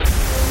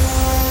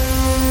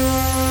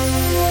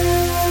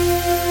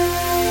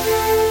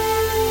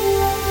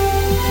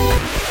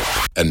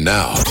And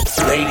now,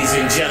 ladies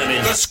and gentlemen,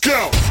 let's go.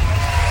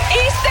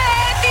 Είστε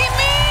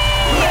έτοιμοι?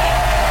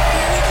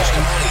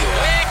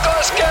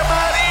 Νίκος και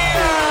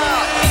Μαρία!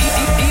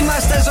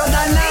 Είμαστε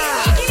ζωντανά!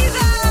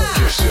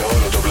 Και σε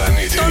όλο το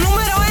πλανήτη. Το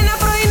νούμερο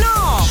 1 πρωινό.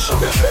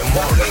 Sok FM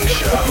Morning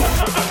Show.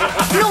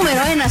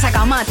 Νούμερο 1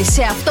 ακαμάτης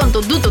σε αυτόν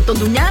τον τούτο τον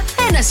δουλειά,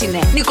 ένας είναι.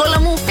 Νικόλα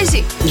μου,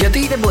 εσύ.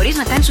 Γιατί Δεν μπορείς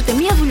να κάνεις ούτε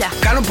μία δουλειά.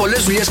 κάνω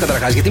πολλές δουλειές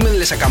καταρχάς, γιατί με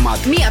λες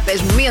ακαμάτι. Μία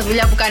πες μου, μία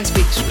δουλειά που κάνεις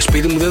σπίτι σου.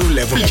 Σπίτι μου δεν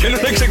δουλεύω. Βγαίνω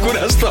να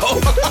ξεκουραστώ.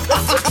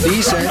 Τι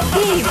είσαι,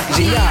 Τι είμαι?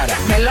 ζηλιάρα.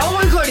 Με λόγο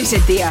ή χωρίς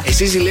αιτία?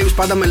 Εσύ ζηλεύεις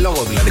πάντα με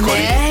λόγο δηλαδή.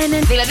 Ναι.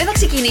 Δηλαδή δεν θα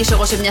ξεκινήσω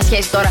εγώ σε μια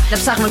σχέση τώρα να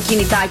ψάχνω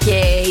κινητά και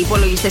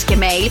υπολογιστές και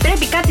mail.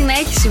 Πρέπει κάτι να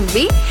έχει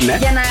συμβεί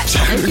για να.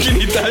 Ψάχνω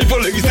κινητά,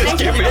 υπολογιστές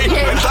και mail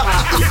μετά.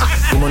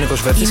 Είμαι ο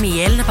Νίκος Βέρτης. Είμαι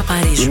η Έλληνα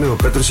Παπαρίζου. Είμαι ο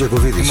Πέτρος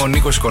Ιακωβίδης. Είμαι ο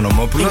Νίκος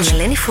Οικονομόπουλος. Είμαι η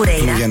Ελένη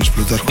Φουρέιρα. Γιάννης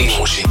Πλούταρχος. Η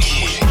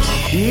μουσική.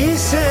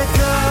 Είσαι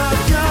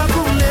κάποια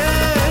που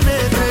λένε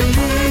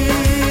τρελή.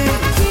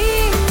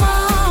 Κύμα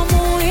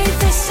μου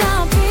ήρθε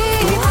σαν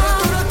πείρα.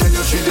 Τώρα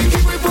τέλειωσε η δική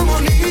μου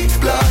υπομονή.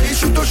 Πλάι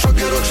σου τόσο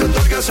καιρό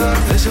ξεντόριασα.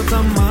 Θες απ'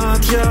 τα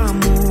μάτια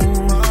μου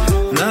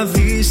να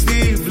δεις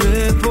τι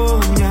βλέπω,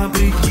 μια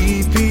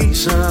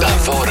πριγκίπισσα. Τα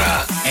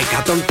δώρα.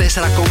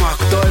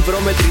 104,8 ευρώ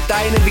μετρητά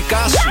είναι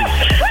δικά σου.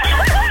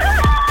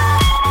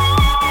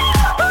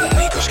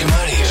 Νίκος και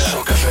Μαρία.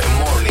 Sok FM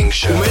Morning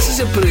Show. Μέσα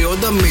σε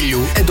προϊόντα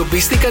μελιού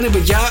εντοπίστηκαν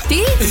παιδιά. Τι?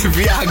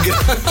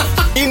 Viagra.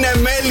 Είναι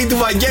μέλι του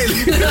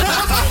Βαγγέλη.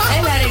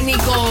 Έλα ρε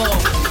Νίκο.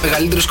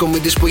 Μεγαλύτερος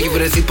κομίτης που έχει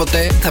βρεθεί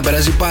ποτέ θα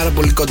περάσει πάρα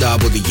πολύ κοντά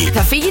από την γη.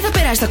 Θα φύγει ή θα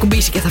περάσει, θα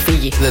κουμπίσει και θα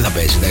φύγει? Δεν θα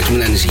πέσει, εντάξει,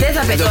 μην ανησυχείς. Δεν θα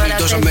πέσει Εδώ τώρα,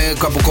 γλιτώσαμε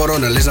από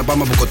κορώνα. Λες να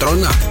πάμε από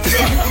κοτρώνα.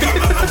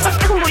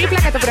 Έχουν πολύ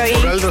πλάκα το πρωί. Ο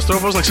καλύτερος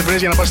τρόπος να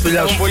ξυπνήσεις για να πας στη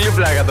δουλειά σου. Πολύ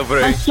πλάκα το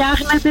πρωί.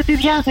 Φτιάχνετε τη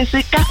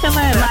διάθεση κάθε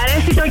μέρα. Μ'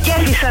 αρέσει το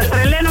κέφι σας.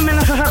 Τρελαίνομαι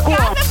να σας ακούω.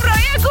 Κάθε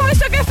πρωί ακούμε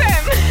στο καφέ.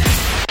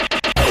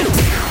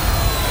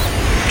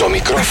 Το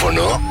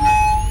μικρόφωνο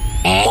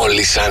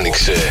μόλις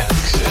άνοιξε.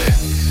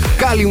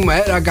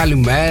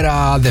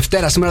 Καλημέρα.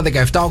 Δευτέρα σήμερα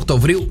 17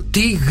 Οκτωβρίου.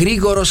 Τι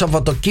γρήγορο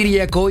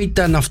Σαββατοκύριακο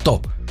ήταν αυτό.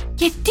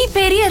 Και τι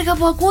περίεργα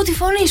που ακούω τη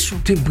φωνή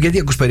σου. Γιατί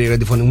ακούς περίεργα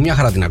τη φωνή μου, μια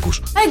χαρά την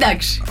ακούς.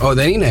 Εντάξει.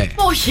 Δεν είναι.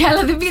 Όχι,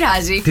 αλλά δεν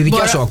πειράζει. Τη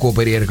δικιά σου ακούω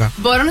περίεργα.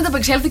 Μπορώ να τα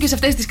απεξέλθω και σε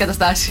αυτές τις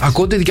καταστάσεις.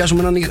 Ακούω τη δικιά σου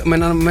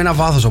με ένα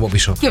βάθος από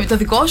πίσω. Και το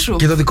δικό σου.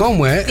 Και το δικό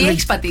μου, Τι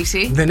έχεις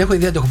πατήσει? Δεν έχω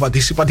ιδέα τι έχω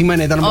πατήσει.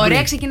 Πατημένα ήταν από Ωραία,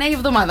 πριν. ξεκινάει η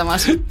εβδομάδα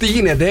μας. Τι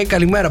γίνεται,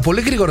 καλημέρα.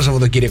 Πολύ γρήγορο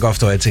Σαββατοκύριακο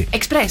αυτό, έτσι.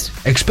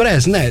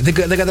 Express, ναι.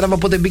 Δεν κατάλαβα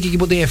πότε μπήκε και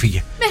πότε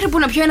έφυγε. Μέχρι που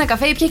να πιω ένα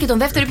καφέ, πια και τον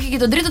δεύτερο, πια και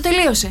τον τρίτο,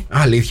 τελείωσε.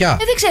 Αλήθεια.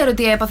 Δεν ξέρω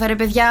τι έπαθα, ρε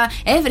παιδιά.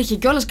 Έβρεχε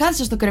κιόλας,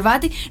 κάθισα στο κρεβάτι.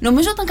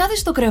 Νομίζω όταν κάθεσαι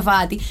στο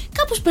κρεβάτι,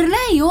 κάπως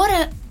περνάει η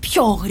ώρα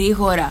πιο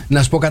γρήγορα.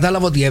 Να σου πω,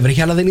 κατάλαβα ότι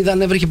έβρεχε, αλλά δεν είδα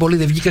αν έβρεχε πολύ.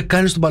 Δεν βγήκα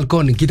καν στο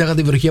μπαλκόνι. Κοίταγα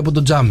τη βροχή από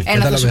το τζάμι.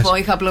 Ένα θα σου πω,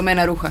 είχα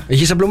απλωμένα ρούχα.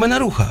 Έχεις απλωμένα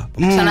ρούχα.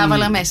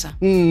 Ξανάβαλα μέσα.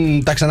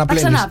 Τα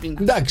ξαναπλένεις. Τα ξανάπλυνα.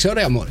 Εντάξει,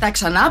 ωραία, μωρέ. Τα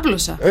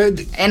ξανάπλωσα.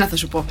 Ένα θα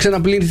σου πω.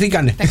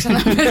 Ξαναπλυνθήκανε. Τα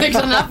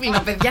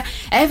ξανάπλυνα, παιδιά.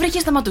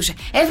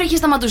 Έβρεχε,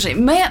 σταματούσε.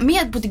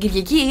 Μία που την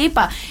Κυριακή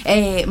είπα,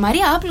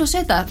 Μαρία,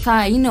 άπλωσέ τα.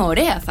 Θα είναι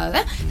ωραία, θα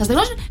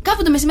στεγνώσουν.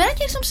 Κάπου το μεσημεράκι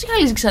άρχισε να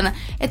ψυχαλίζει ξανά.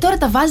 Τώρα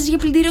τα βάζεις για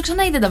πλυντήριο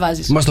ξανά ή δεν τα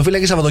βάζεις? Μα το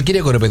φύλαγε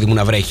Σαββατοκύριακο, ρε παιδί μου,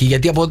 να βρέχει.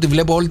 Γιατί από ό,τι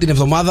βλέπω όλη την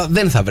εβδομάδα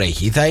δεν θα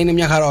βρέχει. Θα είναι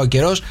μια χαρά ο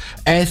καιρός,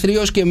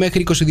 έθριος και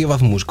μέχρι 22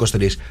 βαθμούς,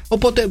 23.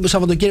 Οπότε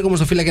Σαββατοκύριακο μας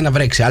το φύλαγε να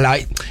βρέξει. Αλλά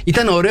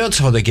ήταν ωραίο το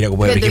Σαββατοκύριακο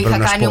που έβρεχε. Δεν το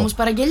είχα κάνει όμως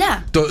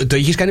παραγγελιά. Το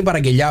είχες κάνει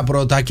παραγγελιά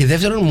πρώτα και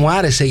δεύτερον μου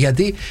άρεσε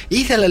γιατί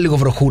ήθελα λίγο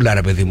βροχούλα,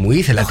 ρε παιδί μου.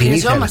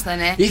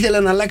 Ήθελα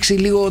να αλλάξει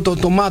λίγο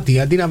το μάτι.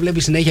 Αντί να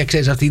βλέπει συνέχεια,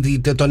 ξέρεις,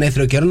 τον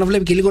έθριο καιρό, να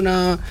βλέπει και λίγο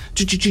να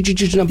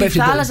πέφτει.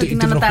 Τη θάλασσα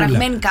την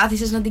αναταραγμένη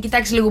κάθισες να την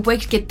κοιτάξει λίγο που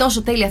έχεις και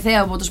τόσο τέλεια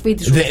θέα από το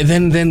σπίτι σου.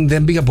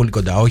 Δεν πήγα πολύ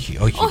κοντά, όχι.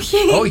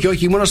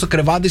 Ήμουν στο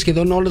κρεβάτι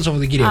σχεδόν όλο το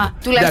Σαββατοκύριακο.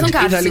 Τουλάχιστον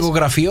κάθισες. Είδα λίγο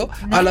γραφείο,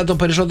 αλλά το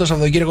περισσότερο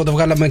Σαββατοκύριακο το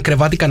βγάλαμε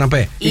κρεβάτι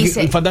καναπέ.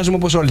 Φαντάζομαι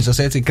όπως όλοι σας,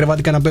 έτσι.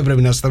 Κρεβάτι καναπέ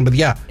πρέπει να ήσασταν,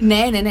 παιδιά. Ναι.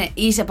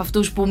 Είσαι από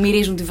αυτούς που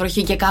μυρίζουν τη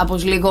βροχή και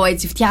κάπως λίγο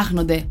έτσι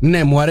φτιάχνονται.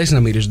 Ναι, μου αρέσει να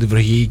μυρίζουν τη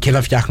βροχή και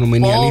να φτιάχνουμε,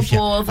 είναι η αλήθεια.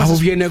 Αφού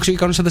βγαίνουν έξω και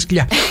κάνουν σαν τα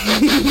σκυλιά.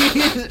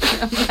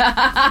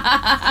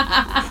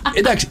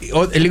 Εντάξει,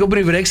 λίγο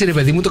πριν βρέξει, ρε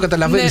παιδί μου, το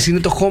καταλαβαίνεις. Είναι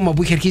το χώμα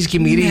που έχει αρχίσει και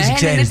μυρίζει,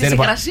 ξέρεις.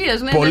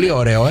 Πολύ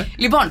ωραίο,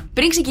 Λοιπόν,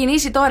 πριν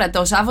ξεκινήσει τώρα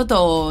το Σάββατο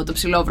το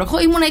ψιλόβροχο,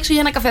 ήμουν έξω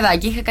για ένα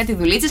καφεδάκι. Είχα κάτι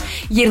δουλίτσες.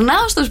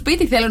 Γυρνάω στο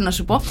σπίτι, θέλω να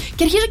σου πω,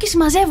 και αρχίζω και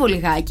συμμαζεύω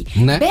λιγάκι.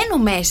 Ναι. Μπαίνω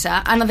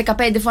μέσα, ανά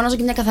 15, φωνάζω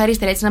και μια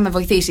καθαρίστρια έτσι να με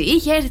βοηθήσει.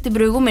 Είχε έρθει την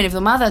προηγούμενη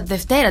εβδομάδα,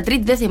 Δευτέρα,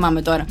 Τρίτη, δεν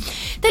θυμάμαι τώρα.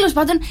 Τέλος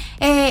πάντων,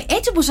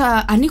 έτσι όπως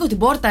ανοίγω την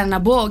πόρτα να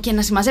μπω και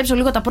να συμμαζέψω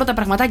λίγο τα πρώτα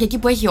πραγματάκια εκεί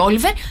που έχει ο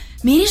Όλιβερ,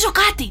 μυρίζω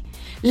κάτι.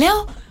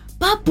 Λέω,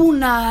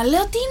 παπούνα,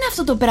 λέω, τι είναι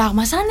αυτό το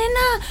πράγμα, σαν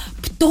ένα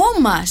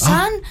πτώμα,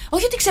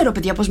 όχι ότι ξέρω,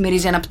 παιδιά, πώς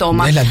μυρίζει ένα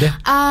πτώμα.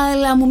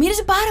 Αλλά μου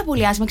μύριζε πάρα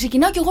πολύ άσχημα.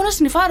 Ξεκινάω κι εγώ να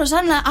συνυφάρω σαν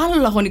ένα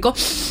άλλο λαγωνικό.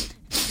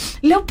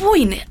 Λέω, πού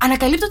είναι?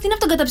 Ανακαλύπτω ότι είναι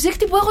από τον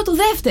καταψύκτη που έχω το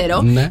δεύτερο,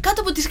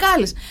 κάτω από τις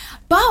σκάλες.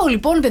 Πάω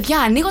λοιπόν, παιδιά,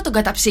 ανοίγω τον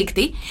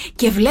καταψύκτη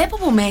και βλέπω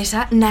από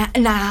μέσα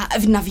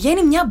να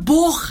βγαίνει μια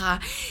μπόχα.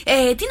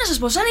 Τι να σας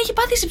πω, σαν να έχει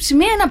πάθει σε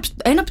ψημία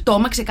ένα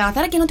πτώμα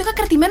ξεκάθαρα και να το είχα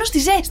κρατημένο στη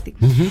ζέστη.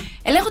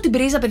 Ελέγχω την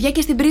πρίζα, παιδιά,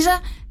 και στην πρίζα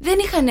δεν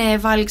είχαν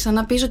βάλει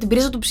ξανά πίσω την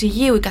πρίζα του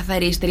ψυγείου οι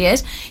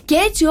καθαρίστριες. Και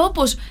έτσι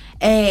όπως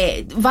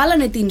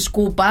βάλανε την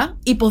σκούπα.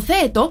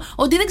 Υποθέτω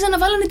ότι δεν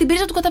ξαναβάλανε την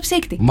πρίζα του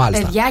καταψύκτη.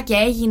 Μάλιστα. Παιδιά, και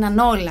έγιναν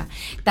όλα.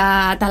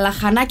 Τα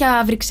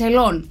λαχανάκια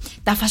Βρυξελών,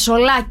 τα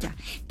φασολάκια,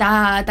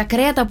 τα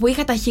κρέατα που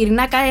είχα, τα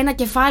χοιρινά. Ένα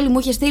κεφάλι μου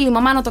είχε στείλει η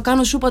μαμά να το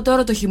κάνω σούπα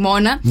τώρα το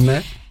χειμώνα.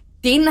 Ναι.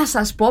 Τι να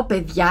σας πω,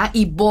 παιδιά,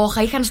 η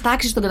μπόχα είχαν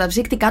στάξει στον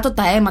καταψύκτη κάτω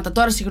τα αίματα.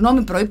 Τώρα,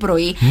 συγγνώμη,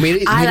 πρωί-πρωί.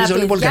 Μύριζε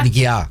όλη η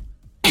πολυκατοικία.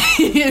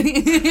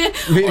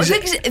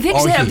 Δεν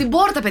ξέρω, από την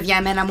πόρτα, παιδιά,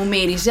 εμένα μου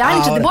μύριζε.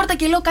 Άνοιξα την πόρτα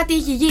και λέω κάτι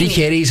έχει γίνει.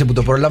 Τυχερή είσαι που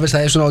το πρόλαβε,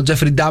 θα ήσουν ο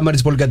Τζέφρι Ντάμερ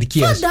τη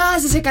πολυκατοικία.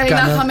 Φαντάζεσαι καλή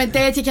να είχαμε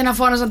τέτοια και να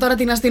φώναζαν τώρα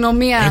την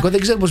αστυνομία. Εγώ δεν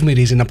ξέρω πώς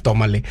μυρίζει ένα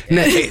πτώμαλι.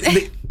 Ναι,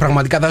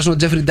 πραγματικά θα ήσουν ο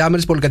Τζέφρι Ντάμερ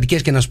τη πολυκατοικία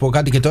και να σου πω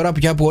κάτι. Και τώρα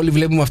πια που όλοι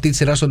βλέπουμε αυτή τη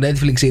σειρά στο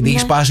Netflix, γιατί έχει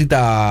σπάσει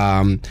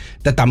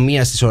τα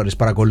ταμεία στις ώρες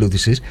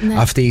παρακολούθησης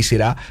αυτή η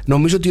σειρά,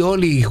 νομίζω ότι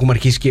όλοι έχουμε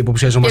αρχίσει και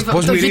υποψιαζόμαστε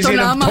πώς μυρίζει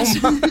ένα πτώμα.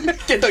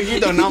 Και το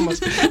γείτονά μας.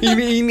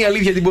 Είναι η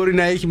αλήθεια τι μπορεί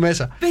να έχει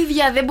μέσα.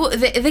 Παιδιά,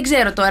 δεν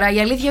ξέρω τώρα. Η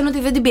αλήθεια είναι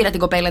ότι δεν την πήρα την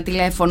κοπέλα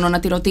τηλέφωνο να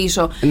τη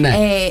ρωτήσω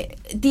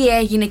τι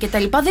έγινε και τα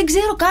λοιπά. Δεν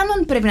ξέρω καν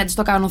αν πρέπει να της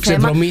το κάνω θέμα.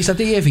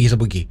 Ξεδρομήσατε ή έφυγες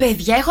από εκεί?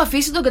 Παιδιά, έχω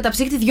αφήσει τον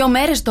καταψύκτη 2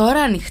 μέρες τώρα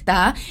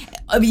ανοιχτά.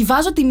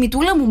 Βάζω τη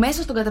μητούλα μου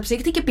μέσα στον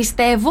καταψύκτη και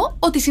πιστεύω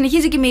ότι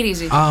συνεχίζει και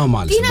μυρίζει.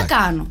 Μάλιστα. Τι να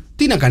κάνω?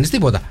 Τι να κάνεις,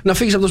 τίποτα. Να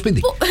φύγεις από το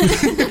σπίτι.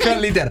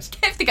 Καλύτερα.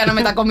 Σκέφτηκα να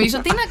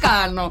μετακομίσω. Τι να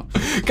κάνω?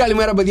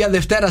 Καλημέρα, παιδιά.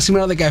 Δευτέρα,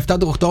 σήμερα 17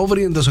 του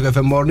Οκτώβρη, είναι το Sok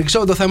FM Morning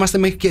Show. Εδώ θα είμαστε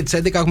μέχρι και τις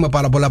 11. Έχουμε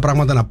πάρα πολλά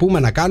πράγματα να πούμε,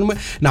 να κάνουμε,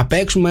 να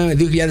παίξουμε.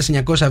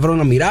 2.900 ευρώ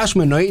να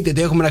μοιράσουμε. Εννοείται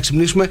ότι έχουμε να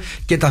ξυπνήσουμε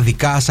και τα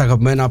δικά σας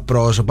αγαπημένα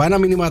πρόσωπα. Ένα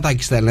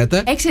μηνυματάκι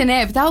στέλνετε.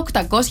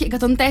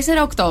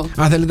 697-800-1048.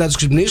 Αν θέλετε να τους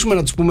ξυπνήσουμε,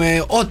 να τους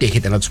πούμε ό,τι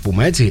έχετε να τους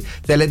πούμε, έτσι.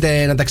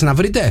 Θέλετε να τα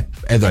ξαναβρείτε?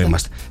 Εδώ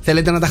είμαστε.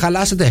 Θέλετε να τα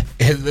χαλάσετε?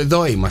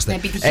 Εδώ είμαστε.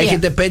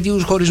 Έχετε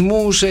πέτειους,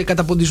 χωρισμούς,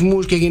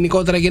 καταποντισμούς και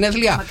γενικότερα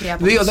γενέθλια?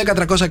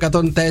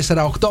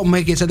 2-10-300-1048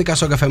 μέχρι και τις 11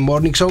 στο Café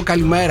Morning Show.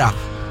 Καλημέρα.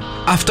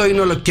 Αυτό είναι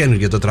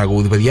ολοκαίνουργιο το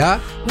τραγούδι, παιδιά.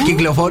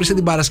 Κυκλοφόρησε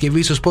την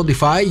Παρασκευή στο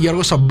Spotify.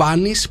 Γιώργος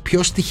Σαμπάνης,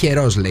 Ποιος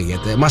τυχερός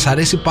λέγεται. Μας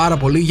αρέσει πάρα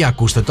πολύ, για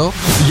ακούστε το.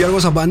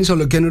 Γιώργος Σαμπάνης,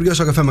 ολοκαίνουργιο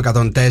στο Café με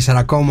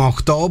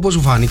 104,8. Πώς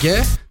σου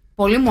φάνηκε?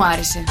 Πολύ μου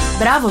άρεσε.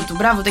 Μπράβο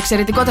του,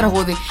 εξαιρετικό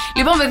τραγούδι.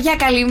 Λοιπόν, παιδιά,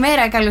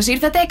 καλημέρα, καλώς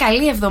ήρθατε.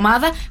 Καλή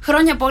εβδομάδα.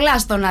 Χρόνια πολλά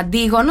στον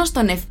Αντίγονο,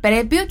 στον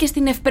Ευπρέπειο και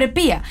στην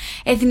Ευπρεπία.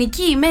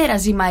 Εθνική ημέρα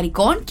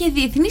ζυμαρικών και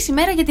Διεθνής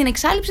ημέρα για την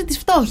εξάλληψη της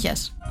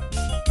φτώχειας.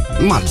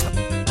 Μάλιστα.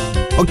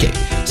 Οκ.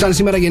 Σαν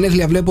σήμερα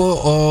γενέθλια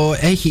βλέπω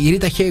έχει η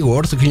Ρίτα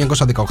Χέιγουορθ, το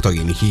 1918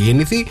 έχει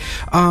γεννηθεί.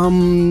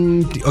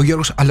 Ο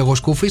Γιώργος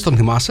Αλεγοσκούφης, τον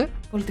θυμάσαι?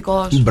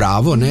 Πολιτικός.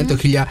 Μπράβο, ναι, το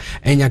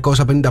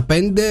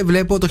 1955.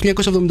 Βλέπω το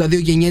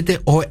 1972 γεννιέται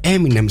ο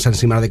Έμινεμ, σαν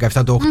σήμερα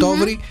 17 του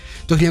Οκτώβρη.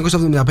 Το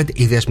 1975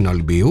 η Δέσποινα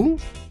Ολυμπίου.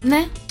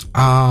 Ναι.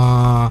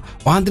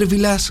 Ο Άντρε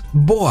Βίλας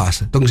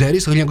Μπόας, τον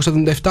ξέρεις, το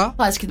 1977.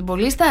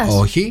 Μπασκετμπολίστας?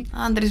 Όχι.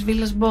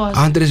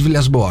 Άντρες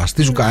Βίλας Μπόας.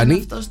 Τι σου κάνει?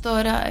 Αυτός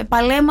τώρα.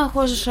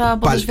 Παλέμαχος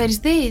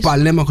ποδοσφαιριστής.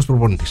 Παλέμαχος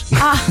προπονητής.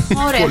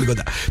 Ωραία. Πολύ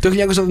κοντά. Το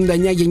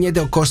 1979 γεννιέται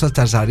ο Κώστας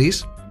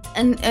Τσαρτσαρής.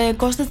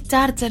 Κώστας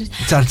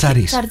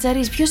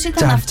Τσαρτσαρής. Ποιος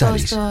ήταν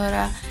αυτός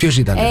τώρα? Ποιος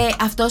ήταν?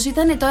 Αυτός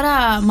ήταν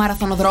τώρα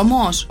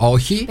μαραθωνοδρόμος.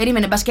 Όχι.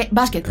 Περίμενε,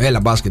 μπάσκετ. Έλα,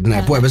 μπάσκετ,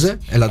 ναι. Πού έπαιζε?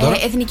 Έλα τώρα.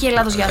 Εθνική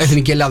Ελλάδος, γεια σου.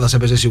 Εθνική Ελλάδος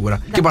έπαιζε σίγουρα.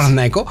 Και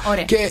Παναθηναϊκό.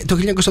 Ωραία. Και το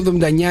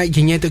 1979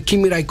 γεννιέται ο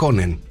Κίμι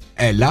Ραϊκόνεν.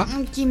 Έλα.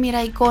 Κίμι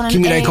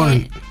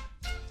Ραϊκόνεν.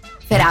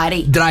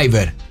 Φεράρι.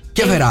 Driver.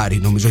 Και Ferrari,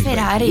 νομίζω.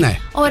 Ferrari. Ναι.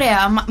 Ωραία.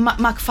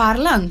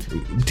 Μακφάρλαντ.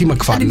 Τι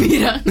Μακφάρλαντ? Δεν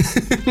πήρα.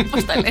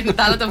 Πώς τα λένε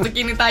τα άλλα τα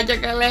αυτοκινητάκια,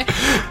 καλέ.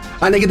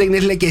 Αν έχετε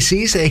γενέθλια και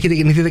εσείς, έχετε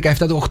γεννηθεί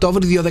 17 του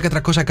Οκτώβρη,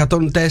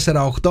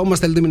 2-10-300-1048. Μας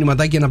στέλνετε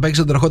μηνυματάκι για να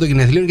παίξετε τον τροχό των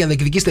γενεθλίων και να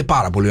διεκδικήσετε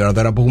πάρα πολύ ώρα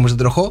τώρα που έχουμε στον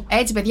τροχό.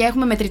 Έτσι, παιδιά,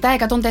 έχουμε μετρητά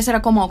 104,8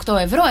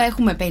 ευρώ,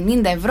 έχουμε 50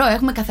 ευρώ,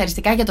 έχουμε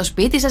καθαριστικά για το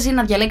σπίτι σας ή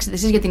να διαλέξετε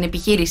εσείς για την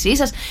επιχείρησή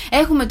σας.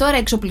 Έχουμε τώρα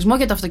εξοπλισμό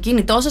για το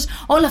αυτοκίνητό σας.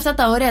 Όλα αυτά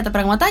τα ωραία τα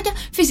πραγματάκια.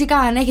 Φυσικά,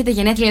 αν έχετε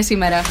γενέθλια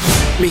σήμερα.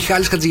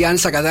 Μιχάλης Χατζηγιάννης,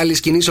 στα κατάλληλη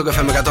σκηνή στο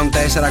Café με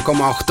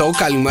 104,8.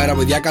 Καλημέρα,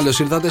 παιδιά, καλώς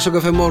ήρθατε στο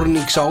Café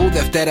Morning Show.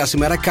 Δευτέρα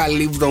σήμερα,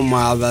 καλή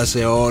εβδομάδα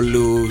σε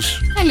όλους.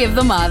 Καλή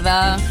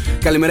εβδομάδα.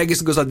 Καλημέρα και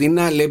στην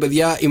Κωνσταντίνα. Λέει,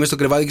 παιδιά, είμαι στο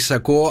κρεβάτι και σας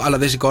ακούω, αλλά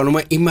δεν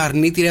σηκώνομαι. Είμαι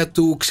αρνήτρια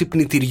του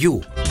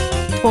ξυπνητηριού.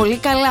 Πολύ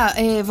καλά.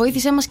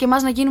 Βοήθησέ μας και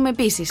εμάς να γίνουμε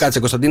επίσης. Κάτσε,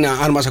 Κωνσταντίνα,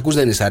 αν μας ακούς,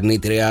 δεν είσαι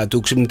αρνήτρια του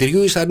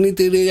ξυπνητηριού, είσαι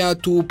αρνήτρια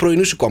του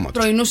πρωινού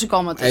σηκώματος. Πρωινού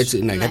σηκώματος.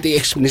 Έτσι, ναι, γιατί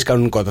έχεις ξυπνήσει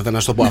κανονικότατα, να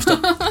σου το πω αυτό.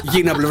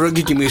 Γίνει ένα πλευρό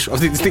και κοιμήσου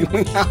αυτή τη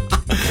στιγμή.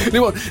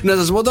 Λοιπόν, να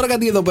σας πω τώρα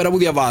κάτι εδώ πέρα που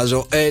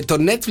διαβάζω. Το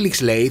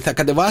Netflix λέει θα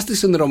κατεβάσει τη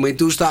συνδρομή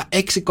του στα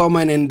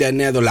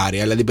 $6,99.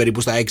 Δηλαδή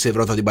περίπου στα 6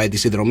 ευρώ θα την πάει τη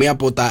συνδρομή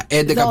από τα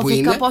 11 που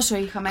είναι. Πόσο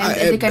είχαμε,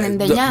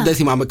 11,99. Δεν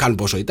θυμάμαι καν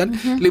πόσο ήταν.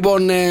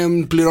 Λοιπόν,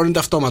 πληρώνεται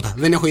αυτόματα.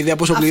 Δεν έχω ιδέα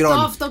πόσο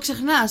πληρώνει. Αυτό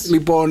ξεχνάς.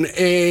 Λοιπόν,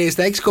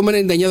 στα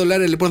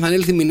 $6,99 λοιπόν θα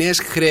ανέλθει μηνιαία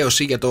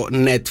χρέωση για το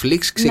Netflix.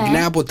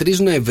 Ξεκινάει από 3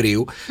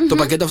 Νοεμβρίου. Το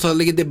πακέτο αυτό θα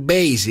λέγεται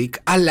Basic,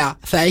 αλλά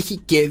θα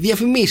έχει και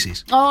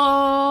διαφημίσεις.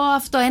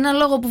 Αυτό. Ένα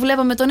λόγο που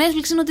βλέπαμε το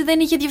Netflix είναι ότι δεν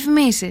είχε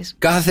διαφημίσεις.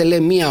 Κάθε λέει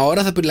μία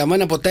ώρα θα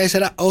περιλαμβάνει από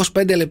 4 ως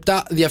 5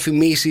 λεπτά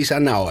διαφημίσεις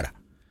ανά ώρα.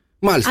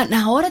 Μάλιστα. Ανά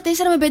ώρα 4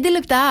 με 5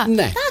 λεπτά. Ναι.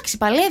 Εντάξει,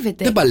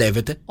 παλεύετε. Δεν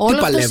παλεύετε. Όλο Τι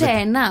αυτό παλεύετε? σε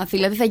ένα.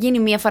 Δηλαδή θα γίνει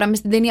μία φορά με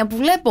στην ταινία που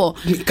βλέπω.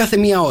 Κάθε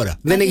μία ώρα.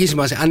 Δεν έχει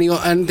σημασία.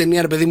 Αν η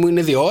ταινία, ρε παιδί μου,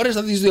 είναι 2 ώρες,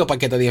 θα δεις 2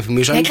 πακέτα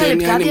διαφημίσεων. Αν η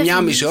ταινία είναι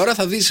 1,5 ώρα,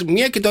 θα δεις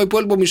μία και το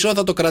υπόλοιπο μισό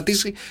θα το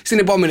κρατήσει στην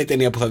επόμενη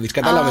ταινία που θα δεις.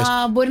 Κατάλαβες.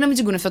 Μπορεί να μην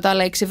τσιγκούνε αυτά τα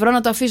άλλα 6 ευρώ,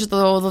 να το αφήσω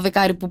το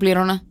 12 που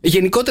πλήρωνα.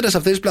 Γενικότερα σε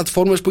αυτές τις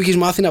πλατφόρμες που έχεις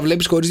μάθει να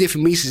βλέπεις χωρίς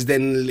διαφημίσεις,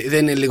 δεν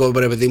είναι λίγο,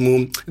 ρε παιδί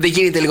μου, δεν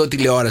γίνεται λίγο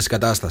τηλεόραση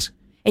κατάσταση.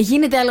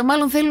 Γίνεται, αλλά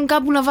μάλλον θέλουν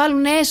κάπου να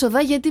βάλουν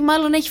έσοδα, γιατί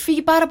μάλλον έχει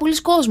φύγει πάρα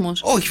πολλοί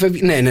κόσμος. Όχι,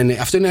 φεύγει. Ναι,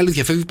 αυτό είναι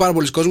αλήθεια. Φεύγει πάρα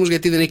πολλοί κόσμος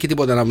γιατί δεν έχει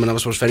τίποτα να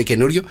μας προσφέρει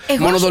καινούριο.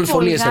 Μόνο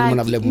δολοφονίες θέλουμε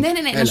να βλέπουμε.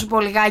 Ναι. Να σου πω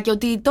λιγάκι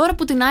ότι τώρα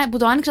που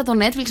το άνοιξα το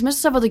Netflix μέσα στο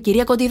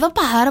Σαββατοκύριακο, ότι είδα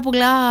πάρα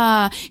πολλά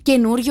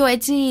καινούριο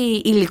έτσι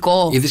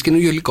υλικό. Είδες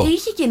καινούριο υλικό.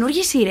 Είχε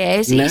καινούριες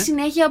σειρές, Ναι. ή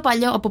συνέχεια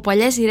από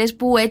παλιές σειρές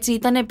που έτσι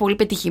ήταν πολύ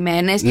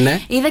πετυχημένες.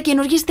 Ναι. Είδα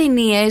καινούριες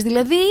ταινίες,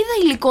 δηλαδή είδα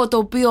υλικό το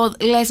οποίο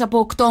λες από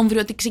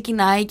Οκτώβριο ότι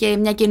ξεκινάει και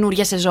μια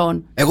καινούρια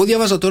σεζόν. Εγώ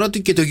διάβαζα τώρα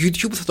ότι και το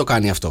YouTube θα το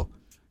κάνει αυτό.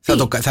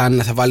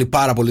 Θα βάλει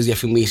πάρα πολλές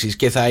διαφημίσεις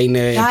και θα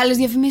είναι. Άλλες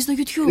διαφημίσεις στο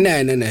YouTube.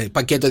 Ναι.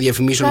 Πακέτο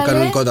διαφημίσεων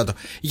κανονικότατο.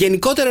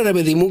 Γενικότερα, ρε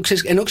παιδί μου,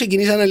 ενώ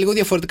ξεκινήσανε λίγο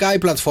διαφορετικά οι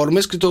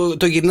πλατφόρμες και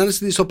το γυρνάνε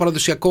στο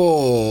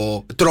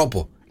παραδοσιακό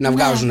τρόπο να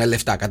βγάζουν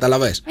λεφτά,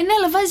 καταλαβες. Ναι,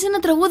 αλλά βάζεις ένα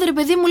τραγούδι, ρε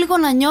παιδί μου, λίγο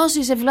να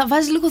νιώσεις,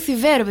 βάζεις λίγο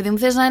θηβέ, ρε παιδί μου.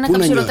 Θες να είναι ένα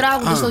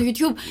καψουροτράγουδο στο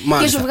YouTube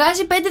μάλιστα. και σου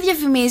βγάζει 5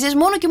 διαφημίσεις,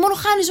 μόνο και μόνο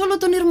χάνεις όλο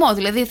τον ηρμό.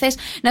 Δηλαδή θες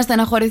να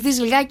στεναχωρηθείς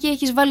λιγάκι,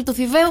 έχεις βάλει το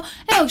θηβαίο,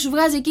 όχι, σου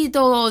βγάζει εκεί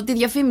τη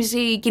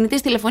διαφήμιση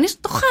κινητής τηλεφωνίας,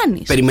 το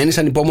χάνεις. Περιμένεις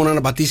ανυπόμονα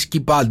να πατήσεις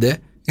keypad,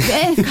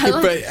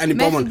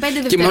 ανυπόμονα.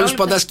 Και μόλις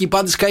πατάς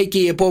keypad, σκάει και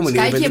η επόμενη.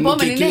 Σκάει και η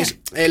επόμενη, ναι.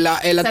 Έλα,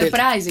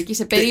 surprise, εκεί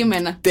σε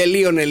περίμενα.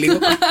 Τελείωνε λίγο.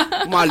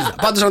 Μάλιστα.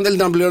 Πάντως, αν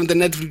θέλετε να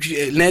πληρώνετε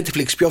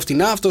Netflix πιο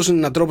φτηνά, αυτός είναι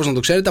ένας τρόπος να το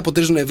ξέρετε. Από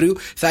 3 Νοεμβρίου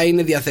θα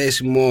είναι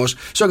διαθέσιμος.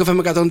 Sok FM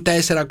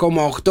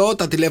 104,8,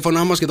 τα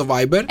τηλέφωνά μας και το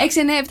Viber.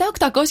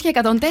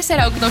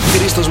 697-800-1048.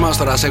 Χρήστος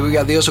Μάστορας, εγώ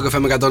για 2, Sok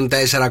FM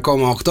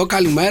 104,8.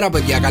 Καλημέρα,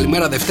 παιδιά.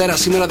 Καλημέρα Δευτέρα,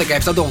 σήμερα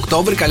 17 του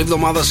Οκτώβρη. Καλή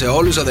εβδομάδα σε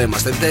όλους. Εδώ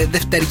είμαστε.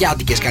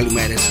 Δευτεριάτικες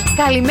καλημέρες.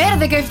 Καλημέρα,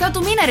 17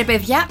 του μήνα, ρε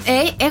παιδιά.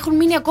 Έχουν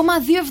μείνει ακόμα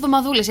 2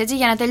 εβδομαδούλες, έτσι,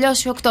 για να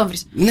τελειώσει ο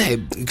Οκτώβρης. Ναι,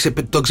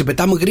 το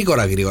ξεπετάμε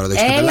γρήγορα, το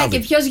έχεις καταλάβει. Και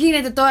ποιος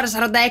γίνεται τώρα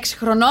 46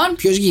 χρονών?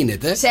 Ποιος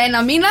γίνεται? Σε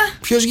ένα μήνα.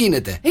 Ποιος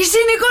γίνεται? Εσύ,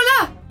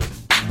 Νικόλα!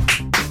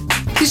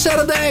 Τι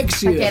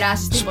 46? Θα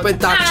κεράσεις τίποτα.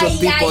 Σπετάξω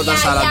τίποτα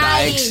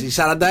 46.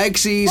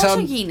 46. Πόσο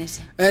γίνεσαι?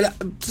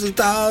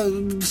 Τα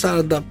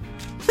 44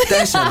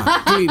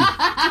 κλείνει.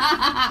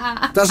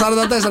 Τα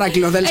 44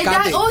 κλείνω, θέλεις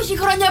κάτι? Όχι,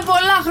 χρόνια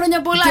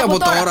πολλά. Τι από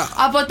τώρα?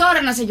 Από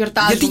τώρα να σε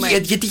γιορτάζουμε.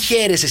 Γιατί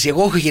χαίρεσαι εσύ?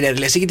 Εγώ έχω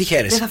χαιρετήσει, εσύ γιατί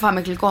χαίρεσαι? Δεν θα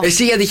φάμε γλυκό.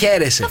 Εσύ γιατί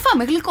χαίρεσαι? Θα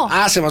φάμε γλυκό.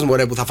 Άσε μας,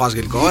 μωρέ, που θα φας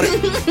γλυκό. Ωραία.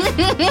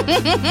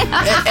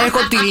 Έχω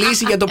τη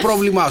λύση για το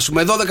πρόβλημά σου.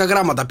 Με 12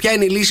 γράμματα. Ποια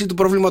είναι η λύση του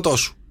προβλήματός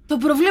σου? Το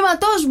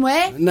προβλήματός μου,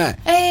 Ναι.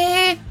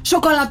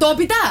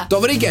 Σοκολατόπιτα. Το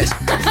βρήκες?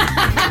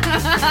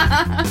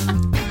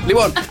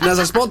 Λοιπόν, να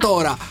σας πω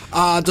τώρα,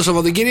 το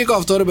Σαββατοκύριακο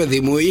αυτό, ρε παιδί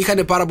μου,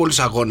 είχαν πάρα πολλούς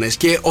αγώνες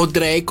και ο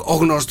Drake, ο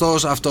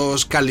γνωστός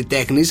αυτός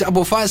καλλιτέχνης,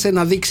 αποφάσισε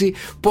να δείξει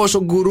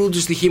πόσο γκουρού του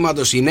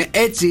στοιχήματος είναι.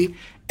 Έτσι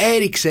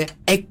έριξε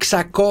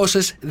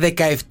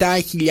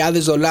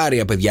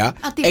 $617,000, παιδιά.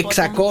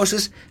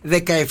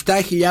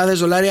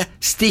 617,000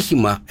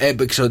 στοίχημα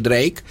έπαιξε ο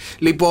Drake.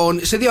 Λοιπόν,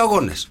 σε 2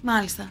 αγώνες.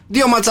 Μάλιστα.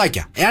 2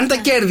 ματσάκια. Εάν τα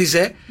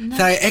κέρδισε,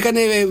 θα έκανε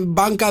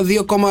μπάνκα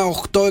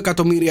 2,8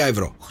 εκατομμύρια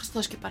ευρώ.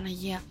 Χριστός και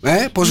Παναγία.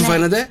 Πώς σου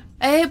φαίνεται?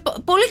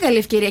 Πολύ καλή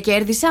ευκαιρία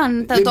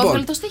κέρδισαν. Το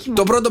έβγαλε το στοίχημα.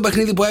 Το πρώτο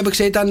παιχνίδι που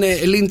έπαιξε ήταν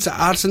Lynch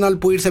Arsenal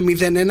που ήρθε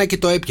 0-1 και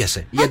το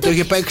έπιασε. Γιατί το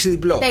είχε παίξει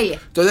διπλό. Τέλεια.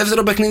 Το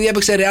δεύτερο παιχνίδι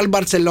έπαιξε Real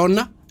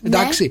Barcelona.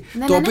 Εντάξει.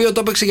 Το οποίο το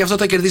έπαιξε γι' αυτό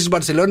το κερδίσει η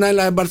Μπαρσελόνα,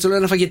 αλλά η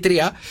Μπαρσελόνα έφαγε 3.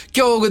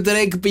 Και ο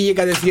Drake πήγε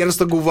κατευθείαν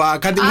στον κουβά.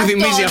 Κάτι μου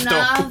θυμίζει αυτό.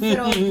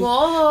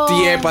 Τι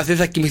έπαθε,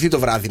 θα κοιμηθεί το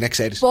βράδυ, να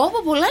ξέρεις.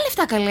 Πολλά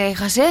λεφτά καλέ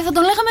έχασε. Θα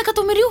τον λέγαμε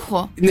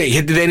εκατομμυριούχο. Ναι,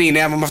 γιατί δεν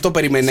είναι, άμα με αυτό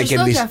περιμένει να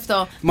κερδίσει. Και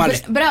αυτό.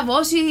 Μπράβο,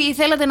 όσοι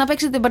θέλατε να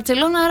παίξετε την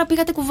Μπαρσελόνα, άρα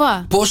πήγατε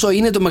κουβά. Πόσο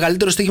είναι το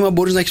μεγαλύτερο στοίχημα που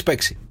μπορείς να έχεις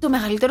παίξει? Το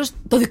μεγαλύτερο,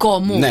 το δικό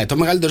μου. Ναι, το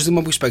μεγαλύτερο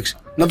στοίχημα που έχεις παίξει.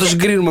 Να το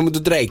συγκρίνουμε με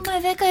τον Drake. Με 10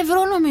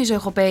 ευρώ νομίζω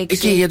έχω παίξει.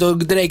 Εκεί για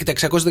τον Drake τα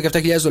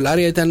 $617,000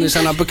 ήταν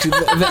σαν να παίξει 10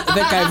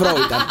 ευρώ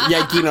ήταν για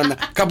εκείνον.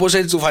 Κάπως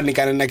έτσι του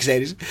φανήκανε, να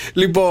ξέρεις.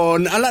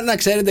 Λοιπόν, αλλά να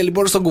ξέρετε,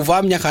 λοιπόν, στον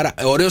κουβά μια χαρά.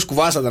 Ωραίος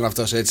κουβάς ήταν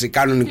αυτός, έτσι.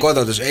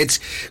 Κανονικότατος, έτσι.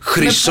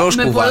 Χρυσός κουβάς.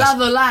 Με πολλά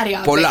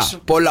δολάρια.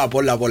 Πολλά.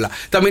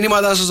 Τα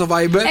μηνύματά σας στο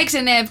Viber.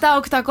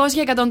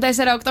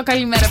 697-800-1048.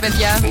 Καλημέρα,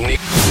 παιδιά.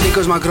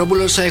 Νίκος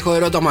Μακρόπουλος, έχω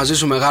ερώτα μαζί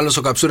σου, μεγάλο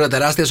στο καψούρα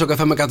τεράστια. Sok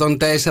FM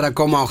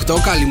 104,8.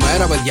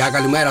 Καλημέρα, παιδιά,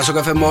 καλημέρα. Sok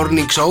FM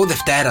Morning Show,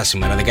 Δευτέρα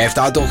σήμερα,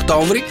 17 του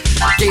Οκτώβρη.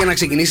 Και για να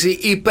ξεκινήσει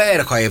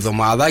υπέροχα η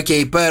εβδομάδα και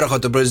υπέροχο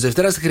το πρωί της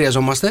Δευτέρας, τι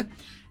χρειαζόμαστε?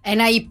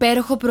 Ένα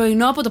υπέροχο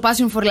πρωινό από το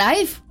Passion for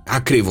Life.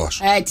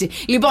 Ακριβώς. Έτσι.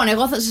 Λοιπόν,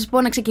 εγώ θα σας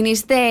πω να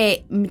ξεκινήσετε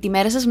τη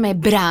μέρα σας με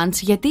brunch,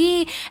 γιατί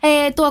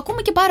το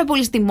ακούμε και πάρα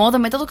πολύ στη μόδα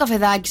μετά το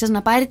καφεδάκι σας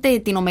να πάρετε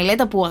την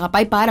ομελέτα που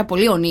αγαπάει πάρα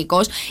πολύ ο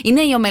Νίκος.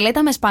 Είναι η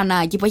ομελέτα με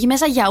σπανάκι που έχει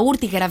μέσα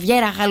γιαούρτι,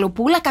 γραβιέρα,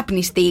 γαλοπούλα,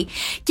 καπνιστή.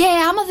 Και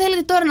άμα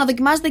θέλετε τώρα να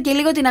δοκιμάσετε και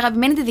λίγο την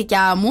αγαπημένη τη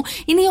δικιά μου,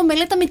 είναι η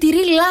ομελέτα με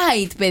τυρί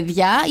light,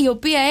 παιδιά, η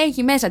οποία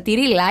έχει μέσα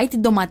τυρί light,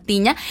 την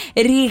ντοματίνια,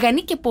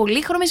 ρίγανη και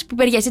πολύχρωμες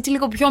πιπεριές. Έτσι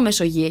λίγο πιο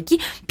μεσογειακή,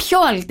 πιο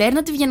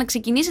alternative για να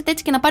ξεκινήσετε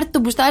έτσι και να πάρετε το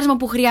μπουστάρισμα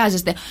που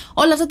χρειάζεστε.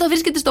 Όλα αυτά τα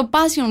βρίσκεται στο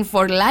Passion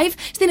for Life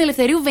στην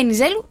Ελευθερίου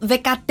Βενιζέλου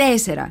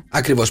 14.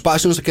 Ακριβώς.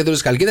 Passion στο κέντρο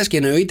της Χαλκίδας και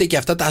εννοείται και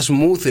αυτά τα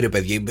smoothie,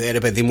 ρε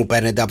παιδί μου,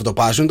 παίρνετε από το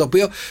Passion, το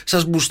οποίο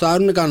σας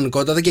μπουστάρουν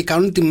κανονικότατα και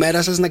κάνουν τη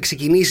μέρα σας να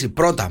ξεκινήσει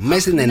πρώτα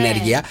μέσα στην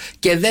ενέργεια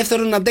και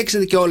δεύτερον να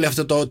αντέξετε και όλο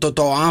αυτό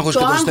το άγχος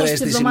και το στρες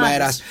της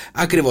ημέρας.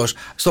 Ακριβώς.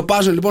 Στο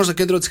Passion λοιπόν στο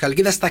κέντρο της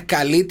Χαλκίδας, τα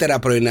καλύτερα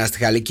πρωινά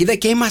στη Χαλκίδα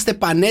και είμαστε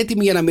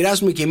πανέτοιμοι για να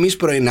μοιράσουμε και εμείς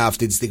πρωινά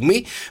αυτή τη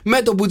στιγμή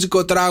με το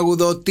μπουτσικό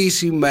τράγουδο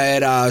της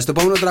ημέρας. Το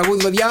επόμενο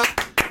τραγούδι, παιδιά,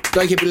 το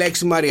έχει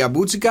επιλέξει η Μαρία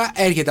Μπούτσικα.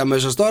 Έρχεται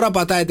αμέσως τώρα.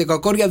 Πατάει την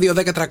κοκόρια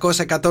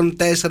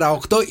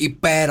 2-10-300-104-8.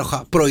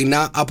 Υπέροχα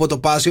πρωινά από το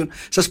Passion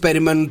σας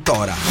περιμένουν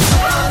τώρα.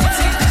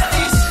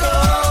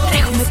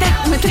 Τρέχουμε.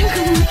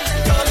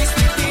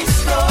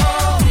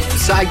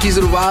 Σάκης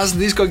Ρουβάς,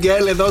 Disco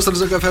Girl εδώ στο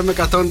Sok FM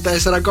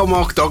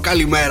 104,8.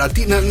 Καλημέρα.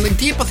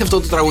 Τι έπαθε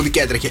αυτό το τραγούδι και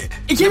έτρεχε?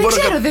 Δεν ξέρω,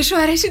 δεν σου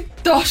αρέσει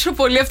τόσο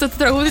πολύ αυτό το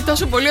τραγούδι,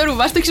 τόσο πολύ ο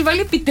Ρουβάς? Το έχεις βάλει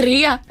επί 3.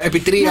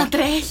 Να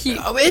τρέχει.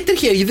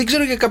 Έτρεχε, δεν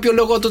ξέρω για κάποιο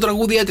λόγο το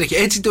τραγούδι έτρεχε.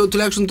 Έτσι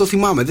τουλάχιστον το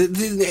θυμάμαι.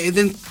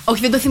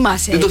 Όχι, δεν το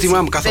θυμάσαι. Δεν το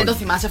θυμάμαι καθόλου. Δεν το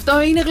θυμάσαι.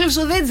 Αυτό είναι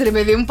γλωσσοδέτης, ρε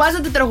παιδί μου. Πας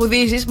να τα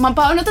τραγουδήσεις. Μα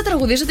πάω να τα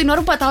τραγουδήσω την ώρα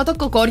που πατάω τα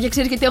κοκόρια,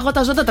 ξέρεις, γιατί εγώ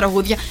τα ζω τα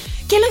τραγούδια.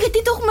 Και λέω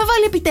γιατί το έχουμε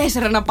βάλει επί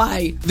 4 να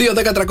πάει.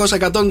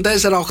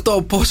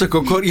 2-10-300-104-8. Πόσα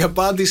κοκόρια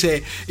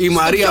πάτησε η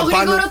Μαρία πάνω. Το πιο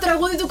γρήγορο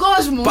τραγούδι του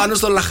κόσμου. Πάνω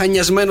στο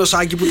λαχανιασμένο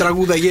Σάκη που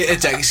τραγούδαγε.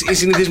 Έτσι, είναι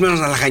συνηθισμένος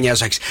να λαχανιάζει ο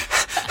Σάκης.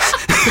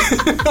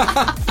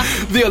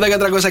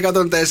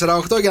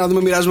 2-10-300-104-8 για να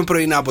δούμε, μοιράζουμε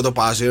πρωινά από το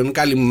Passion.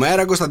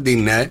 Καλημέρα,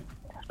 Κωνσταντίνε.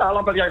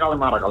 Καλά, παιδιά,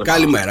 καλημέρα.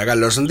 Καλημέρα,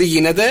 καλώς. Τι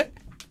γίνεται?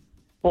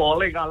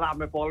 Πολύ καλά,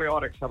 με πολύ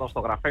όρεξη εδώ στο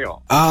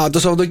γραφείο. Το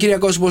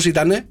Σαββατοκύριακο πώς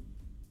ήτανε?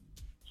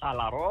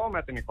 Χαλαρό,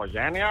 με την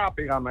οικογένεια.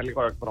 Πήγαμε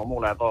λίγο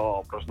εκδρομούλα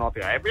εδώ προς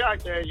Νότια Εύβοια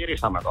και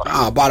γυρίσαμε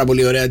τώρα. Πάρα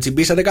πολύ ωραία.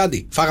 Τσιμπήσατε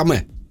κάτι?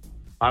 Φάγαμε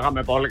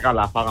πολύ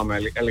καλά. Φάγαμε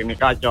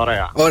ελληνικά και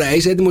ωραία. Ωραία,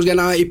 είσαι έτοιμος για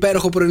ένα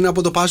υπέροχο πρωινό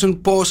από το Passion?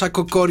 Πόσα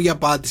κοκόρια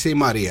πάτησε η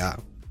Μαρία?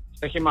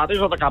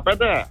 Στοιχηματίζω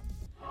 15.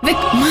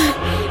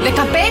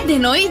 15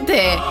 εννοείται.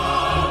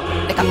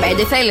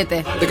 15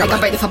 θέλετε?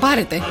 15 θα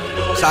πάρετε.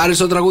 Σ'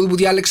 άρεσε το τραγούδι που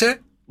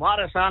διάλεξε? Μου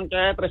άρεσε, αν και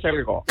έτρεχε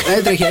λίγο.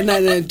 Έτρεχε,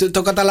 ναι,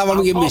 το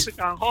καταλάβαμε κι εμείς.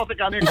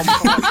 Αγχώθηκα, Νίκο.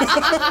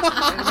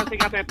 Είμαι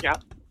για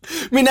τέτοια.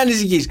 Μην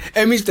ανησυχείς,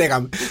 εμείς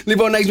φταίγαμε.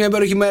 Λοιπόν, να έχεις μια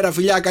υπέροχη μέρα,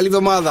 φιλιά, καλή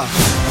εβδομάδα.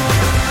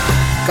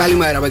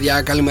 Καλημέρα,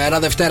 παιδιά, καλημέρα.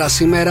 Δευτέρα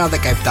σήμερα,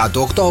 17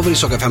 του Οκτώβρη,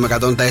 Sok FM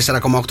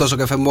 104,8 Sok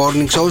FM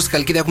Morning Show. Στη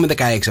Χαλκίδα έχουμε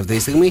 16 αυτή τη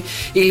στιγμή.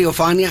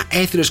 Ηλιοφάνεια,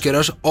 έθριος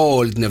καιρός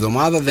όλη την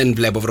εβδομάδα. Δεν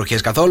βλέπω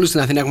βροχές καθόλου. Στην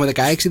Αθήνα έχουμε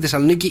 16, στη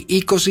Θεσσαλονίκη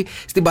 20,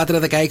 στην Πάτρα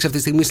 16 αυτή τη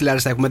στιγμή. Στη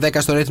Λάρισα έχουμε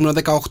 10, στο Ρέθυμνο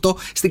 18,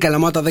 στην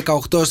Καλαμάτα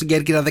 18, στην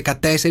Κέρκυρα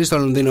 14, στο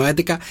Λονδίνο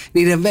 11,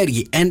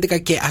 Νιρεμβέργη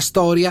 11 και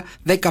Αστόρια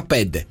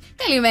 15.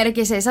 Καλημέρα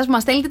και σε εσάς που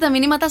μας στέλνετε τα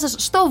μηνύματά σας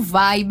στο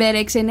Viber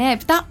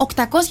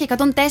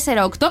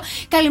 697-800-104,8.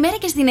 Καλημέρα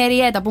και στην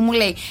Εριέτα που μου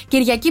λέει: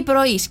 Κυριακή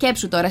πρωί,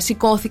 σκέψου τώρα,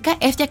 σηκώθηκα,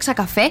 έφτιαξα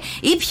καφέ,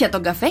 ήπια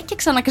τον καφέ και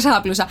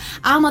ξαναξάπλωσα.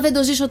 Άμα δεν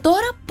το ζήσω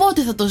τώρα,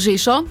 πότε θα το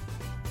ζήσω?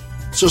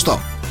 Σωστό.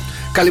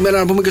 Καλημέρα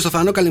να πούμε και στο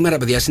Θάνο. Καλημέρα,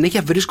 παιδιά.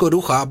 Συνέχεια βρίσκω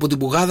ρούχα από την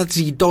πουγάδα της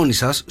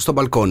γειτόνισσας στο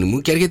μπαλκόνι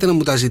μου και έρχεται να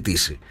μου τα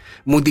ζητήσει.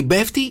 Μου την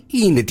πέφτει ή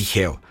είναι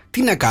τυχαίο?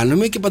 Τι να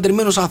κάνουμε, και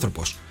παντρεμένος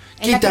άνθρωπος.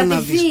 Κοίτα να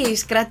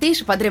δεις.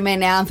 Κρατήσου,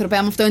 παντρεμένε άνθρωπε,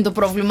 αν αυτό είναι το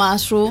πρόβλημά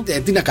σου.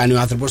 Τι να κάνει ο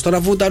άνθρωπος τώρα,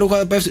 αφού τα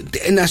ρούχα πέφτουν?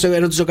 Να σε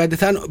ρωτήσω κάτι,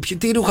 Θάνο.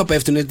 Τι ρούχα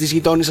πέφτουν της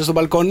γειτόνισσας στο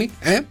μπαλκόνι,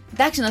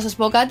 Εντάξει, να σας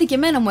πω κάτι, και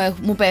εμένα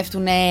μου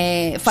πέφτουν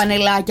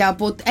φανελάκια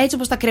έτσι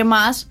όπως τα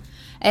κρεμάς.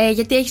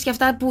 Γιατί έχεις και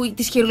αυτά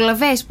τις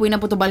χειρολαβές που είναι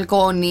από το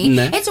μπαλκόνι.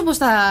 Ναι. Έτσι όπως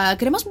τα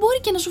κρεμάς, μπορεί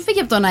και να σου φύγει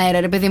από τον αέρα,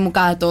 ρε παιδί μου,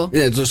 κάτω.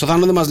 Στο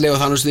Θάνο δεν μας λέει ο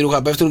Θάνος τι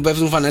ρούχα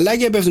πέφτουν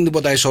φανελάκια ή πέφτουν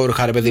τίποτα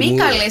ισόρουχα, ρε παιδί μου? Μη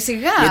καλέ,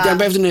 σιγά. Γιατί αν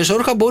πέφτουν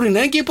ισόρουχα μπορεί να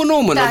είναι και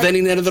υπονοούμενο. Δεν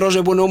είναι ερδρόζο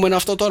υπονοούμενο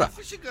αυτό τώρα?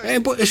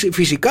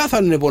 Φυσικά θα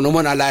είναι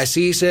υπονοούμενο, αλλά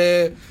εσύ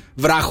είσαι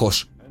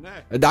βράχος.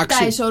 Εντάξει.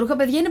 Τα ισόρουχα,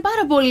 παιδιά, είναι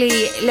πάρα πολύ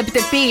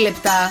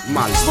λεπτεπίλεπτα.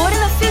 Μάλιστα. Μπορεί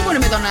να φύγουν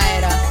με τον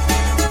αέρα.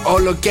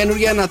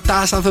 Ολοκένουργια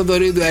Νατάσα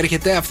Θοδωρίδου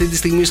έρχεται αυτή τη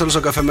στιγμή στο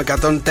Sok FM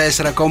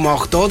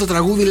 104,8. Το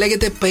τραγούδι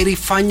λέγεται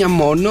Περηφάνεια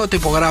μόνο. Το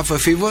υπογράφω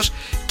εφήβος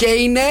και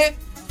είναι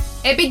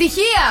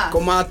επιτυχία.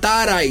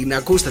 Κομματάρα είναι,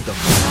 ακούστε το.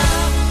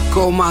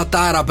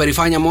 Κομματάρα,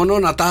 περηφάνεια μόνο.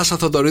 Νατάσα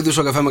Θοδωρίδου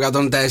στο Sok FM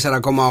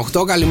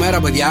 104,8.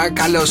 Καλημέρα, παιδιά.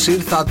 Καλώς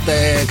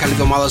ήρθατε. Καλή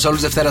εβδομάδα σε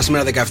όλους. Δευτέρα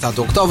σήμερα 17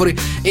 του Οκτώβρη.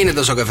 Είναι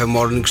το Sok FM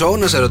Morning Show.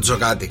 Να σε ρωτήσω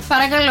κάτι.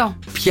 Παρακαλώ.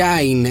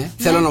 Ποια είναι,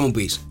 θέλω να μου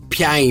πεις,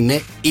 ποια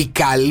είναι η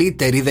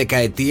καλύτερη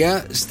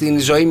δεκαετία στην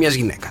ζωή μιας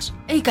γυναίκας?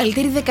 Η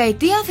καλύτερη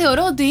δεκαετία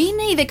θεωρώ ότι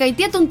είναι η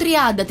δεκαετία των 30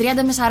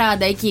 με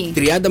 40 εκεί.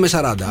 30 με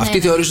 40. Αυτή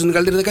θεωρείς ότι είναι η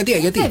καλύτερη δεκαετία?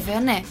 Γιατί? Βέβαια,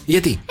 ναι.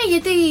 Γιατί?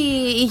 Γιατί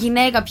η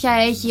γυναίκα πια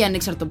έχει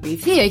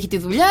ανεξαρτοποιηθεί, έχει τη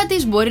δουλειά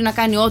της, μπορεί να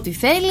κάνει ό,τι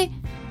θέλει.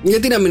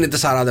 Γιατί να μην είναι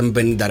τα 40 με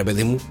 50, ρε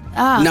παιδί μου?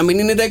 Να μην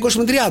είναι τα 20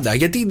 με 30.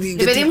 Γιατί.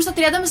 Παιδί μου, στα 30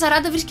 με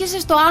 40 βρίσκεσαι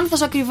στο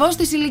άνθος ακριβώς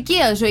της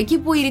ηλικίας σου. Εκεί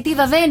που η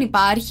ρητίδα δεν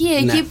υπάρχει,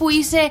 εκεί που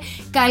είσαι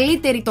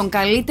καλύτερη των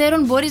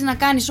καλύτερων, μπορείς να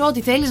κάνεις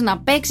ό,τι θέλεις, να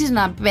παίξεις,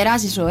 να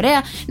περάσεις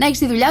ωραία, να έχεις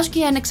τη δουλειά σου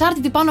και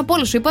ανεξάρτητη πάνω από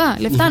όλο. Σου είπα,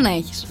 λεφτά να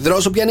έχεις.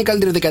 Δρόσο, ποια είναι η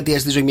καλύτερη δεκαετία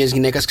στη ζωή μιας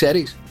γυναίκας,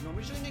 ξέρεις?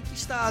 Νομίζω είναι εκεί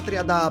στα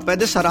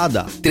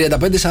 35-40.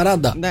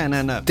 35-40. Ναι.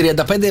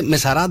 35 με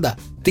 40.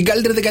 Την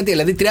καλύτερη δεκαετία,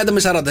 δηλαδή 30 με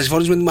 40.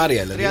 Συμφωνείς με τη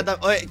Μαρία, δηλαδή?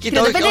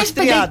 Κοίτα,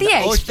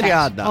 όχι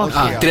 30.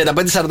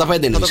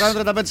 35-45 θα το κάνω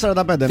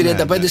 35-45.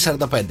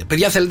 35-45.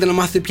 Παιδιά, θέλετε να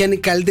μάθετε ποια είναι η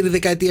καλύτερη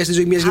δεκαετία στη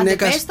ζωή μιας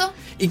γυναίκας?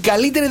 Η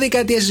καλύτερη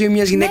δεκαετία στη ζωή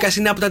μιας γυναίκας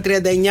είναι από τα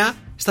 39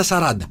 στα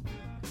 40.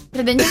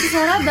 39 στα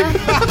 40.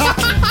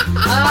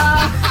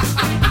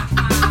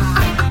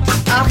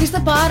 Αχ,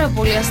 είστε πάρα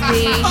πολύ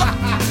αστείοι.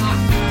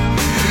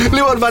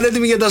 Λοιπόν,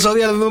 πανέτοιμοι για τα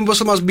ζώδια, να δούμε πώς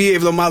θα μας μπει η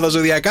εβδομάδα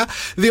ζωδιακά.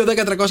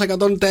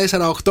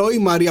 2-10-300-104-8. Η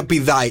Μαρία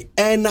πηδάει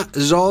ένα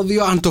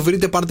ζώδιο. Αν το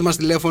βρείτε, πάρτε μας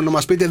τηλέφωνο να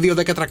μας πείτε.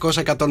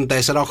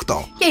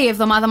 2-10-300-104-8. Και η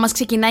εβδομάδα μας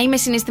ξεκινάει με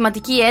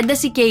συναισθηματική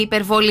ένταση και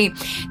υπερβολή.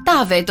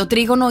 Τάδε, το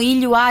τρίγωνο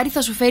ήλιου Άρη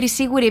θα σου φέρει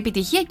σίγουρη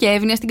επιτυχία και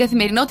εύνοια στην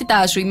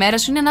καθημερινότητά σου. Η μέρα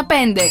σου είναι ένα 5.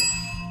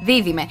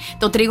 Δίδυμε,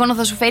 το τρίγωνο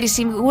θα σου φέρει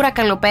σίγουρα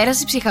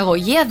καλοπέραση,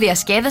 ψυχαγωγία,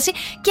 διασκέδαση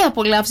και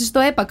απολαύσεις στο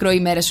έπακρο. Η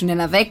μέρα σου είναι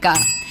ένα 10.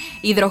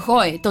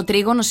 Υδροχόε, το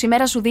τρίγωνο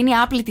σήμερα σου δίνει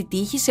άπλητη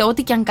τύχη σε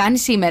ό,τι και αν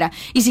κάνεις σήμερα.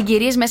 Οι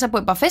συγκυρίες μέσα από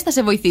επαφές θα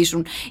σε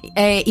βοηθήσουν.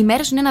 Η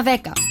μέρα σου είναι ένα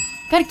 10.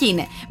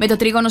 Καρκίνε, με το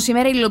τρίγωνο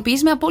σήμερα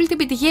υλοποιείς με απόλυτη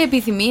επιτυχία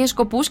επιθυμίες,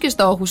 σκοπούς και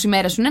στόχους. Η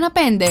μέρα σου είναι ένα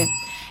 5.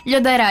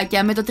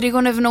 Λιονταράκια, με το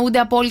τρίγωνο ευνοούνται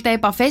απόλυτα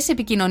επαφές,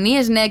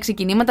 επικοινωνίες, νέα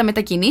ξεκινήματα,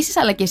 μετακινήσεις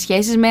αλλά και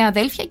σχέσεις με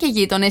αδέλφια και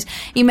γείτονες.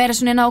 Η μέρα σου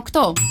είναι ένα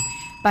 8.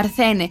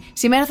 Παρθένε,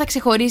 σήμερα θα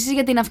ξεχωρίσεις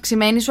για την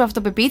αυξημένη σου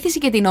αυτοπεποίθηση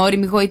και την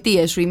όριμη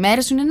γοητεία σου. Η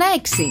μέρα σου είναι ένα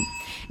 6.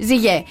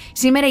 Ζυγέ,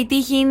 σήμερα η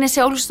τύχη είναι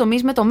σε όλους τους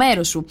τομείς με το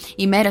μέρος σου.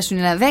 Η μέρα σου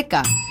είναι ένα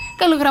 10.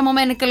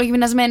 Καλογραμμωμένε,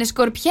 καλογυμνασμένε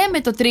Σκορπιέ,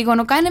 με το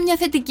τρίγωνο κάνε μια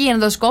θετική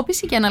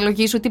ενδοσκόπηση και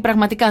αναλογήσου τι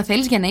πραγματικά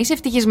θέλεις για να είσαι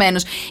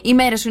ευτυχισμένος. Η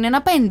μέρα σου είναι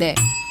ένα 5.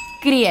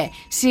 Κρυέ,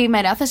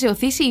 σήμερα θα σε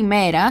οθήσει η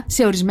μέρα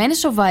σε ορισμένες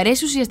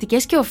σοβαρές,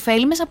 ουσιαστικές και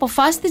ωφέλιμες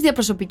αποφάσεις στις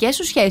διαπροσωπικές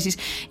σου σχέσεις.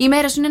 Η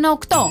μέρα σου είναι ένα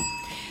 8.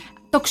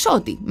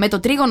 Τοξότη, με το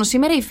τρίγωνο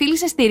σήμερα οι φίλοι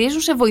σε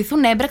στηρίζουν, σε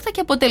βοηθούν έμπρακτα και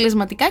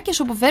αποτελεσματικά και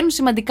σου αποφέρουν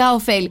σημαντικά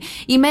ωφέλη.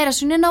 Η μέρα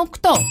σου είναι ένα 8.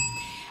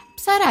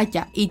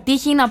 Ψαράκια, η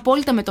τύχη είναι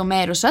απόλυτα με το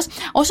μέρος σας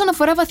όσον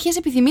αφορά βαθιές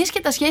επιθυμίες και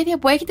τα σχέδια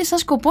που έχετε σαν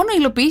σκοπό να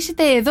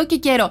υλοποιήσετε εδώ και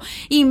καιρό.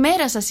 Η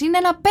μέρα σας είναι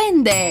ένα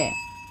 5.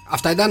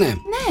 Αυτά ήτανε.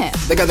 Ναι.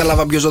 Δεν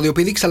κατάλαβα ποιο ζώδιο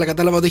πήδηξα, αλλά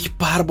κατάλαβα ότι έχει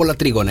πάρα πολλά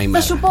τρίγωνα η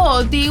μέρα. Θα σου πω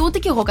ότι ούτε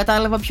κι εγώ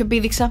κατάλαβα ποιο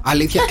πήδηξα.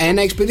 Αλήθεια,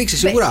 ένα έχει πηδήξει,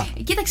 σίγουρα.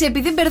 Κοίταξε,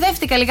 επειδή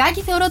μπερδεύτηκα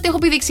λιγάκι, θεωρώ ότι έχω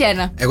πηδήξει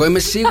ένα. Εγώ είμαι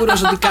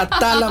σίγουρος ότι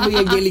κατάλαβα η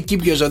Αγγελική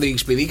ποιο ζώδιο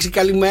έχει πηδήξει.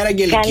 Καλημέρα,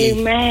 Αγγελική.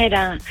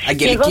 Καλημέρα.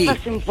 Αγγελική. Και εγώ θα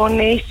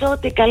συμφωνήσω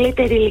ότι η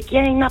καλύτερη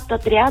ηλικία είναι από τα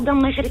 30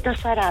 μέχρι τα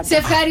 40. Σε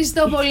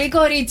ευχαριστώ πολύ,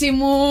 κορίτσι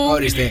μου.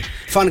 Ορίστε.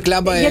 Φαν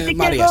κλαμπ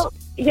Μαρίας.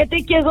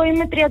 Γιατί και εγώ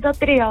είμαι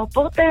 33,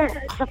 οπότε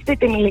σε αυτή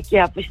την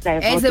ηλικία πιστεύω.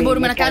 Έτσι δεν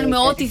μπορούμε να κάνουμε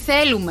ό,τι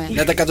θέλουμε.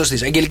 Να τα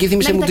κατοστείς. Αγγελική,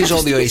 θύμισε μου τι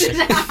ζώδιο είσαι.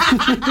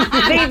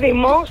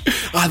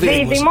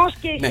 Δίδυμος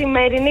και η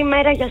σημερινή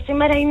μέρα για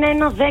σήμερα είναι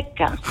ένα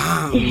 10.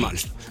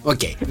 Μάλιστα. Οκ.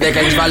 10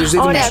 έχεις βάλει τους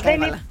δίδυμους.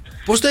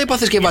 Πώς το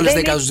έπαθες και έβαλες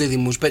 10 στους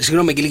δίδυμους?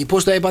 Συγγνώμη, Αγγελική,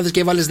 πώς το έπαθες και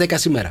έβαλες 10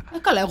 σήμερα?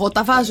 Καλά, εγώ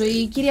τα βάζω,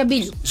 η κυρία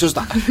Μπίλου.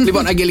 Σωστά.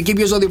 Λοιπόν, Αγγελική,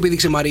 ποιο ζώδιο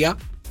πήδηξε Μαρία?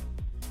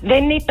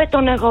 Δεν είπε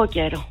τον εγώ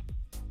καιρό.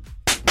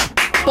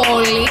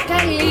 Πολύ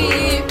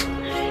καλή.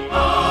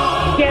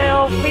 Και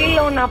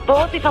οφείλω να πω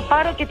ότι θα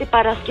πάρω και την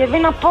Παρασκευή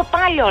να πω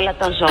πάλι όλα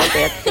τα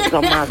ζώδια της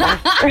εβδομάδας.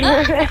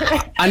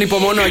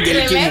 Ανυπομονώ,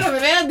 Αγγελική.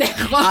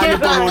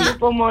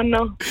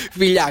 Ανυπομονώ.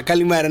 Φιλιά,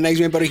 καλημέρα, να έχεις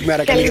μια υπέροχη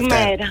μέρα.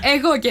 Καλημέρα.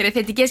 Εγώ και ρε,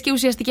 θετικές και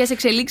ουσιαστικές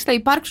εξελίξεις θα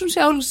υπάρξουν σε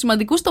όλους τους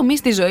σημαντικούς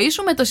τομείς της ζωής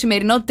σου με το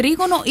σημερινό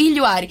τρίγωνο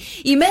ήλιου Άρη.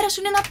 Η μέρα σου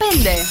είναι ένα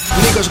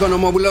 5. Νίκος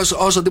Οικονομόπουλος,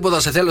 όσο τίποτα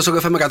σε θέλω, Sok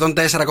FM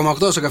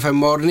 104,8, Sok FM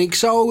Morning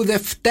Show.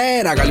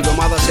 Δευτέρα, καλή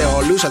εβδομάδα σε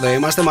όλους. Εδώ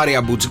είμαστε,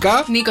 Μαρία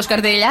Μπούτσικα. Νίκος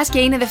Καρτελιάς και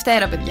είναι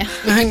Δευτέρα, παιδιά.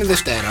 Είναι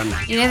Δευτέρα,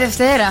 ναι. Είναι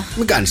Δευτέρα.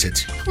 Μην κάνεις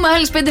έτσι. Έχουμε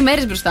άλλες 5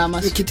 μέρες μπροστά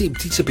μας. Και τι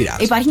σε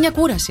πειράζει? Υπάρχει μια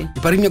κούραση.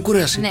 Υπάρχει μια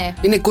κούραση. Ναι.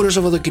 Είναι κούραση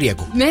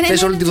Σαββατοκύριακο.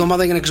 Θες όλη τη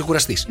βδομάδα για να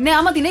ξεκουραστείς. Ναι,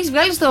 άμα την έχεις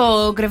βγάλει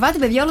στο κρεβάτι,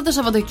 παιδιά, όλο το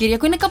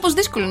Σαββατοκύριακο είναι κάπως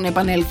δύσκολο να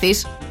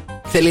επανέλθεις.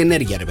 Θέλει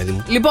ενέργεια, ρε παιδί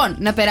μου. Λοιπόν,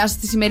 να περάσω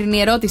στη σημερινή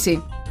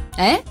ερώτηση.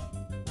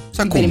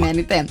 Σαν κούμα.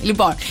 Περιμένετε.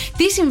 Λοιπόν,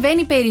 τι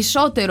συμβαίνει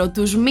περισσότερο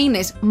τους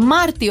μήνες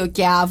Μάρτιο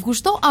και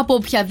Αύγουστο από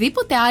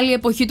οποιαδήποτε άλλη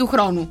εποχή του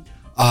χρόνου?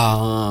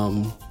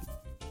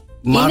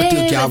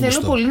 Μάρτιο και Αύγουστο.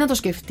 Θέλω πολύ να το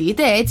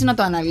σκεφτείτε, έτσι να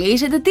το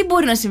αναλύσετε. Τι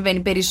μπορεί να συμβαίνει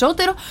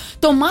περισσότερο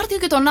το Μάρτιο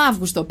και τον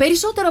Αύγουστο?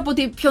 Περισσότερο από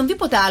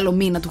οποιονδήποτε άλλο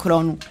μήνα του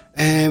χρόνου.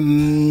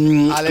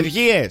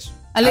 Αλλεργίες.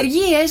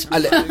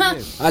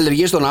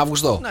 Αλλεργίες τον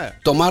Αύγουστο. Ναι.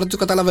 Το Μάρτιο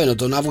καταλαβαίνω,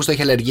 τον Αύγουστο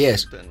έχει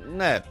αλλεργίες.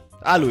 Ναι,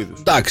 άλλου είδους.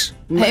 Εντάξει.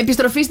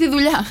 Επιστροφή στη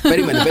δουλειά.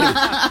 Περίμενε.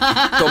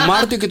 Το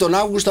Μάρτιο και τον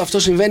Αύγουστο αυτό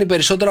συμβαίνει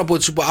περισσότερο από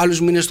τους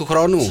άλλους μήνες του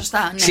χρόνου.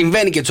 Σωστά, ναι.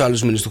 Συμβαίνει και τους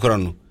άλλους μήνες του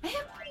χρόνου.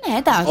 Ναι,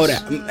 εντάξει. Ωραία.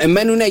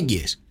 Μένουν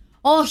έγκυες.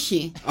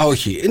 Όχι.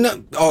 Όχι.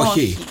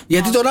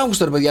 Γιατί τον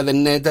Αύγουστο, ρε παιδιά,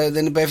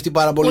 δεν πέφτει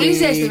πάρα πολύ. Πολύ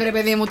ζέστη, ρε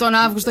παιδί μου, τον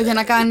Αύγουστο για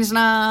να κάνεις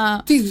να.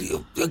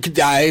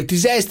 Τι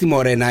ζέστη,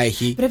 μωρέ, να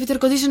έχει. Πρέπει το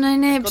air condition να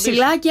είναι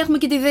ψηλά και έχουμε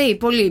και τη ΔΕΗ.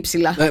 Πολύ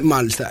ψηλά.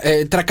 Μάλιστα.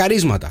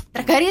 Τρακαρίσματα.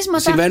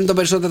 Συμβαίνουν τα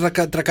περισσότερα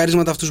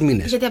τρακαρίσματα αυτούς τους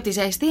μήνες. Γιατί από τη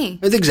ζέστη?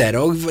 Δεν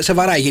ξέρω. Σε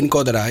βαράει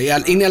γενικότερα.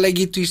 Είναι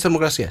αλλαγή της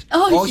θερμοκρασίας.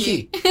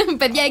 Όχι.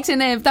 Παιδιά,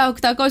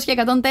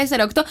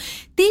 697-800-1048.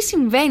 Τι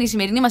συμβαίνει, η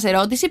σημερινή μας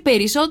ερώτηση,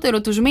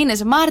 περισσότερο τους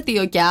μήνες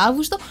Μάρτιο και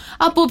Αύγουστο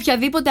από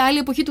οποιαδήποτε άλλη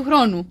εποχή του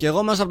χρόνου? Και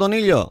εγώ μέσα από τον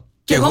ήλιο.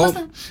 Και εγώ.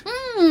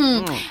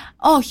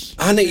 Όχι.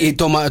 Ναι,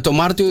 το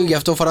Μάρτιο, γι'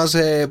 αυτό φοράς.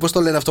 Πώς το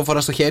λένε αυτό,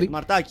 φοράς στο χέρι?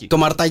 Μαρτάκι. Το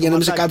μαρτάκι για να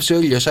μην σε κάψει ο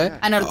ήλιος,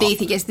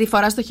 Αναρωτήθηκες τι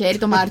φοράς στο χέρι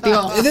το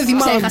Μάρτιο? Δεν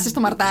θυμάμαι. Ξέχασες το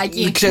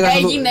μαρτάκι.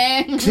 Έγινε.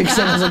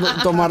 Ξέχασα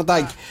το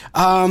μαρτάκι.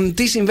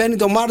 Τι συμβαίνει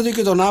το Μάρτιο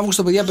και τον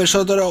Αύγουστο, παιδιά,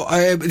 περισσότερο?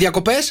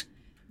 Διακοπές.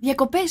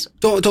 Διακοπές.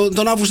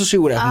 Τον Αύγουστο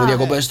σίγουρα έχουμε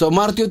διακοπές. Το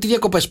Μάρτιο τι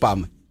διακοπές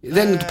πάμε?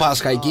 Δεν είναι του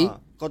Πάσχα εκεί.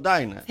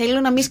 Κοντά είναι. Θέλω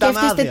να μην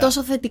σκέφτεστε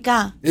τόσο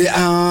θετικά.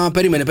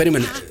 Περίμενε.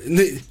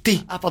 Τι?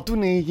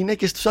 Απατούν οι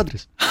γυναίκες στους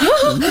άντρες.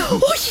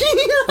 Όχι.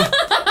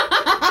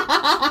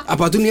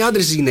 Απατούν οι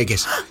άντρες στις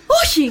γυναίκες.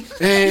 Όχι.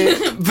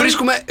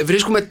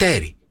 Βρίσκουμε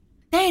τέρι.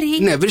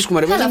 Τέρι. Ναι, βρίσκουμε,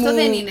 ρε παιδί μου. Αυτό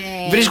δεν είναι.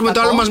 Βρίσκουμε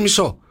το άλλο μας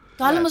μισό.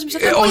 Το άλλο μας μισό.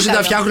 Όσοι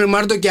τα φτιάχνουν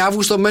Μάρτιο και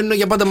Αύγουστο μένουν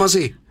για πάντα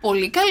μαζί.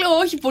 Πολύ καλό,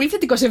 όχι, πολύ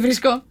θετικό σε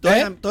βρίσκω.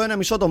 Το ένα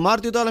μισό το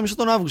Μάρτιο, το άλλο μισό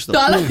τον Αύγουστο. Το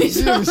άλλο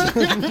μισό.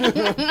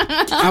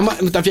 Άμα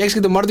τα φτιάξει και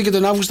τον Μάρτιο και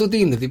τον Αύγουστο, τι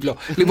είναι διπλό?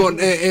 Λοιπόν,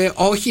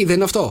 όχι, δεν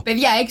είναι αυτό.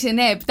 Παιδιά,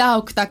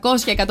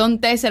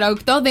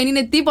 697-800-1048 δεν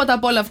είναι τίποτα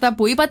από όλα αυτά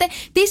που είπατε.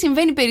 Τι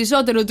συμβαίνει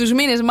περισσότερο τους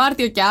μήνες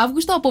Μάρτιο και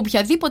Αύγουστο από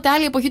οποιαδήποτε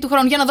άλλη εποχή του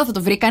χρόνου? Για να δω, θα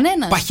το βρει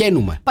κανένα?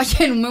 Παχαίνουμε,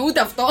 ούτε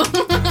αυτό.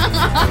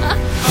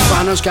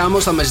 Πάνος και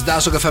Άμμος θα με ζητά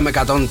στο καφέ με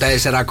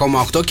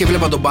 104,8 και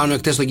έβλεπα τον Πάνο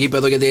εκτές στο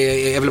γήπεδο, γιατί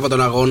έβλεπα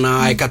τον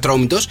αγώνα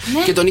εκατρόμητος.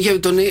 Ναι. Και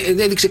τον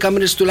έδειξε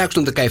κάμερες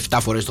τουλάχιστον 17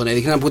 φορές. Τον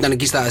έδειχναν που ήταν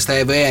εκεί στα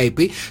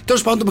VIP.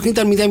 Τέλος πάντων, το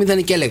παιχνίδι ήταν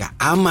 0-0 και έλεγα: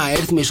 άμα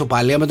έρθει με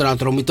ισοπαλία με τον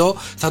Ατρόμητο,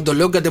 θα το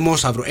λέω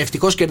γκαντεμόσαυρο.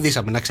 Ευτυχώς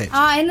κερδίσαμε, να ξέρεις.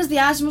 Ένας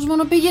διάσημος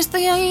μόνο πήγε στο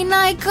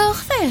Nike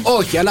χθες.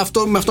 Όχι, αλλά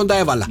με αυτόν τα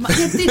έβαλα.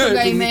 Γιατί τον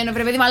καημένο,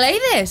 βρε παιδί, μα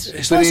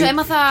είδες πόσο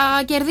έμαθα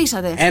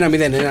κερδίσατε?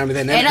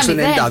 1-0 στο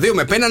 92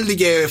 με πέναλτι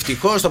και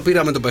ευτυχώς το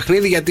πήραμε το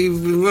παιχνίδι,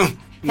 γιατί.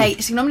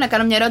 Συγγνώμη να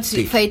κάνω μια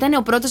ερώτηση. Θα ήταν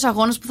ο πρώτος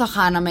αγώνας που θα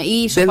χάναμε ή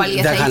η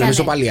ισοπαλία? Δεν χάναμε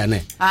ισοπαλία,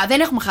 ναι. Δεν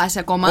έχουμε χάσει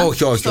ακόμα.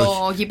 Όχι.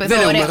 Γήπεδο,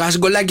 δεν έχουμε χάσει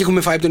γκολάκι,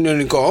 έχουμε φάει από τον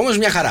Ιωνικό. Όμως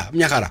μια χαρά.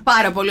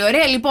 Πάρα πολύ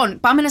ωραία. Λοιπόν,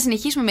 πάμε να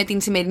συνεχίσουμε με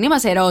την σημερινή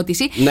μας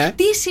ερώτηση. Ναι.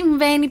 Τι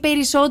συμβαίνει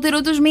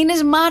περισσότερο τους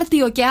μήνες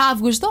Μάρτιο και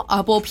Αύγουστο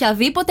από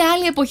οποιαδήποτε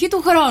άλλη εποχή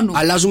του χρόνου?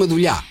 Αλλάζουμε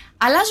δουλειά.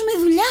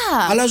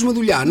 Αλλάζουμε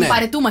δουλειά, ναι.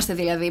 Παρετούμαστε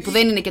δηλαδή, που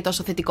δεν είναι και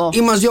τόσο θετικό.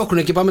 Ή μας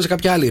διώχνουν και πάμε σε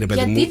κάποια άλλη, ρε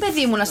παιδί μου. Γιατί,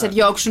 παιδί μου, να σε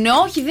διώξουν?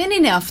 Όχι, δεν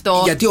είναι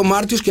αυτό. Γιατί ο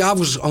Μάρτιος και ο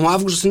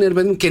Αύγουστος είναι, ρε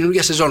παιδί μου,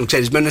 καινούργια σεζόν.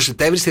 Ξέρεις, μένουν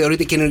Σεπτέμβρης,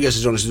 θεωρείται καινούργια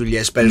σεζόν στις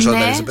δουλειές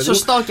περισσότερες. Ναι,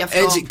 σωστό κι αυτό.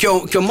 Έτσι,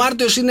 και ο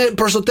Μάρτιος είναι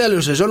προς το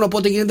τέλος σεζόν,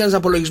 οπότε γίνεται ένας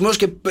απολογισμός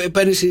και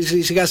παίρνει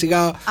σιγά-σιγά.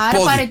 Άρα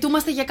πόδι.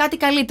 Παρετούμαστε για κάτι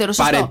καλύτερο.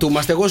 Σωστό.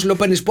 Παρετούμαστε. Εγώ σου λέω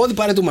παίρνεις πόδι,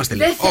 παρετούμαστε.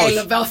 Δεν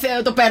θέλω,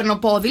 το παίρνω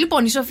πόδι.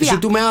 Λοιπόν, η Σοφία.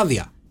 Ζητούμε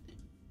άδεια.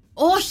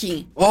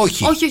 Όχι.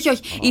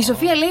 Η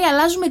Σοφία λέει: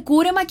 αλλάζουμε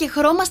κούρεμα και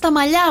χρώμα στα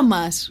μαλλιά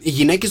μας. Οι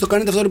γυναίκες το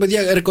κάνετε αυτό, ρε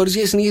παιδιά,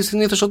 ρεκορίζια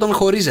συνήθως όταν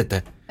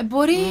χωρίζετε.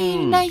 Μπορεί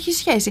να έχει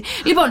σχέση.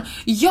 Λοιπόν,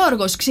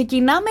 Γιώργος,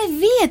 ξεκινάμε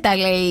δίαιτα,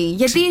 λέει.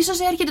 Γιατί ίσως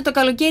έρχεται το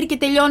καλοκαίρι και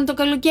τελειώνει το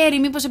καλοκαίρι.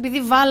 Μήπως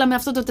επειδή βάλαμε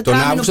αυτό το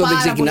τετράμινο? Τον Αύγουστο δεν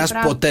ξεκινάς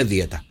ποτέ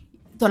δίαιτα.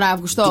 Τον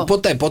Αύγουστο?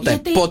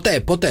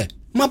 Ποτέ.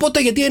 Μα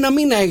ποτέ, γιατί ένα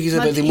μήνα έχεις,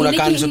 παιδί μου, να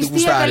κάνεις ό,τι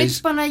γουστάρεις. Είναι καλή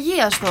της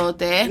Παναγίας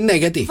τότε. Ναι,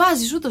 γιατί?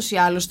 Βάζεις ούτως ή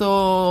άλλως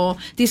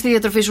στη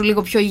διατροφή σου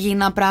λίγο πιο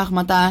υγιεινά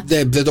πράγματα.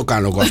 Δεν το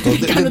κάνω εγώ αυτό.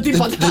 Δεν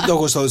το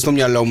έχω στο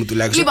μυαλό μου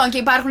τουλάχιστον. Λοιπόν, και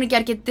υπάρχουν και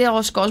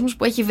αρκετός κόσμος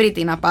που έχει βρει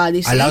την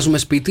απάντηση. Αλλάζουμε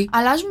σπίτι.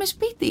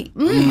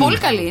 Πολύ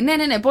καλή.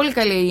 Ναι, πολύ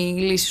καλή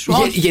η λύση σου.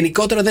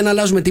 Γενικότερα δεν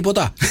αλλάζουμε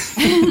τίποτα.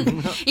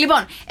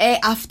 Λοιπόν,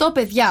 αυτό,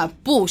 παιδιά,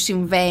 που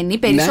συμβαίνει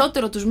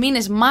περισσότερο τους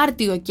μήνες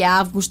Μάρτιο και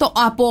Αύγουστο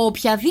από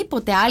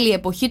οποιαδήποτε άλλη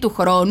εποχή του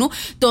χρόνου,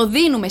 το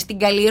δίνουμε στην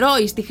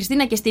Καλλιρόη, στη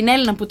Χριστίνα και στην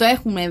Έλληνα που το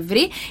έχουμε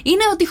βρει,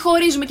 είναι ότι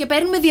χωρίζουμε και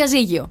παίρνουμε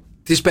διαζύγιο.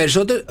 Τις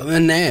περισσότερες.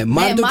 Ναι,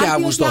 Μάρτιο και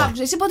Αύγουστο.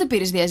 Εσύ πότε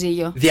πήρες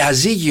διαζύγιο?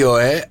 Διαζύγιο,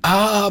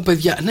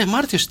 παιδιά. Ναι,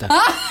 Μάρτιος ήταν.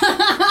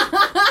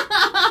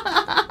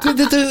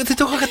 Δεν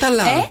το έχω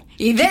καταλάβει.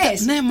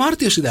 Είδες? Ναι,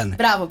 Μάρτιος ήταν.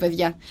 Μπράβο,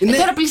 παιδιά.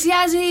 Τώρα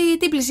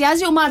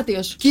πλησιάζει ο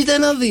Μάρτιος. Κοίτα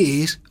να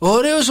δεις.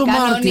 Ωραίος ο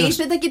Μάρτιος.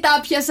 Κανονίστε τα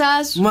κοιτάπια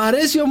σας. Μ'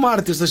 αρέσει ο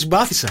Μάρτιος, το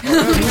συμπάθησα.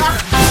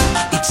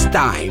 It's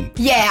time.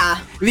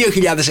 Yeah.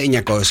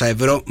 2.900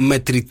 ευρώ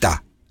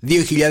μετρητά.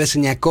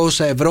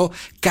 2.900 ευρώ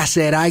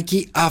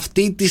κασεράκι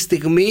αυτή τη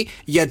στιγμή,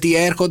 γιατί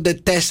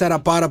έρχονται 4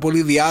 πάρα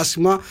πολύ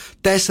διάσημα,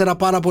 4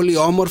 πάρα πολύ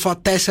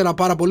όμορφα, 4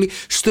 πάρα πολύ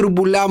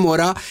στρουμπουλά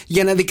μωρά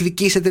για να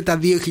διεκδικήσετε τα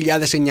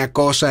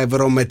 2.900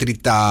 ευρώ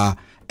μετρητά.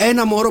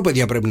 Ένα μωρό,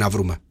 παιδιά, πρέπει να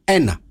βρούμε.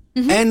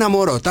 Ένα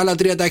μωρό. Τα άλλα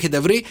 3 τα έχετε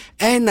βρει.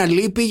 Ένα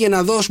λείπει για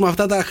να δώσουμε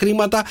αυτά τα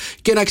χρήματα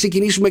και να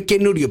ξεκινήσουμε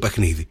καινούριο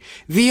παιχνίδι.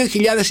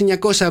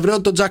 2.900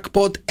 ευρώ το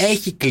jackpot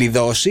έχει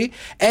κλειδώσει.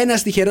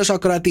 Ένας τυχερός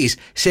ακροατής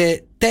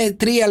σε 3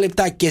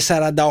 λεπτά και 48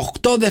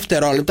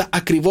 δευτερόλεπτα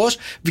ακριβώς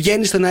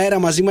βγαίνει στον αέρα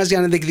μαζί μας για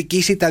να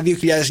διεκδικήσει τα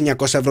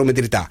 2.900 ευρώ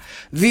μετρητά.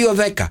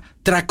 210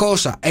 300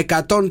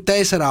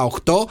 104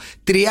 8,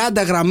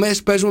 30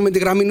 γραμμές παίζουμε με τη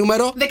γραμμή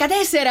νούμερο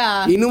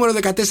 14. Η νούμερο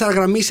 14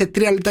 γραμμή σε 3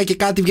 λεπτά και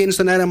κάτι βγαίνει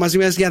στον αέρα μαζί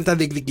μας για να τα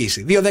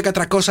διεκδικήσει. 210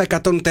 300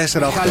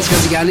 104 8. Χάλης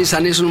Χατζηγιάννης,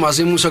 αν ήσουν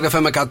μαζί μου στο Sok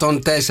FM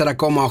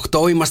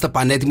 104,8. Είμαστε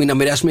πανέτοιμοι να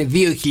μοιράσουμε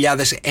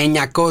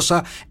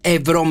 2.900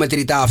 ευρώ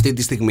μετρητά αυτή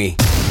τη στιγμή.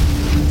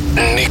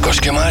 Νίκος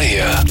και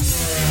Μαρία.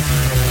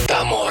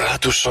 Τα μωρά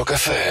του Sok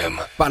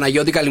FM.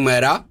 Παναγιώτη,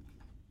 καλημέρα.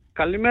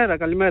 Καλημέρα.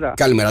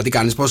 Καλημέρα, τι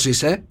κάνεις, πώς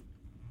είσαι?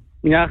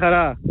 Μια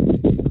χαρά.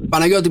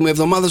 Παναγιώτη μου, η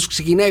εβδομάδα σου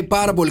ξεκινάει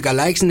πάρα πολύ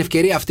καλά. Έχεις την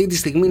ευκαιρία αυτή τη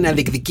στιγμή να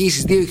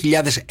διεκδικήσεις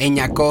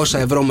 2.900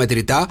 ευρώ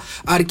μετρητά,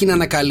 αρκεί να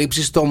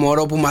ανακαλύψεις το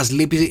μωρό που μας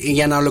λείπει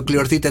για να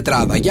ολοκληρωθεί η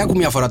τετράδα. Για ακού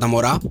μια φορά τα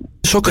μωρά.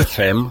 Sok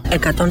FM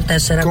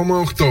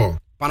 104,8.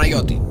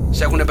 Παναγιώτη,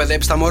 σε έχουν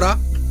παιδέψει τα μωρά?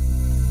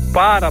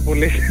 Πάρα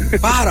πολύ.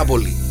 Πάρα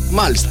πολύ.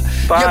 Μάλιστα.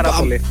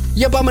 Πολύ.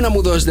 Για πάμε να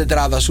μου δώσεις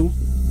τετράδα σου.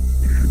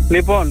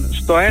 Λοιπόν,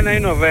 στο 1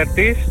 είναι ο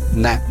Βέρτης.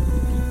 Ναι.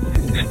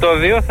 Στο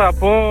 2 θα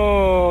πω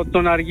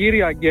τον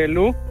Αργύρι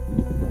Αγγέλου.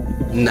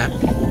 Ναι.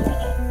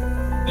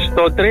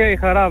 Στο 3 η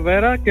Χαρά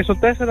Βέρα. Και στο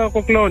 4 ο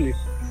Κοκλώνης.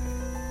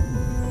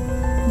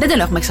 Δεν το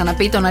έχουμε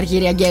ξαναπεί τον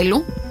Αργύρι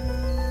Αγγέλου.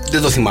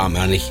 Δεν το θυμάμαι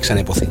αν έχει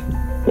ξαναϋποθεί.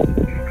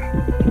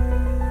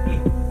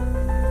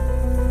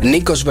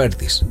 Νίκος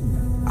Βέρτης,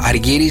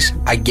 Αργύρης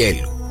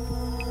Αγγέλου,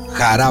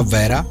 Χαρά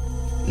Βέρα,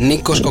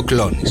 Νίκος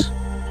Κοκλώνης.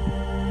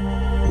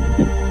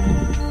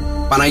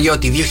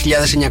 Παναγιώτη,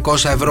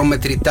 2.900 ευρώ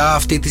μετρητά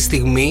αυτή τη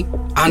στιγμή.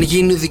 Αν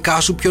γίνει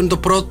δικά σου, ποιο είναι το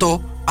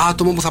πρώτο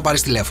άτομο που θα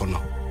πάρεις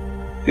τηλέφωνο?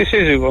 Τη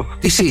σύζυγο.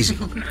 Τη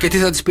σύζυγο. Και τι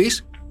θα της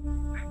πεις?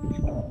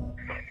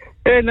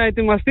 Να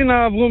ετοιμαστεί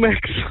να βγούμε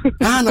έξω.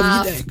 Να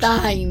βγείτε έξω.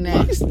 Αυτά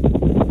είναι.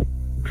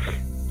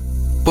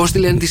 Πώς τη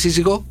λένε τη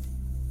σύζυγο?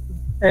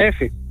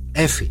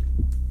 Έφη.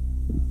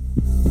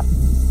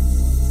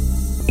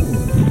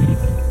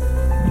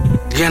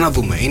 Για να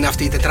δούμε, είναι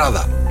αυτή η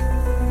τετράδα?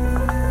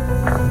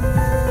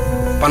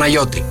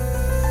 Παναγιώτη.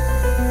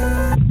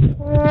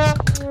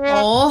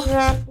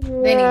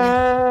 Δεν είναι.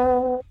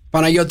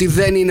 Παναγιώτη,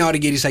 δεν είναι ο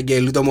Αργύρης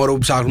Αγγέλου το μωρό που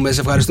ψάχνουμε.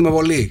 Σε ευχαριστούμε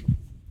πολύ.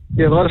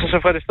 Και εγώ σας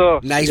ευχαριστώ.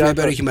 Να έχεις μια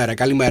υπέροχη μέρα.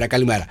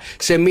 Καλημέρα.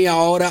 Σε μία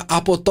ώρα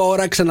από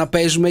τώρα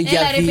ξαναπέζουμε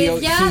για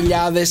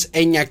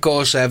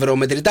 2.900 ευρώ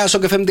μετρητά.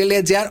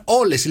 sokfm.gr.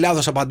 Όλες οι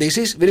λάθος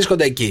απαντήσεις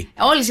βρίσκονται εκεί.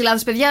 Όλες οι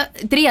λάθος, παιδιά.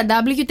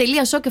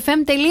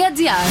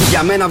 www.sokfm.gr.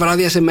 Για μένα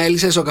βράδια σε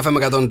μέλισσε Sok FM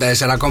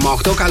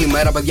 104,8.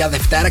 Καλημέρα, παιδιά.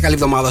 Δευτέρα, καλή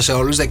εβδομάδα σε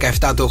όλους.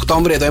 17 του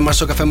Οκτώβρη. Εδώ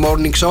είμαστε στο Sok FM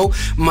Morning Show.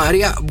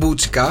 Μαρία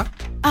Μπούτσικα.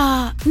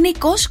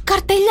 Νίκος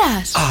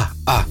Καρτελιάς.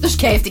 Το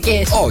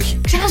σκέφτηκες? Όχι.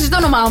 Ξέχασες το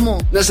όνομά μου.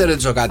 Να σε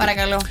ρωτήσω κάτι.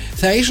 Παρακαλώ.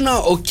 Θα ήσουν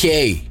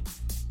ok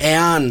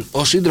εάν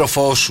ο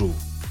σύντροφός σου,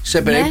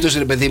 σε περίπτωση,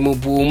 ρε παιδί μου,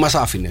 που μας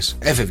άφηνες,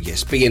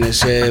 έφευγες,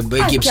 πήγαινες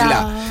εκεί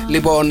ψηλά,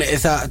 λοιπόν,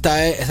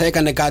 θα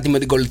έκανε κάτι με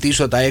την κολλητή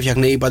σου, τα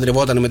έφτιαχνε ή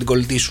παντρευόταν με την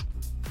κολλητή σου?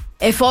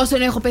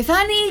 Εφόσον έχω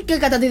πεθάνει και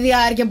κατά τη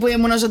διάρκεια που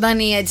ήμουν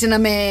ζωντανή, έτσι να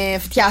με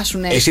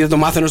φτιάσουνε. Εσύ δεν το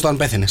μάθαινες το αν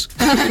πέθαινες?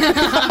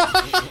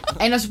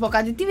 Να σου πω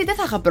κάτι, δεν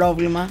θα είχα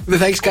πρόβλημα. Δεν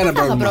θα έχεις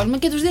κανένα πρόβλημα.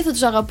 Και τους δύο θα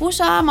τους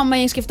αγαπούσα, άμα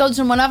με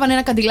σκεφτόντουσαν μονάβανε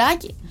ένα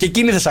καντιλάκι. Και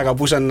εκείνοι θα σε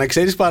αγαπούσαν, να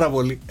ξέρεις, πάρα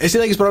πολύ. Εσύ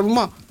θα έχεις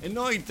πρόβλημα?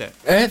 Εννοείται.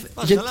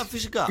 Καλά,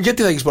 φυσικά.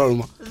 Γιατί θα έχεις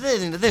πρόβλημα?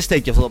 Δεν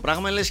στέκει αυτό το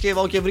πράγμα. Λες και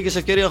βρήκες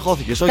ευκαιρία,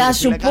 χώθηκες. Θα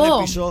σου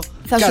πω.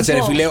 Κάτσε,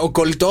 ρε φίλε, ο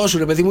κολλητός σου,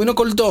 ρε παιδί μου, είναι ο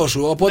κολλητός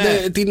σου.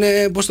 Οπότε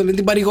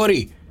την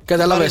παρηγορεί.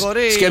 Κατάλαβες.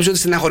 Σκέψου ότι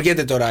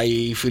στεναχωριέται τώρα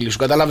η φίλη σου.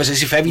 Κατάλαβες,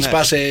 εσύ φεύγεις,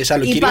 πας σε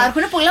άλλο κύριο.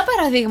 Υπάρχουν πολλά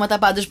παραδείγματα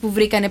πάντως που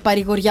βρήκανε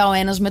παρηγοριά ο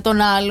ένας με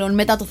τον άλλον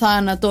μετά το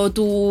θάνατο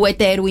του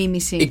εταίρου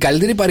ήμιση. Οι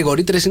καλύτεροι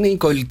παρηγορήτρες είναι οι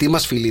κολλητοί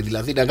μας φίλοι,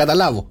 δηλαδή, να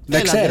καταλάβω.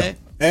 Δεν ξέρω.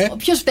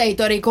 Ποιος φταίει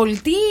τώρα, η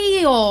κολλητή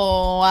ή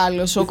ο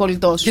άλλος, ο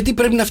κολλητός? Γιατί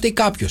πρέπει να φταίει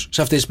κάποιος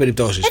σε αυτές τις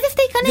περιπτώσεις? Δεν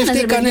φταίει κανένας. Δεν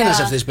φταίει κανένας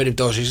σε αυτές τις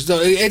περιπτώσεις.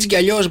 Έτσι κι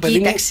αλλιώς, παιδί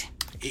μου.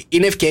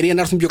 Είναι ευκαιρία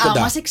να έρθουν πιο κοντά.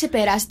 Άμα σε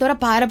ξεπεράσει τώρα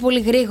πάρα πολύ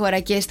γρήγορα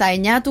και στα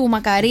 9 του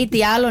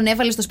μακαρίτη άλλον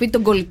έβαλε στο σπίτι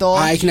τον κολλητό.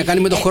 Έχει να κάνει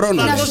με το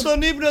χρόνο. Να δω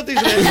τον ύπνο της.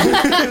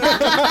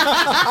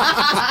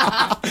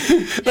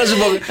 Να σου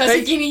πω. Θα σε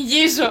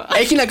κυνηγήσω.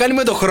 Έχει να κάνει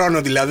με το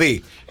χρόνο,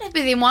 δηλαδή.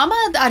 Παιδί μου, άμα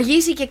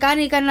αργήσει και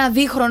κάνει ένα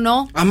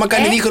δίχρονο. Άμα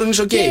κάνει δίχρονο,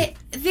 είσαι οκ. Ναι,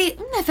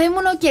 θα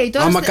ήμουν οκ.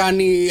 Τώρα άμα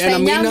κάνει στα ένα 9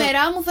 μήνα.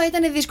 μερά μου θα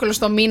ήταν δύσκολο.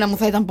 Στο μήνα μου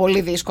θα ήταν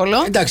πολύ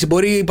δύσκολο. Εντάξει,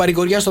 μπορεί η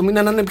παρηγοριά στο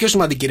μήνα να είναι πιο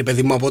σημαντική, ρε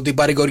παιδί μου, από ότι η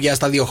παρηγοριά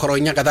στα 2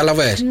 χρόνια,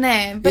 κατάλαβες.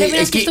 Ναι, πρέπει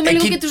να σκεφτούμε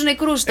λίγο και τους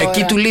νεκρούς τώρα.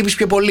 Εκεί του λείπεις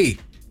πιο πολύ.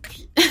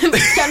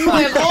 Πιανού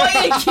εγώ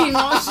ή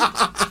εκείνος?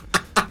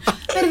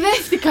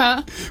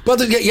 Μπερδεύτηκα.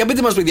 Πάντως, για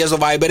πείτε μας, παιδιά, στο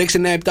Viber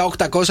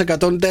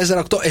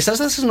 697-800-1048. Εσάς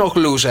θα σας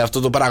ενοχλούσε αυτό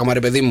το πράγμα, ρε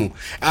παιδί μου?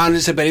 Αν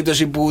σε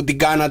περίπτωση που την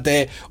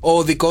κάνατε,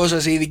 ο δικός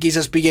σας ή η δική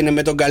σας πήγαινε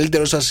με τον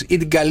καλύτερο σας ή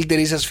την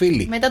καλύτερη σας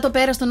φίλη. Μετά το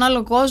πέρα στον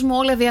άλλο κόσμο,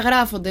 όλα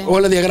διαγράφονται.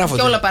 Όλα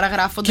διαγράφονται. Και όλα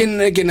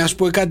παραγράφονται. Και να σου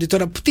πω κάτι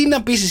τώρα, τι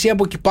να πεις εσύ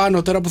από εκεί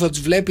πάνω τώρα που θα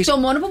τους βλέπεις? Το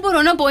μόνο που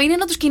μπορώ να πω είναι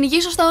να τους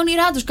κυνηγήσω στα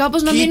όνειρά τους.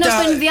 Κάπως να μείνω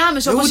στο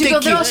ενδιάμεσο, όπως είπε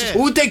ο Δρόσης.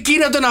 Ούτε εκεί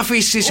να τον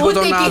αφήσεις ήσυχο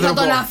τον άνθρωπο. Ούτε εκεί θα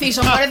τον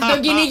αφήσω, μωρέ, θα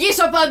τον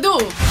κυνηγήσω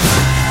παντού.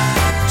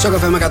 Sok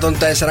FM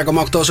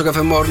 104,8 Sok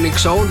FM Morning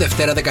Show,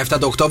 Δευτέρα 17 του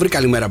Οκτώβρη.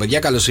 Καλημέρα, παιδιά,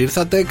 καλώς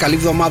ήρθατε. Καλή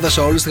εβδομάδα σε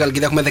όλους. Στη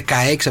Χαλκίδα έχουμε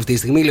 16 αυτή τη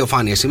στιγμή,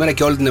 ηλιοφάνεια σήμερα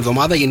και όλη την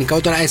εβδομάδα.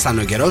 Γενικότερα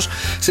αισθάνεται ο καιρός.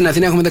 Στην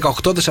Αθήνα έχουμε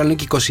 18,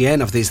 Θεσσαλονίκη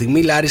 21 αυτή τη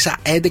στιγμή, Λάρισα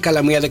 11,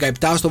 Λαμία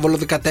 17, στο Βόλο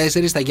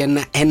 14, στα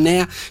Γιάννενα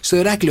 9, στο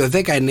Ηράκλειο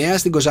 19,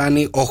 στην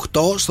Κοζάνη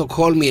 8, στο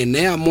Χόλμη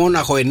 9,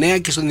 Μόναχο 9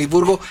 και στον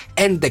Ιβούργο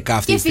 11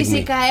 αυτή τη στιγμή. Και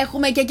φυσικά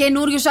έχουμε και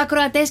καινούριους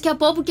ακροατές και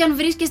από όπου και αν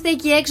βρίσκεστε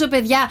εκεί έξω,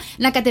 παιδιά,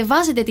 να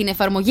κατεβάσετε την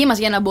εφαρμογή μας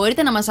για να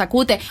μπορείτε να μας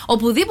ακούτε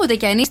οπουδήποτε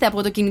και αν είστε,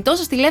 από το κινητό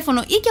σας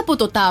τηλέφωνο ή και από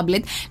το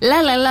tablet.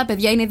 Λα,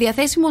 παιδιά, είναι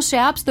διαθέσιμο σε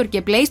App Store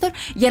και Play Store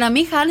για να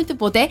μην χάνετε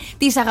ποτέ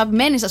τις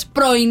αγαπημένες σας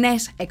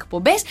πρωινές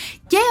εκπομπές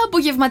και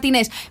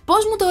απογευματινές.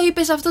 Πώς μου το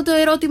είπες αυτό το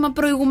ερώτημα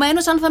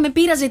προηγουμένως, αν θα με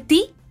πείραζε τι?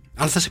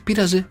 Αν θα σε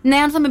πείραζε. Ναι,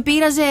 αν θα με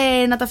πείραζε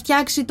να τα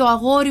φτιάξει το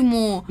αγόρι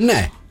μου.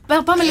 Ναι.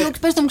 Πάμε λίγο,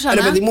 πες το μου ξανά.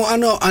 Ρε παιδί μου,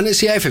 αν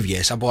εσύ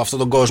έφευγες από αυτόν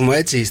τον κόσμο,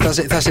 έτσι,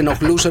 θα σε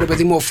ενοχλούσε, ρε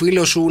παιδί μου, ο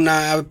φίλος σου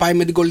να πάει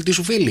με την κολλητή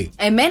σου φίλη?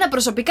 Εμένα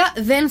προσωπικά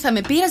δεν θα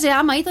με πείραζε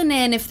άμα ήταν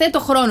εν ευθέτω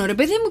χρόνο, ρε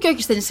παιδί μου, και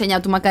όχι στις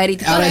 9 του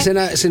Μακαρίτη. Άρα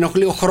εσένα σε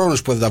ενοχλεί ο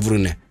χρόνος που δεν τα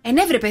βρούνε.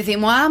 Ναι, βρε παιδί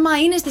μου, άμα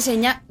είναι στις 9.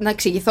 Να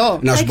εξηγηθώ.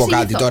 Να σου πω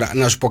κάτι τώρα,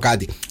 να σου πω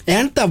κάτι.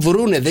 Εάν τα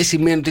βρούνε, δεν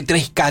σημαίνει ότι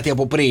τρέχει κάτι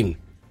από πριν.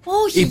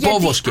 Όχι,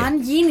 υπόβοσκε. Γιατί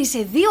αν γίνει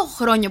σε 2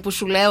 χρόνια που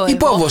σου λέω.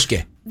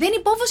 Υπόβοσκε. Δεν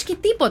υπόβοσκε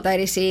τίποτα,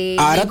 ρε εσύ.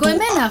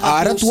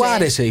 Άρα του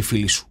άρεσε η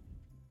φίλη σου.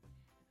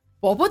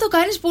 Όπω το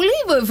κάνεις πολύ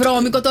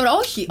βρώμικο τώρα,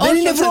 όχι. Δεν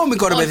είναι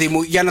βρώμικο, ρε παιδί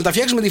μου. Για να τα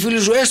φτιάξεις με τη φίλη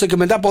σου έστω και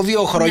μετά από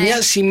 2 χρόνια,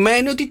 ναι,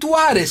 σημαίνει ότι του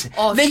άρεσε.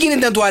 Όχι. Δεν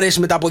γίνεται να του αρέσει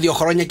μετά από 2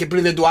 χρόνια και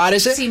πριν δεν του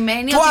άρεσε.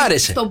 Σημαίνει του ότι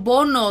άρεσε. στον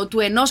πόνο του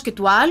ενός και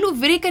του άλλου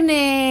βρήκανε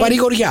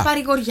παρηγοριά.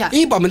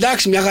 Είπαμε,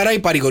 εντάξει, μια χαρά η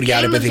παρηγοριά,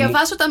 ρε παιδί μου. Θέλω να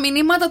διαβάσω τα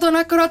μηνύματα των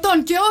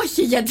ακροατών και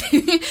όχι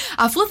γιατί.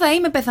 Αφού θα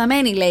είμαι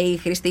πεθαμένη, λέει η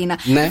Χριστίνα,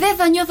 ναι, δεν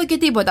θα νιώθω και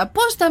τίποτα.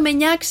 Πώς θα με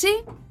νιάξει?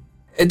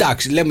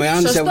 Εντάξει, λέμε,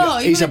 αν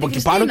είσαι από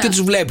εκεί πάνω και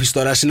τους βλέπεις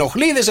τώρα,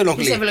 συνοχλεί ή δεν σε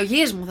ενοχλεί? Τις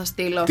ευλογίες μου θα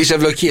στείλω. Τις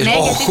ευλογίες, ναι,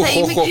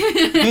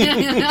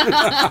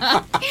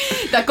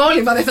 τα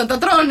κόλληβα δεν θα τα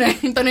τρώνε.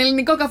 Τον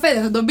ελληνικό καφέ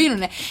δεν θα τον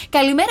πίνουνε.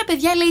 Καλημέρα,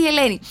 παιδιά, λέει η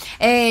Ελένη.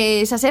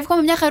 Σας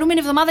εύχομαι μια χαρούμενη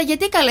εβδομάδα.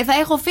 Γιατί καλέ, θα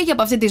έχω φύγει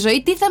από αυτή τη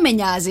ζωή. Τι θα με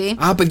νοιάζει?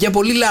 Α, παιδιά,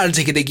 πολύ large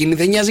έχετε εκείνη.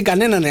 Δεν νοιάζει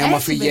κανέναν άμα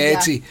φύγει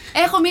έτσι.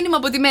 Έχω μήνυμα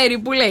από τη Μέρη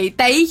που λέει: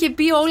 τα είχε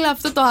πει όλο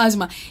αυτό το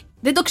άσμα.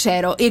 Δεν το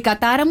ξέρω. Η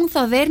κατάρα μου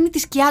θα δέρνει τη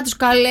σκιά του,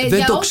 καλέ.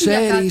 Δεν το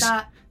ξέρεις.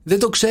 Δεν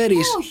το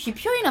ξέρεις. Όχι,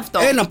 ποιο είναι αυτό?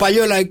 Ένα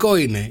παλιό λαϊκό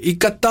είναι. Η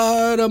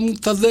κατάρα μου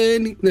θα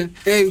δένει. Ναι,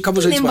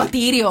 κάπως έτσι. Είναι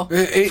εμβατήριο.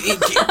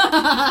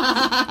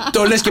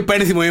 Το λες και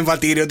πένθυμο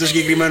εμβατήριο το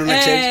συγκεκριμένο, να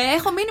ξέρεις.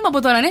 Έχω μήνυμα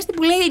από τον Ανέστη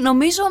που λέει: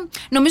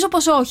 νομίζω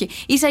πως όχι.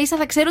 Ίσα ίσα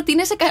θα ξέρω ότι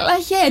είναι σε καλά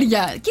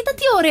χέρια. Κοίτα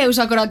τι ωραίους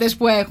ακροατές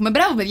που έχουμε.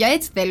 Μπράβο, παιδιά,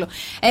 έτσι θέλω.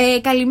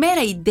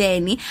 Καλημέρα, η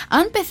Ντένι.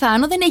 Αν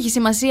πεθάνω, δεν έχει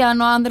σημασία αν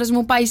ο άνδρας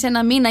μου πάει σε 1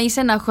 μήνα ή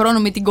σε 1 χρόνο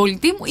με την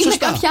κολλητή μου ή με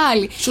κάποια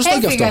άλλη. Σωστό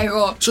και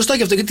αυτό. Σωστό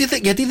και αυτό.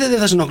 Γιατί δεν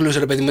θα σε ενοχλούσε,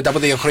 ρε παιδί, μετά από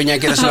 2 χρόνια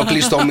και θα σε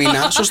ενοχλήσει το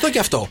μήνα? Σωστό και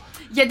αυτό.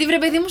 Γιατί, βρε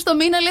παιδί μου, στο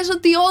μήνα λες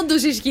ότι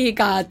όντως ισχύει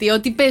κάτι,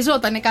 ότι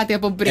πεζότανε κάτι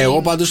από πριν.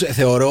 Εγώ πάντως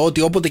θεωρώ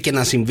ότι όποτε και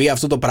να συμβεί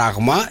αυτό το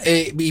πράγμα,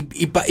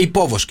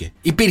 υπόβοσκε.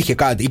 Υπήρχε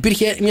κάτι,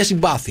 υπήρχε μια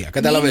συμπάθεια.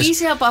 Κατάλαβες?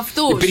 Είσαι από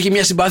αυτούς. Υπήρχε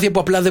μια συμπάθεια που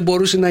απλά δεν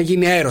μπορούσε να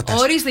γίνει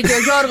έρωτας. Ορίστε, και ο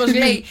Γιώργος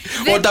λέει.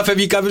 Όταν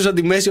φεύγει κάποιος από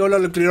τη μέση, όλα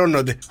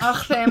ολοκληρώνονται.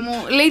 Αχ, Θεέ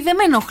μου. Λέει, δεν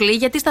με ενοχλεί,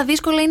 γιατί στα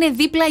δύσκολα είναι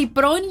δίπλα η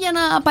πρώην για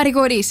να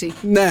παρηγορήσει.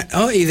 Ναι,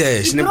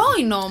 είδες. Η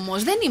πρώην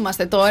όμως, δεν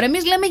είμαστε τώρα.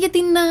 Εμείς λέμε για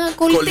την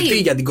κολλητή.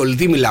 Για την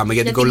κολλητή μιλάμε.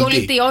 Για την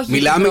κολλητή.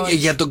 Μιλάμε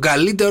για τον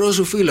καλύτερό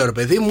σου φίλο, ρε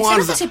παιδί μου.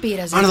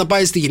 Αν θα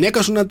πάει στη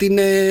γυναίκα σου να την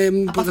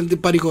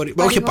παρηγορήσει.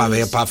 Όχι,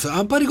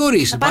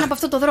 παρηγορήσει. Να πάνε από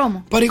αυτό το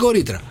δρόμο.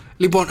 Παρηγορήτρα.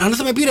 Λοιπόν, αν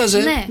θα με πείραζε.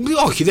 Ναι.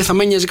 Όχι, δεν θα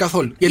με νοιάζει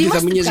καθόλου. Γιατί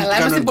θα με νοιάζει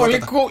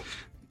κανονικότατα.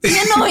 Τι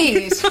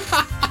εννοείς?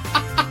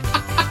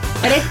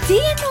 Ρε, τι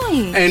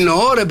εννοείς?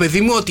 Εννοώ, ρε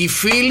παιδί μου, ότι οι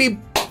φίλοι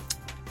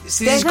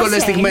στις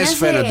δύσκολες στιγμές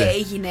φαίνονται.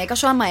 Η γυναίκα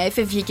σου, άμα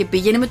έφευγε και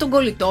πήγαινε με τον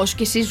κολλητό σου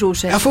και εσύ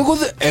ζούσε. Αφού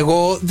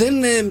εγώ δεν.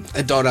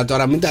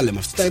 Τώρα μην τα λέμε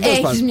αυτά.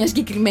 Έχεις μια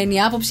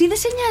συγκεκριμένη άποψη ή δεν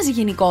σε νοιάζει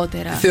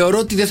γενικότερα? Θεωρώ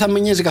ότι δεν θα με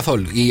νοιάζει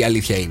καθόλου. Η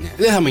αλήθεια είναι.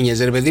 Δεν θα με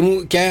νοιάζει, ρε παιδί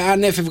μου, και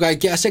αν έφευγα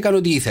και ας έκανε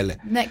ό,τι ήθελε.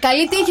 Ναι,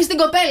 καλή τύχη στην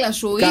κοπέλα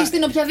σου ή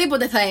στην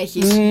οποιαδήποτε θα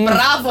έχεις.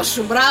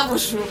 Μπράβο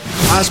σου.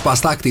 Άσπα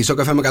στάκτη, Sok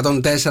FM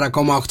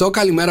 104,8.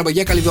 Καλημέρα,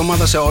 παιδιά, καλή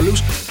εβδομάδα σε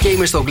όλους. Και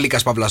είμαι στο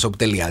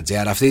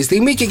glikaspablashop.gr αυτή τη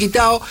στιγμή και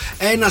κοιτάω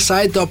ένα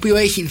site το οποίο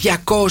έχει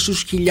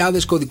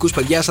 200.000 κωδικούς,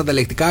 παιδιά, στα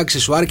ανταλλακτικά,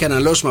 αξεσουάρ και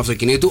αναλώσιμο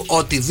αυτοκινήτου.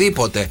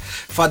 Οτιδήποτε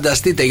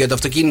φανταστείτε για το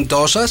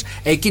αυτοκίνητό σας,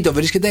 εκεί το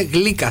βρίσκεται.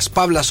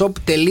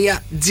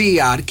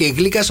 glikaspablashop.gr και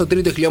γλίκα στο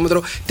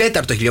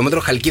 4ο χιλιόμετρο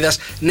Χαλκίδας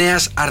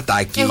Νέας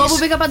Αρτάκης. Εγώ που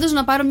πήγα πάντως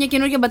να πάρω μια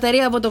καινούργια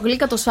μπαταρία από το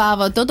Γλίκα το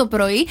Σάββατο το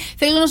πρωί,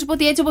 θέλω να σου πω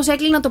ότι έτσι όπως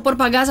έκλεινα το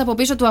πορπαγκάζ από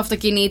πίσω του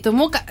αυτοκινήτου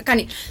μου,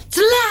 κάνει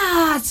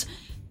τσλάτς!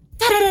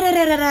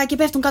 Και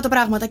πέφτουν κάτω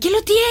πράγματα. Και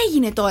λέω, τι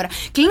έγινε τώρα?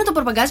 Κλείνω το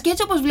πορπαγκάζ και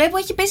έτσι όπως βλέπω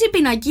έχει πέσει η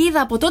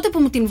πινακίδα από τότε που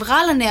μου την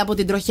βγάλανε από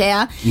την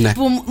τροχέα. Ναι.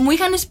 Που μου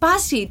είχαν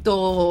σπάσει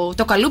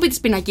το καλούπι της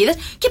πινακίδας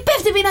και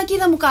πέφτει η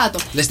πινακίδα μου κάτω.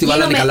 Δεν τη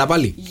βάλανε καλά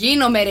πάλι?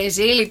 Γίνομαι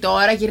ρεζίλη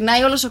τώρα.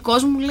 Γυρνάει όλος ο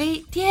κόσμος, μου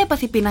λέει, τι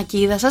έπαθε η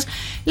πινακίδα σας?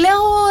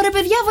 Λέω, ρε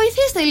παιδιά,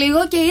 βοηθήστε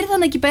λίγο. Και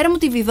ήρθαν εκεί πέρα, μου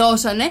τη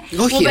βιδώσανε.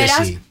 Όχι,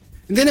 εσύ.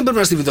 Δεν έπρεπε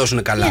να στη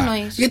βιδώσουν καλά.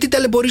 Γιατί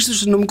ταλαιπωρείς τους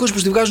αστυνομικούς που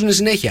στη βγάζουν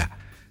συνέχεια.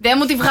 Δεν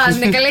μου τη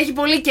βγάζουν. Καλά, έχει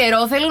πολύ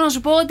καιρό. Θέλω να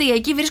σου πω ότι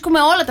εκεί βρίσκουμε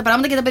όλα τα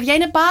πράγματα και τα παιδιά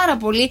είναι πάρα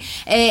πολύ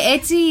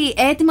έτσι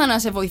έτοιμα να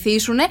σε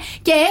βοηθήσουν.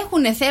 Και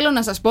έχουν, θέλω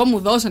να σας πω, μου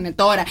δώσανε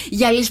τώρα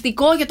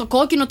γυαλιστικό για το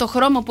κόκκινο το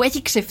χρώμα που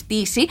έχει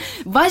ξεφτύσει.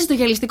 Βάζει το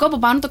γυαλιστικό από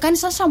πάνω, το κάνει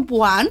σαν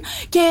σαμπουάν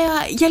και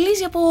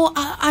γυαλίζει από.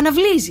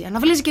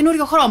 Αναβλύζει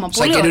καινούριο χρώμα.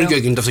 Σαν καινούριο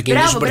εκείνο το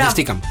αυτοκίνητο σου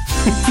μπερδευτήκαμε.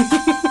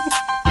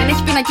 Δεν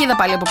έχει πινακίδα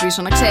πάλι από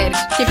πίσω, να ξέρεις.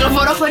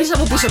 Κυκλοφορώ χωρίς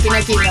από πίσω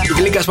πινακίδα.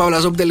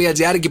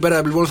 Γλυκασπαυλαζόπ.gr. Εκεί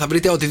πέρα λοιπόν θα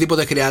βρείτε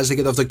οτιδήποτε χρειάζεται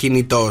για το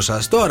αυτοκίνητό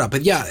σας. Τώρα,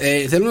 παιδιά,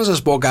 θέλω να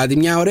σας πω κάτι.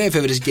 Μια ωραία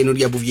εφεύρεση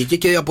καινούργια που βγήκε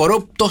και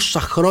απορώ τόσα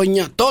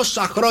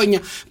χρόνια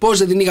πώς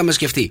δεν την είχαμε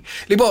σκεφτεί.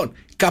 Λοιπόν,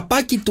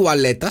 καπάκι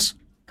τουαλέτας.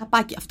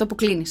 Καπάκι, αυτό που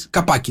κλείνεις.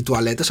 Καπάκι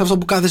τουαλέτας, αυτό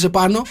που κάθεσαι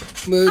πάνω.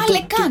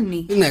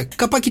 Λεκάνη. Ναι,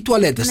 καπάκι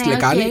τουαλέτας, ναι,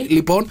 λεκάνη.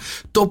 Λοιπόν,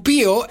 το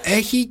οποίο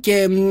έχει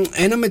και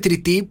ένα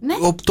μετρητή, ναι,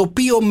 το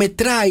οποίο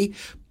μετράει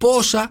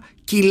πόσα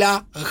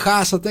κιλά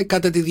χάσατε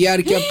κατά τη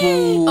διάρκεια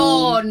που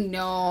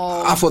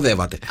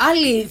αφοδεύατε.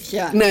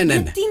 Αλήθεια. Ναι.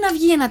 Γιατί να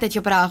βγει ένα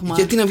τέτοιο πράγμα.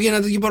 Τι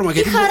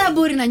χαρά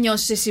μπορεί να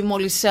νιώσεις εσύ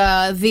μόλις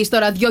δεις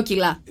τώρα 2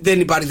 κιλά.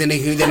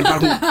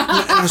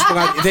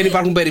 Δεν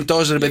υπάρχουν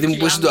περιπτώσεις, ρε παιδί μου,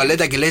 που είσαι στην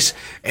τουαλέτα και λες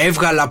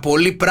έβγαλα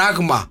πολύ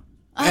πράγμα.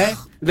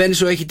 Δεν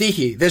σου έχει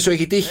τύχει.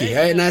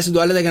 Να είσαι στην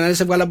τουαλέτα και να λες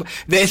έβγαλα.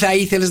 Δεν θα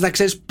ήθελες να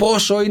ξέρεις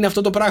πόσο είναι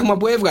αυτό το πράγμα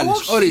που έβγαλες.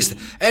 Ορίστε.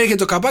 Έρχεται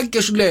το καπάκι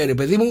και σου λέει, ρε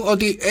παιδί μου,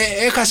 ότι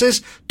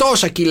έχασες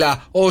τόσα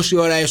κιλά όση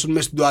ώρα ήσουν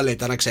μέσα στην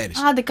τουαλέτα, να ξέρεις.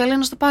 Άντε, καλά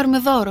να στο πάρουμε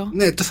δώρο.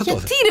 Ναι, θα το.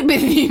 Γιατί, ρε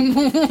παιδί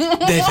μου.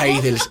 Δεν θα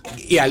ήθελες.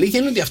 Η αλήθεια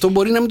είναι ότι αυτό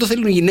μπορεί να μην το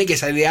θέλουν οι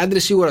γυναίκες, αλλά οι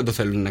άντρες σίγουρα το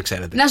θέλουν, να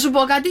ξέρετε. Να σου πω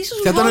κάτι, ίσως.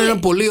 Θα ήταν ένα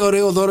πολύ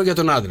ωραίο δώρο για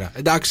τον άντρα.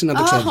 Εντάξει, να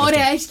το ξέρετε.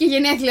 Ωραία, έχεις και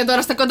γενέθλια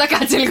τώρα στα κοντά,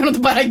 κάτσε λίγο να το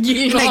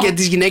παραγγείλω. Ναι, για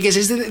τις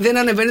γυναίκες δεν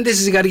ανεβαίνετε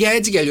στη ζυγαριά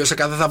έτσι κι αλλιώς.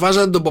 Θα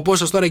βάζατε τον ποπό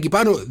σας τώρα εκεί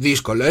πάνω,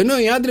 δύσκολο. Ενώ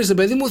οι άντρες,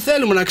 παιδί μου,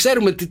 θέλουμε να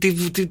ξέρουμε τι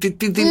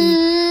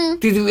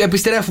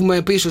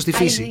επιστρέφουμε πίσω στη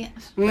φύση.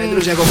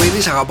 Πέτρος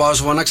Ιακωβίδης, αγαπάω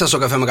σου, φωνάξα στο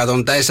καφέ με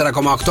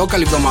 104,8.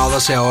 Καλή εβδομάδα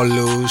σε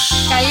όλους.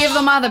 Καλή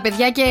εβδομάδα,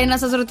 παιδιά, και να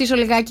σας ρωτήσω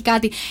λιγάκι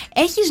κάτι.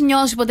 Έχεις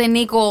νιώσει ποτέ,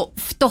 Νίκο,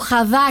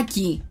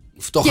 φτωχαδάκι?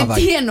 Και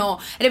τι εννοώ,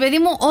 ρε παιδί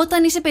μου,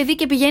 όταν είσαι παιδί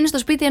και πηγαίνεις στο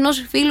σπίτι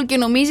ενός φίλου και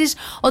νομίζεις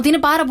ότι είναι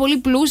πάρα πολύ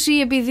πλούσιοι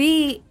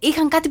επειδή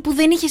είχαν κάτι που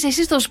δεν είχες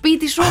εσύ στο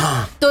σπίτι σου.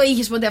 Το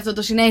είχες ποτέ αυτό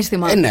το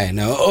συναίσθημα? Ναι.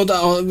 Όταν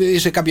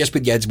σε κάποια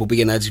σπίτια έτσι που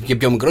πήγαινα έτσι και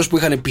πιο μικρός που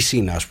είχαν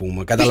πισίνα, ας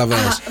πούμε.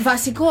 Καταλαβαίνεις.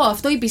 Βασικό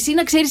αυτό, η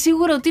πισίνα, ξέρεις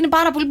σίγουρα ότι είναι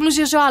πάρα πολύ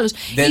πλούσιος ο άλλος.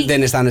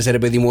 Δεν αισθάνεσαι, ρε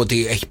παιδί μου,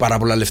 ότι έχει πάρα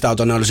πολλά λεφτά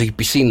όταν ο άλλος έχει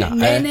πισίνα?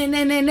 Ναι.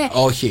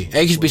 Όχι.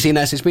 Έχεις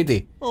πισίνα εσύ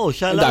σπίτι?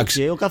 Όχι, αλλά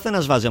ο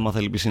καθένας βάζει άμα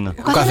θέλει πισίνα.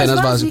 Ο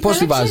καθένας βάζει. Πώς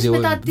τη βάζει?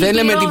 Δεν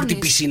λέμε την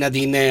πισίνα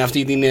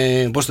αυτή την.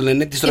 Πώς το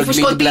λένε, τη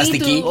στρογγυλή, την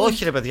πλαστική.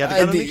 Όχι, ρε παιδιά,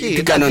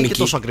 την κανονική. Και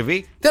τόσο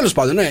ακριβή. Τέλος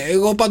πάντων, ναι.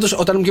 Εγώ πάντως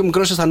όταν ήμουν πιο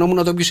μικρός αισθανόμουν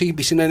ότι όποιος έχει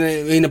πισίνα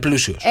είναι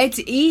πλούσιος.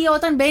 Έτσι. Ή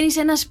όταν μπαίνεις σε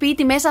ένα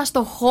σπίτι μέσα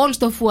στο χολ,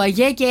 στο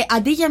φουαγέ και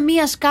αντί για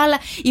μία σκάλα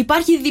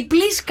υπάρχει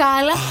διπλή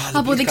σκάλα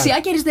από δεξιά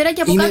και αριστερά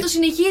και από κάτω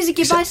συνεχίζει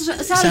και πάει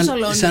σε άλλο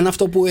σαλόνι. Σαν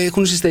αυτό που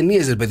έχουν στις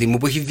ταινίες, ρε παιδί μου,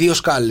 που έχει 2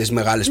 σκάλες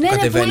μεγάλες που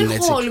κατεβαίνουν έτσι.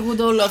 Είναι πολύ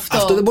Hollywood όλο αυτό.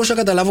 Αυτό δεν μπορούσα να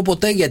καταλάβω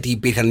ποτέ γιατί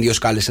υπήρχαν 2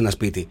 σκάλες σε ένα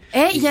σπίτι.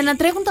 Για να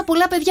τρέχουν τα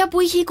πολλά παιδιά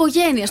που είχε η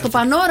οικογένεια. Στο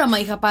Πανόραμα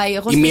είχα πάει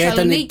εγώ στη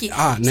Θεσσαλονίκη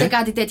σε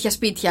κάτι τέτοια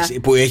σπίτια.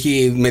 Που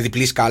έχει με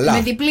διπλή σκάλα.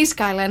 Με διπλή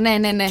σκάλα,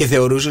 ναι. Και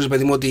θεωρούσες,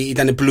 παιδί μου, ότι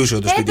ήταν πλούσιο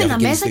το σπίτι. Έμπαινα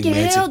μέσα και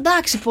λέω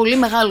εντάξει, πολύ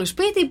μεγάλο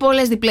σπίτι,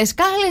 πολλές διπλές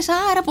σκάλες,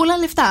 άρα πολλά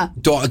λεφτά.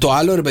 Το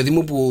άλλο, ρε παιδί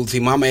μου, που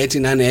θυμάμαι έτσι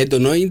να είναι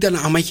έντονο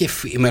ήταν άμα είχε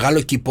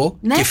μεγάλο κήπο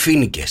και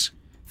φοίνικες.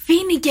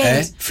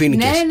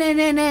 Φοίνικες.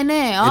 Ναι.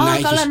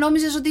 Καλά,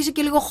 νόμιζες ότι είσαι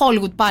και λίγο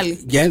Hollywood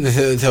πάλι.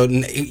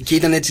 Και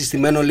ήταν έτσι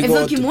στημένο λίγο.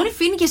 Ευδοκιμούν οι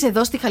φοίνικες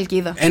εδώ στη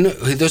Χαλκίδα.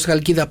 Εδώ στη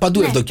Χαλκίδα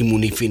παντού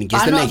ευδοκιμούν οι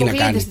φοίνικες. Δεν έχει να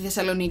κάνει. Στη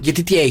Θεσσαλονίκη.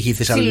 Γιατί τι έχει η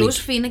Θεσσαλονίκη?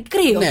 Ψηλούς,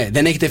 φοίνικες, κρύο. Ναι,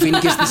 δεν έχετε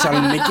φοίνικες στη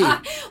Θεσσαλονίκη?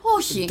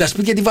 Όχι. Τα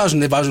σπίτια τι βάζουν,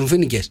 δεν βάζουν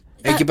φοίνικες?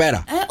 Εκεί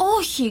πέρα.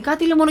 Όχι,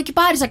 κάτι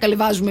λεμονοκυπάρισσα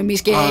καλυβάζουμε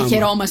εμείς και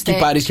χαιρόμαστε.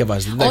 Κυπάρισια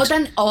βάζετε.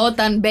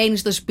 Όταν μπαίνεις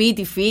στο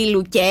σπίτι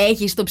φίλου και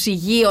έχεις το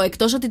ψυγείο,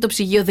 εκτός ότι το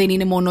ψυγείο δεν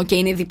είναι μόνο και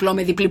είναι διπλό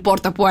με διπλή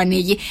πόρτα που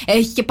ανοίγει,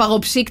 έχει και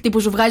παγοψύκτη που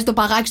σου βγάζει το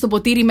παγάκι στο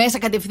ποτήρι μέσα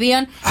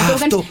κατευθείαν.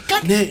 Αυτό.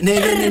 Ναι.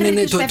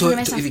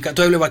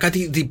 Το έβλεπα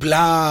κάτι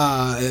διπλά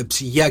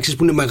ψυγεία, ξέρεις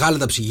που είναι μεγάλα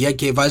τα ψυγεία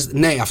και βάζει.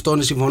 Ναι, αυτό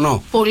είναι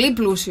συμφωνώ. Πολύ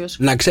πλούσιος.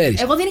 Να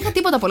ξέρεις. Εγώ δεν είχα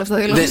τίποτα από όλα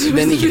αυτά.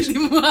 Δεν είχες.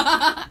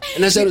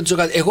 Να σε ρωτήσω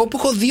κάτι. Εγώ που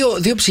έχω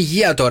 2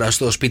 ψυγεία τώρα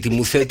στο σπίτι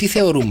μου, τι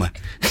θεωρούμε?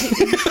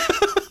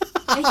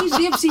 Έχεις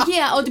 2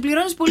 ψυγεία, ότι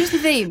πληρώνεις πολύ στη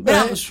ΔΕΗ.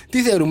 Μπράβο σου.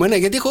 Τι θεωρούμε, ναι,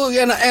 γιατί έχω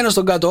ένα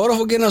στον κάτω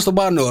όροφο και ένα στον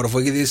πάνω όροφο.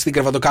 Γιατί στην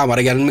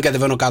κρεβατοκάμαρα, για να μην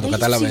κατεβαίνω κάτω,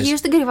 κατάλαβες. Έχω ψυγείο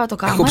στην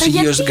κρεβατοκάμαρα. Έχω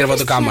ψυγείο στην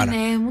κρεβατοκάμαρα.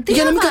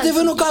 Για να μην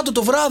κατεβαίνω κάτω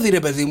το βράδυ, ρε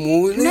παιδί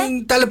μου. Είναι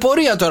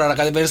ταλαιπωρία τώρα να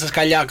κατεβαίνει στα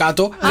σκαλιά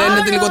κάτω. Δεν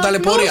είναι λίγο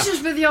ταλαιπωρία? Πλούσιος,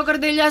 παιδιά, ο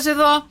Καρτελιάς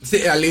εδώ.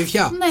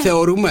 Αλήθεια,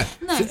 θεωρούμε.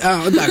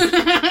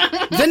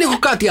 Δεν έχω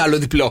κάτι άλλο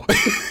διπλό.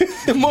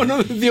 Μόνο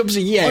 2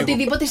 ψυγεία.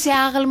 Οτιδήποτε σε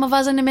άγαλμα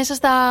βάζανε μέσα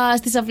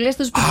στις αυλές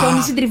του σπιτιών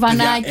ή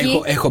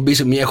συντριβανάκι.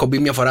 Έχω μπει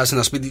μια φορά σε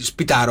ένα σπίτι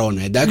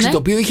σπιταρώνε, εντάξει, το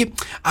οποίο είχε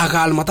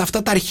αγάλματα,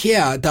 αυτά τα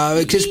αρχαία,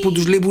 ξέρεις που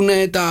τους λείπουν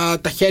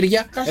τα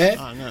χέρια.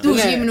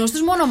 Τους γυμνούς,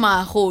 τους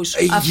μονομάχους.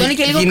 Αυτό είναι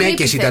και λίγο κρύπησε.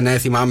 Γυναίκες ήταν,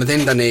 θυμάμαι, δεν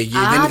ήταν άντρες.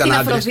 Την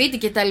Αφροδίτη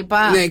και τα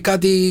λοιπά. Ναι,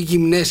 κάτι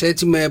γυμνές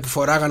έτσι που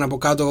φοράγαν από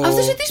κάτω.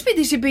 Αυτό σε τι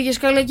σπίτι σου πήγες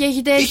καλά και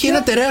έχει τέτοιο? Είχε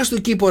ένα τεράστιο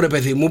κήπο, ρε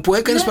παιδί μου, που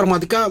έκανες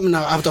πραγματικά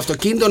από το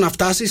αυτοκίνητο να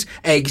φτάσεις.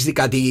 Έχεις δει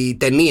κάτι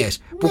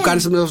ταινίες που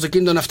κάνεις με το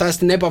αυτοκίνητο να φτάσεις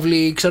στην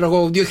έπαυλη, ξέρω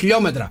εγώ, 2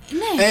 χιλιόμετρα.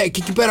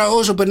 Και εκεί πέρα,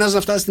 όσο περνάς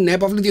να φτάσεις στην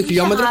έπαυλη 2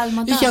 χιλιόμετρα,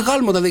 είχε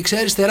αγάλματα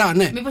δεξιά-αριστερά,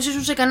 ναι. Μήπως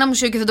ήσουν σε κανένα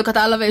μουσείο και δεν το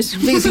κατάλαβες?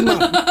 Δεν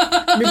θυμάμαι.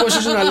 Μήπως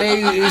ήσουν να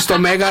λέει στο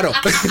Μέγαρο.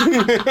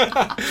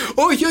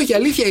 Όχι,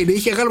 αλήθεια είναι,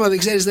 είχε αγάλματα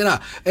δεξιά-αριστερά.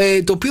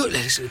 Το οποίο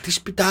λες, τι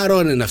σπιτάρο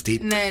είναι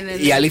αυτή.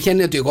 Η αλήθεια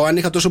είναι ότι εγώ, αν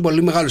είχα τόσο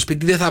πολύ μεγάλο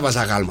σπίτι, δεν θα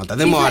έβαζα αγάλματα.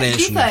 Δεν μου αρέσουν.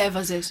 Τι θα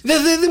έβαζες?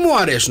 Δεν μου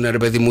αρέσουν, ρε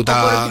παιδί μου.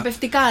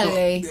 Απορροκυπευτικά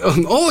λέει.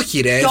 Όχι,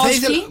 ρε.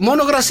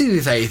 Μόνο γρασίδι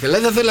θα ήθελα,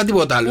 δεν θα ήθελα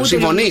τίποτα άλλο.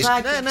 Συμφωνείς?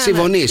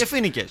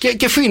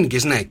 Και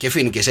φοίνικες, ναι, και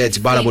φοίνικες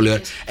έτσι, πάρα πολύ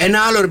ωραία. Ένα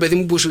άλλο, ρε παιδί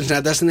μου, που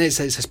συναντάς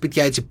στα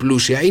σπίτια έτσι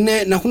πλούσια είναι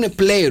να έχουν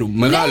playroom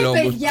μεγάλο.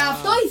 Ναι, παιδιά,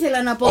 αυτό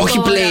ήθελα να πω. Όχι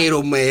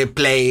playroom,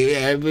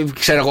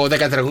 ξέρω εγώ, 10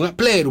 τετραγωνικά.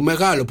 Playroom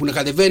μεγάλο που να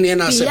κατεβαίνει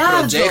ένας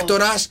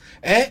προτζέκτορας.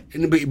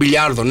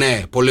 Μπιλιάρδο,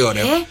 ναι, πολύ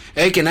ωραίο.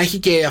 Και να έχει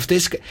και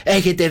αυτές.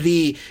 Έχετε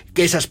δει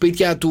και στα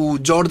σπίτια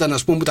του Jordan,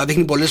 ας πούμε, που τα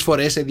δείχνει πολλές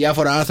φορές σε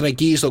διάφορα άρθρα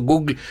εκεί στο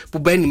Google, που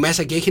μπαίνει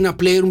μέσα και έχει ένα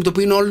playroom το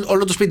οποίο είναι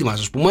όλο το σπίτι μας,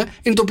 ας πούμε.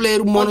 Είναι το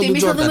playroom μόνο του Jordan.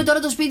 Εμείς θα δούμε τώρα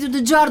το σπίτι του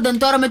Jordan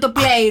τώρα με το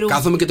playroom.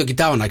 Κάθομαι και το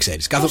κοιτάω, να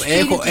ξέρεις.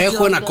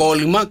 Έχω ένα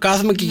κόλλημα,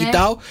 κάθομαι και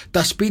κοιτάω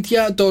τα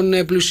σπίτια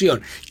των πλουσίων.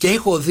 Και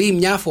έχω δει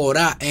μια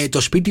φορά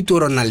το σπίτι του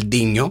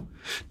Ροναλντίνιο.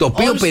 Το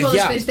οποίο,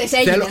 παιδιά,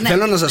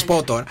 θέλω να σας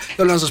πω τώρα,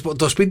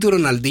 το σπίτι του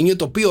Ροναλντίνιο,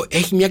 το οποίο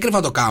έχει μια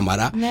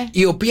κρεβατοκάμαρα,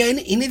 η οποία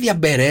είναι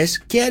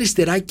διαμπερές και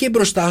αριστερά και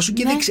μπροστά σου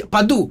και δεξιά.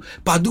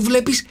 Παντού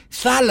βλέπεις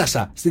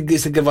θάλασσα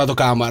στην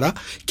κρεβατοκάμαρα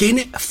και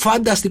είναι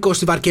φανταστικό.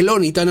 Στη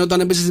Βαρκελόνη ήταν όταν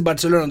έπεσε στην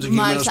Μπαρσελόνα το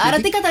συγκεκριμένο σπίτι. Άρα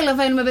τι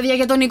καταλαβαίνουμε, παιδιά,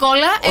 για τον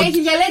Νικόλα?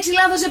 Έχει διαλέξει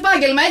λάθος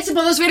επάγγελμα. Έτσι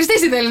ποδοσφαιριστής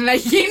θέλει να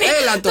έχει γίνει.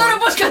 Τώρα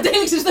πώς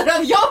κατέληξε στο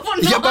ραδιόφωνο?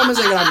 Για πάμε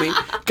σε γραμμή.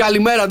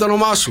 Καλημέρα, το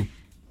όνομά σου?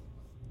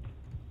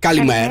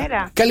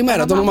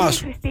 Καλημέρα, το όνομά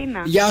σου?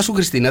 Γεια σου,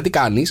 Χριστίνα, τι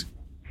κάνεις?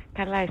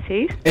 Καλά,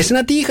 εσείς?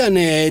 Εσένα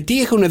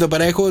τι έχουν εδώ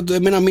πέρα? Έχω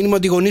ένα μήνυμα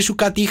ότι οι γονείς σου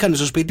κάτι είχαν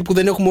στο σπίτι που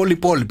δεν έχουμε όλοι οι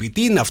υπόλοιποι.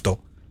 Τι είναι αυτό?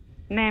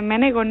 Ναι,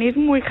 εμένα οι γονείς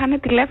μου είχαν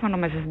τηλέφωνο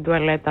μέσα στην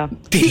τουαλέτα.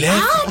 Τηλέφωνο!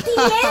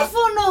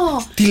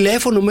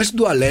 Τηλέφωνο μέσα στην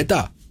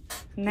τουαλέτα?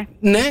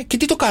 Ναι, και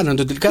τι το κάνανε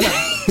το τελικά? Τι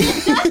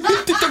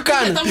το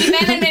κάνανε? Το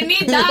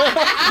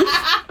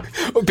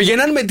 0,90.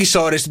 Πηγαίναν με τις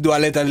ώρες στην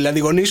τουαλέτα, δηλαδή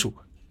οι γονείς σου?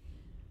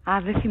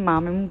 Δεν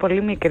θυμάμαι, ήμουν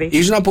πολύ μικρή.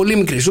 Ήσουν πολύ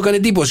μικρή, σου έκανε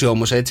εντύπωση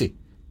όμως, έτσι?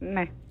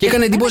 Ναι. Και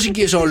έκανε εντύπωση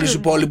και σε όλους τους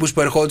υπόλοιπους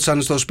που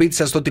ερχόντουσαν στο σπίτι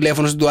σας στο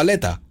τηλέφωνο στην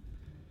τουαλέτα?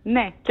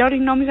 Ναι, και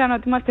όλοι νόμιζαν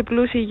ότι είμαστε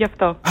πλούσιοι γι'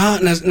 αυτό.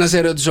 Να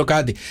σε ρωτήσω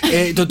κάτι.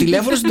 Το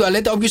τηλέφωνο στην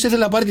τουαλέτα, όποιος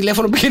ήθελε να πάρει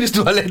τηλέφωνο πήγαινε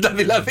στην τουαλέτα,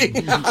 δηλαδή?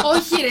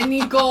 Όχι, ρε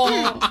Νίκο.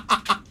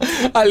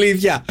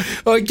 Αλήθεια.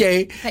 Οκ.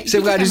 Σε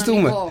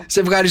ευχαριστούμε. Σε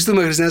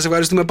ευχαριστούμε, Χριστίνα, σε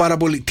ευχαριστούμε πάρα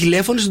πολύ.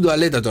 Τηλέφωνο στην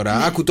τουαλέτα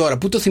τώρα. Άκου τώρα,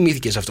 πού το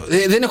θυμήθηκες αυτό?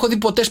 Δεν έχω δει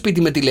ποτέ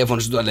σπίτι με τηλέφωνο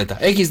στην τουαλέτα.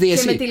 Έχεις δει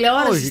εσύ? Και με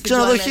τηλεόραση? Όχι,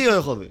 ξενοδοχείο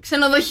έχω δει.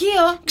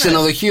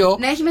 Ξενοδοχείο.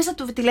 Να έχει μέσα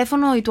το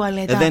τηλέφωνο η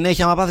τουαλέτα. Δεν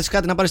έχει, άμα πάθεις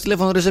κάτι, να πάρεις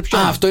τηλέφωνο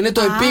ρεσεψιόν. Αυτό είναι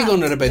το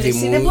επίγον, ρε παιδί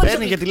μου.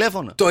 Παίρνει και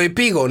τηλέφωνο. Το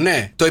επίγον,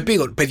 ναι. Το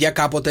επίγον. Παιδιά,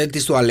 κάποτε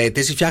τις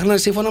τουαλέτες φτιάχναν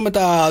σύμφωνα με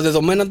τα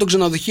δεδομένα των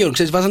ξενοδοχείων.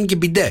 Ξέρεις, βάζανε και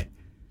μπιντέ.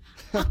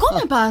 Ακόμα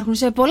υπάρχουν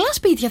σε πολλά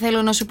σπίτια,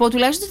 θέλω να σου πω.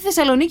 Τουλάχιστον στη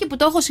Θεσσαλονίκη που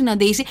το έχω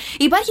συναντήσει,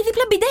 υπάρχει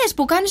δίπλα μπιντές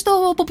που κάνεις το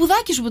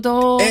ποπουδάκι σου.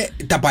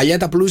 Τα παλιά,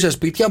 τα πλούσια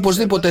σπίτια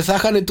οπωσδήποτε θα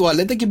είχαν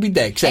τουαλέτα και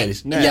μπιντέ,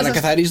 ξέρεις. Για να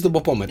καθαρίζει τον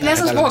ποπό μετά. Να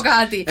σας πω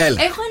κάτι.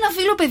 Έχω ένα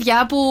φίλο,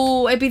 παιδιά, που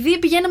επειδή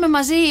πηγαίναμε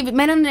μαζί,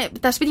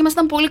 τα σπίτια μας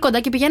ήταν πολύ κοντά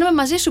και πηγαίναμε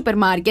μαζί σούπερ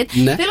μάρκετ.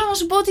 Θέλω να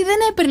σου πω ότι δεν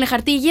έπαιρνε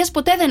χαρτί υγείας,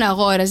 ποτέ δεν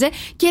αγόραζε.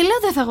 Και λέω,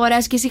 δεν θα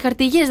αγοράσει και εσύ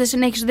χαρτί υγείας,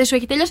 δεν σου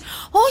έχει τελειώσει?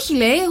 Όχι,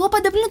 λέει, εγώ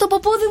πάντα πλύνω το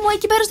ποπούδι μου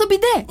εκεί πέρα στο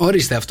μπιντέ.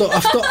 Ορίστε,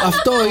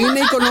 αυτό είναι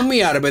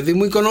οικονομία, ρε παιδί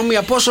μου,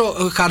 οικονομία. Πόσο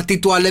χαρτί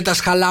τουαλέτας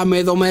χαλάμε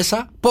εδώ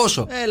μέσα?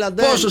 Πόσο?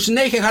 Πόσο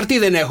συνέχεια χαρτί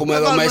δεν έχουμε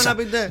εδώ μέσα?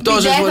 Μπιντέ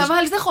θα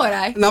βάλεις, δεν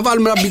χωράει. Να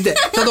βάλουμε ένα μπιντέ.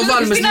 Θα το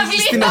βάλουμε στην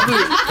αυλή.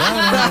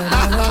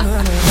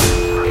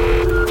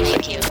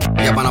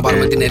 Για πάμε να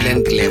πάρουμε την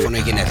Ελένη τηλέφωνο.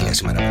 Έχει γενέθλια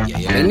σήμερα, παιδιά,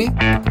 η Ελένη.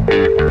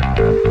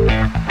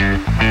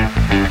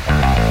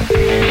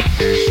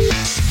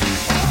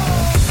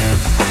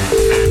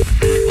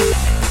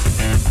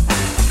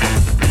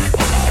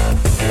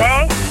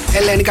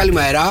 Ελένη,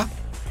 καλημέρα.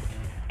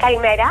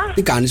 Καλημέρα.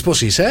 Τι κάνεις,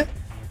 πώς είσαι?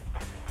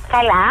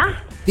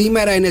 Καλά. Τι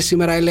ημέρα είναι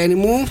σήμερα, Ελένη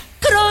μου?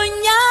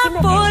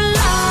 Χρόνια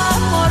πολλά,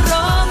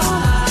 μωρό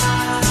μου,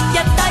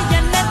 για τα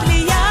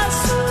γενέθλιά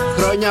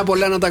σου. Χρόνια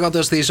πολλά να τα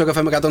κατοστήσω. Sok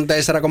FM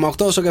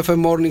 104,8. Sok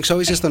FM Morning Show.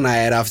 Είσαι στον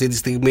αέρα αυτή τη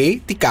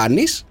στιγμή. Τι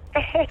κάνεις?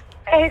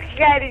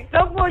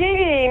 Ευχαριστώ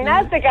πολύ. Να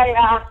είστε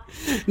καλά.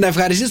 Να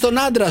ευχαριστείς τον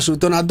άντρα σου,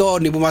 τον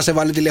Αντώνη, που μας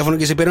έβαλε τηλέφωνο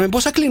και σε πήραμε.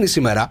 Πόσα κλείνεις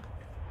σήμερα?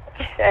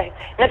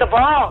 Να το πω?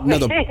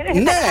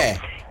 Ναι.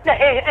 42.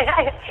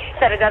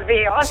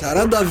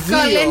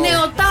 Καλέ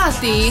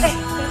νεοτάτη.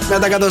 Να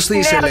τα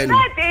κατοστήσει, Ελένη.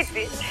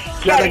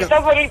 Ευχαριστώ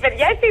πολύ,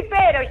 παιδιά, είστε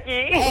υπέροχοι.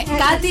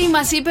 Κάτι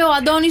μας είπε ο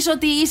Αντώνης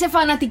ότι είσαι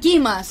φανατική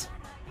μας.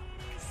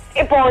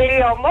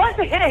 Πολύ όμως.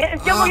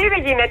 Πιο πολύ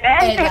δεν γίνεται.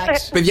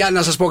 Παιδιά,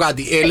 να σας πω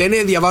κάτι.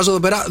 Ελένη, διαβάζω εδώ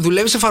πέρα,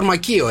 δουλεύει σε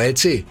φαρμακείο,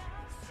 έτσι.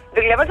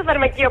 Δουλεύω στο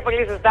φαρμακείο,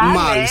 πολύ σωστά.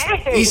 Μάλιστα.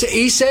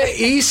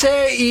 Είσαι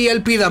η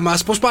ελπίδα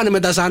μας. Πώς πάνε με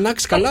τα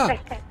Ζάναξ, καλά?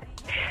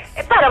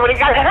 Πάρα πολύ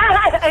καλά.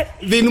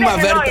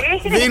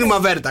 Δίνουμε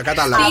αβέρτα,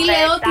 κατάλαβα. Στείλε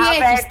ό,τι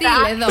έχει,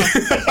 στείλε εδώ.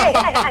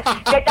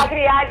 Δεν τα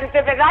χρειάζεστε,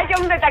 παιδάκια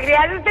μου, δεν τα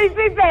χρειάζεστε,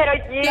 είστε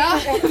υπέροχοι.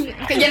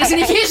 Για να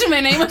συνεχίσουμε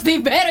να είμαστε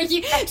υπέροχοι,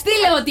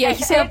 στείλε ό,τι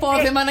έχει σε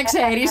απόθεμα, να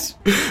ξέρεις.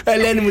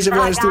 Ελένη μου, σε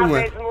ευχαριστούμε.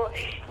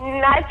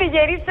 Να είστε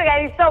γεροί, σας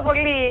ευχαριστώ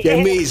πολύ. Και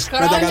εμείς,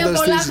 χρόνια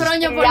πολλά,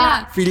 χρόνια πολλά.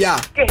 Φιλιά.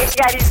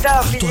 Ευχαριστώ,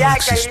 φιλιά,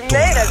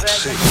 καλημέρα σας.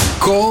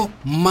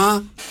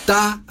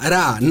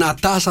 Κομματάρα.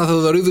 Νατάσα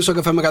Θεοδωρίδου, Sok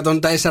FM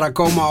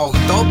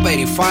 104,8.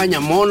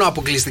 Περηφάνεια μόνο,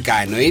 αποκλειστικά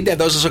εννοείται.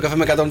 Εδώ στο Sok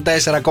FM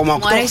 104,8. Μου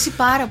αρέσει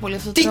πάρα πολύ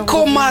αυτό το τραγούδι. Τι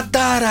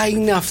κομματάρα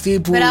είναι αυτή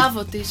που.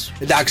 Μπράβο της.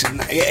 Εντάξει.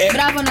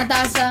 Μπράβο,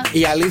 Νατάσα.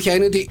 Η αλήθεια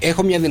είναι ότι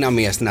έχω μια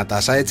δυναμία στην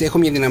Νατάσα. Έτσι, έχω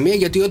μια δυναμία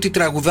γιατί ό,τι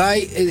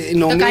τραγουδάει.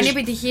 Το κάνει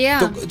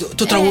επιτυχία.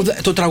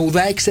 Το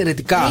τραγουδάει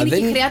εξαιρετικά. Είναι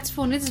η χρειά της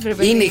φωνής της, βρε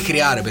παιδί. Είναι η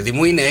χρειά, ρε παιδί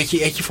μου.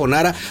 Έχει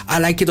φωνάρα.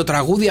 Αλλά και το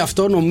τραγούδι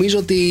αυτό νομίζω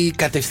ότι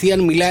κατευθείαν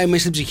μιλάει μέσα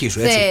στην ψυχή σου.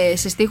 Έτσι.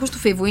 Σε στίχους του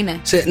Φίβου είναι.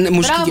 Ναι,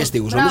 μουσική και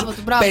στίχους.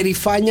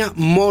 Περηφάνεια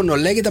μόνο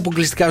λέγεται,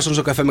 αποκλειστικά στον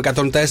Sok FM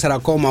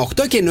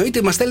 104,8. Και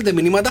εννοείται μας στέλνετε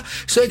μηνύματα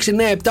στο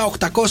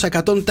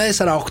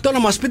 697-800-1048 να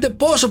μας πείτε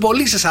πόσο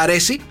πολύ σας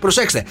αρέσει.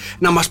 Προσέξτε,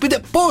 να μας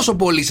πείτε πόσο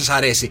πολύ σας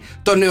αρέσει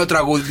το νέο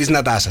τραγούδι της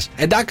Νατάσας.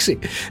 Εντάξει.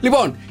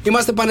 Λοιπόν,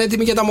 είμαστε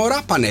πανέτοιμοι για τα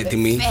μωρά.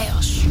 Πανέτοιμοι.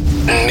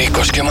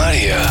 Νίκος και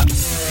Μαρία.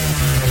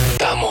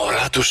 Τα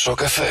μωρά του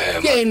Sok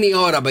FM. Και είναι η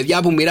ώρα,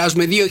 παιδιά, που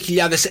μοιράζουμε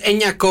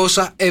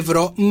 2.900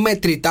 ευρώ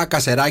μετρητά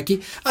κασεράκι.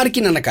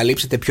 Αρκεί να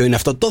ανακαλύψετε ποιο είναι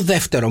αυτό το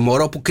δεύτερο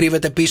μωρό που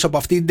κρύβεται πίσω από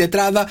αυτή την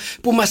τετράδα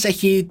που μας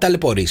έχει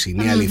ταλαιπωρήσει.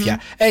 Είναι η αλήθεια.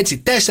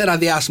 Έτσι, 4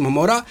 διάσημα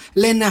μωρά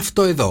λένε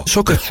αυτό εδώ.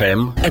 Sok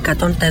FM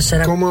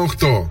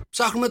 104,8.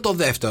 Ψάχνουμε το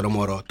δεύτερο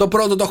μωρό. Το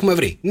πρώτο το έχουμε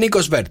βρει.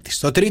 Νίκος Βέρτης.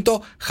 Το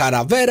τρίτο,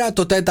 Χαραβέρα.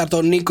 Το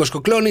τέταρτο, Νίκος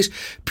Κοκλώνης.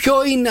 Ποιο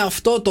είναι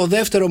αυτό το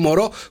δεύτερο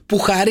μωρό που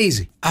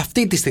χαρίζει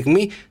αυτή τη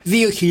στιγμή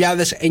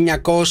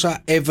 2.900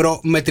 ευρώ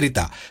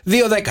μετρητά?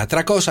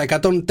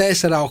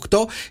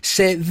 2-10-300-104-8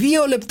 σε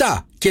 2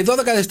 λεπτά και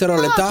 12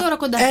 δευτερόλεπτα.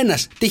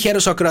 Ένας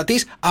τυχερός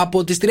ακροατής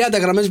από τις 30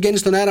 γραμμές βγαίνει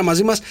στον αέρα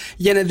μαζί μας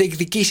για να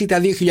διεκδικήσει τα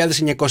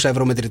 2.900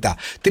 ευρώ μετρητά.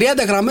 30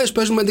 γραμμές,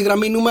 παίζουμε τη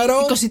γραμμή νούμερο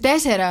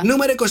 24.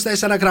 Νούμερο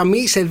 24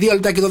 γραμμή σε 2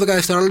 λεπτά και 12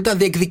 δευτερόλεπτα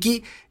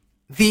διεκδικεί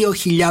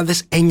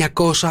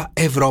 2.900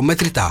 ευρώ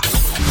μετρητά.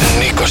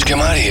 Νίκος και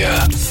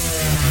Μαρία.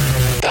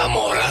 Τα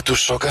μωρά του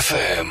Sok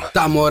FM.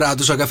 Τα μωρά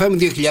του Sok FM,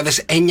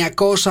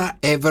 2.900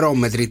 ευρώ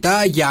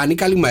μετρητά. Γιάννη,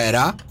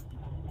 καλημέρα.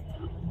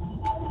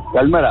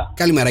 Καλημέρα.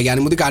 Καλημέρα,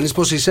 Γιάννη μου, τι κάνεις,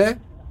 πώς είσαι?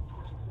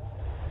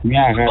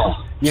 Μια χαρά.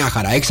 Μια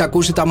χαρά. Έχεις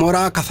ακούσει τα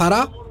μωρά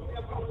καθαρά?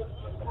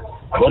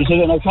 Μπορείς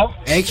να άκουσα?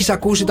 Έχεις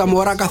ακούσει τα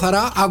μωρά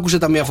καθαρά? Άκουσε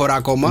τα μια φορά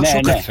ακόμα. Ναι,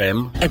 Sok ναι.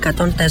 FM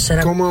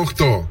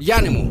 104,8.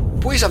 Γιάννη μου,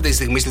 πού είσαι αυτή τη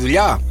στιγμή, στη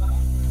δουλειά?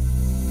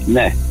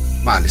 Ναι.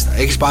 Μάλιστα.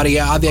 Έχεις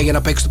πάρει άδεια για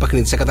να παίξεις το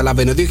παιχνίδι, σε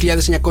καταλαβαίνω.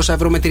 2.900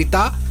 ευρώ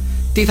μετρητά.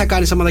 Τι θα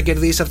κάνεις άμα τα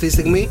κερδίσεις αυτή τη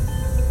στιγμή?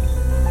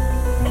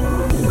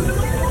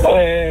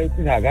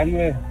 Τι θα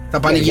κάνουμε? Θα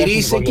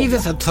πανηγυρίσεις εκεί,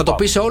 θα το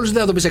πεις σε όλους ή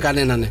δεν θα το πεις σε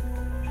κανέναν? Ναι.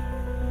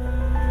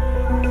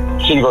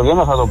 Στην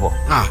οικογένεια θα το πω.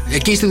 Α,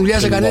 εκεί στη δουλειά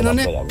σε κανέναν?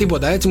 Ναι.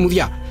 Τίποτα, έτσι,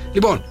 μουδιά.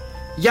 Λοιπόν,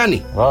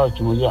 Γιάννη.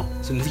 Όχι, μουδιά.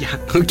 Σε μουδιά,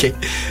 οκ.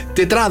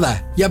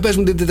 Τετράδα, για πες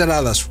μου την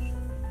τετράδα σου.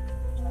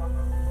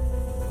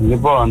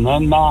 Λοιπόν,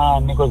 1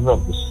 Νίκος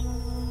Βέρτης.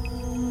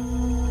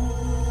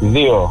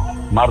 2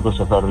 Μάρκος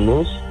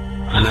Εφερλής.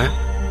 Ναι.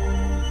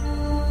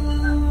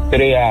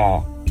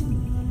 3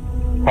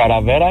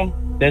 Χαραβέρα.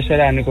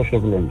 4 Νίκος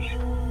Κοκλώνης.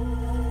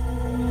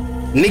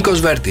 Νίκος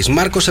Βέρτης,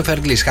 Μάρκος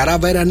Εφερλής,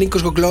 Χαραβέρα,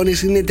 Νίκος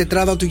Κοκλώνης είναι η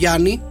τετράδα του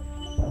Γιάννη.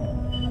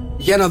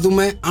 Για να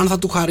δούμε αν θα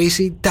του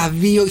χαρίσει τα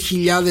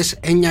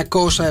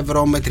 2.900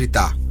 ευρώ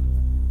μετρητά.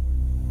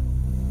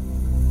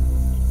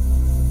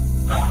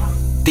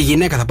 Τη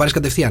γυναίκα θα πάρεις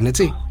κατευθείαν,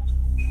 έτσι?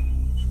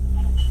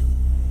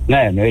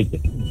 Ναι, εννοείται.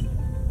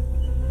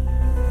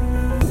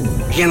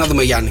 Για να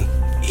δούμε, Γιάννη.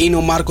 Είναι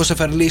ο Μάρκος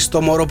Εφερλής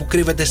το μωρό που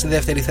κρύβεται στη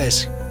δεύτερη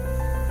θέση?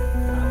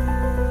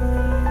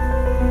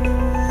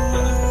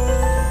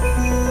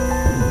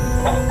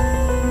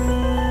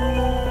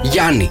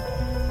 Γιάννη.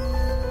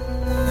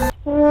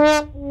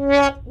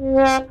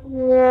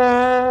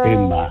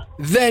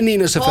 Δεν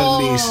είναι ο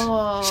Σεφερλής.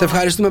 Σε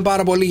ευχαριστούμε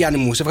πάρα πολύ, Γιάννη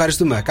μου. Σε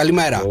ευχαριστούμε.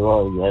 Καλημέρα.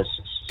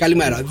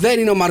 Καλημέρα. Δεν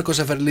είναι ο Μάρκος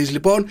Εφερλής,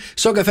 λοιπόν.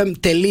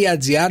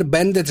 sokfm.gr.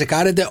 Μπαίνετε,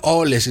 τσεκάρετε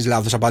όλες τις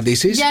λάθος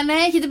απαντήσεις. Για να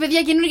έχετε,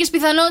 παιδιά, καινούργιες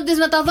πιθανότητες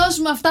να τα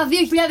δώσουμε αυτά.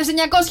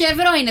 2.900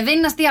 ευρώ είναι. Δεν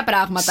είναι αστεία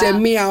πράγματα. Σε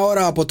μία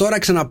ώρα από τώρα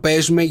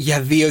ξαναπέζουμε για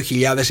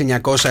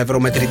 2.900 ευρώ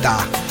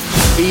μετρητά.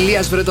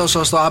 Ηλίας Βρετός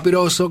στο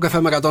άπειρο, Sok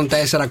FM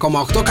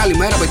 104,8.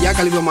 Καλημέρα, παιδιά,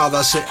 καλή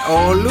εβδομάδα σε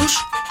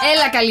όλους.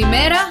 Έλα,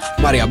 καλημέρα.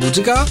 Μαρία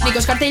Μπούτσικα.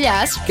 Νίκος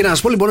Καρτελιάς. Και να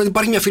σας πω λοιπόν ότι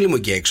υπάρχει μια φίλη μου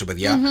εκεί έξω,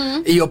 παιδιά,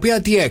 η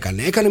οποία τι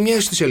έκανε? Έκανε μια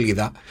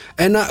ιστοσελίδα,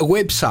 ένα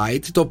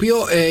website, το οποίο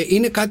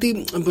είναι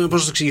κάτι, πώς θα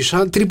το εξηγήσω,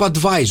 σαν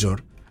TripAdvisor.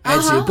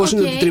 Πώς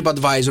είναι το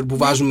TripAdvisor που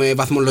βάζουμε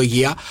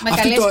βαθμολογία. Με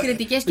καλές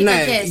κριτικές και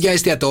κακές. Για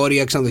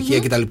εστιατόρια, ξενοδοχεία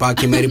κτλ.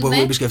 Και μέρη που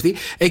έχουμε επισκεφτεί.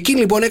 Εκείνη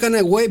λοιπόν έκανε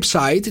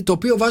website το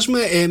οποίο βάζουμε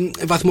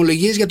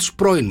βαθμολογίες για τους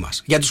πρώην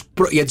μας.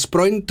 Για τις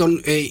πρώην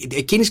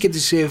εκείνης και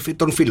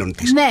των φίλων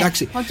της.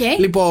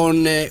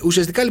 Λοιπόν,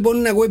 ουσιαστικά λοιπόν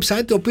είναι ένα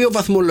website το οποίο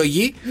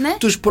βαθμολογεί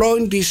τους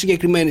πρώην της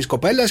συγκεκριμένης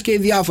κοπέλας και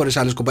διάφορες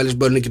άλλες κοπέλες που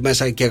μπαίνουν εκεί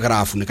μέσα και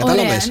γράφουν.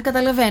 Καταλαβαίνεις.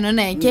 Καταλαβαίνω,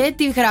 ναι. Και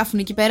τι γράφουν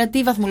εκεί πέρα,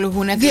 τι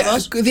βαθμολογούν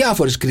ακριβώς.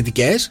 Διάφορες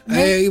κριτικές.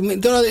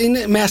 Τώρα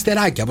είναι με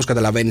αστεράκια, όπως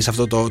καταλαβαίνεις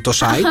αυτό το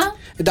site.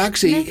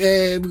 Εντάξει,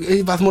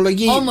 η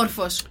βαθμολογία.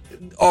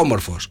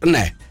 Όμορφος,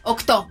 ναι.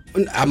 8.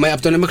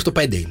 Από το 1 μέχρι το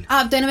 5 είναι.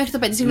 Από το 1 μέχρι το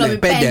 5, συγγνώμη.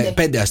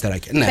 5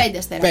 αστεράκια. Ναι. 5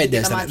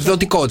 αστεράκια.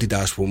 Δοτικότητα,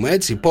 ας πούμε,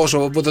 έτσι.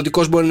 Πόσο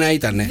δοτικός μπορεί να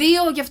ήταν.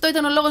 2, και αυτό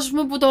ήταν ο λόγος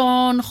που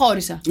τον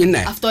χώρισα.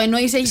 Ναι. Αυτό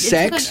εννοείς.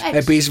 Σεξ,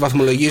 επίσης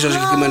βαθμολογεί στο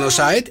συγκεκριμένο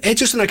site,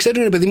 έτσι ώστε να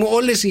ξέρουν, παιδί μου,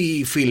 όλες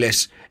οι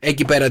φίλες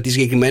εκεί πέρα της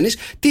συγκεκριμένης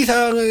τι θα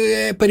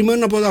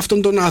περιμένουν από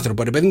αυτόν τον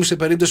άνθρωπο. Ρε παιδί μου, σε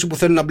περίπτωση που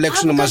θέλουν να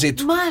μπλέξουν μαζί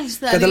του.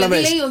 Μάλιστα. Δηλαδή,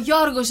 λέει ο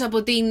Γιώργος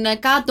από την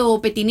κάτω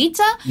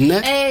Πετινίτσα,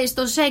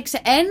 στο σεξ 1.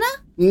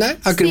 Ναι,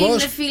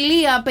 ακριβώς. Στην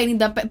φιλία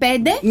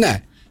 55.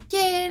 Ναι. Και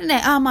ναι,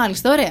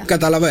 μάλιστα, ωραία.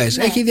 Καταλαβαίνεις.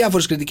 Ναι. Έχει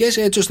διάφορες κριτικές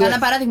έτσι ώστε. Ένα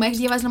παράδειγμα έχεις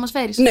διαβάσει να μας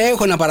φέρεις? Ναι,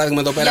 έχω ένα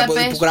παράδειγμα εδώ πέρα που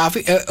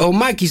γράφει. Ο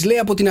Μάκης λέει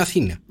από την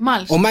Αθήνα.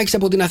 Μάλιστα. Ο Μάκης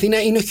από την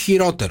Αθήνα είναι ο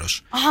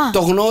χειρότερος. Το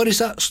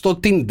γνώρισα στο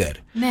Tinder.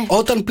 Ναι.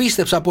 Όταν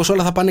πίστεψα πως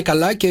όλα θα πάνε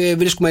καλά και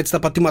βρίσκουμε έτσι τα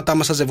πατήματά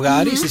μας σαν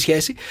ζευγάρι στη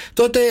σχέση,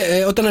 τότε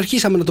όταν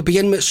αρχίσαμε να το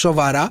πηγαίνουμε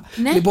σοβαρά,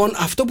 λοιπόν,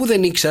 αυτό που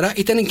δεν ήξερα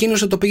ήταν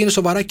εκείνος να το πήγαινε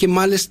σοβαρά και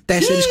με άλλες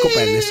 4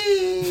 κοπέλες.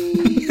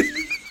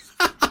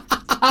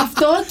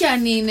 Αυτό κι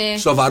αν είναι.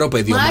 Σοβαρό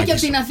παιδί ο Μάκης. Μάκη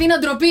από την Αθήνα,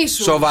 ντροπή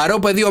σου. Σοβαρό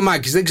παιδί ο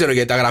Μάκης. Δεν ξέρω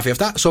γιατί τα γράφει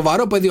αυτά.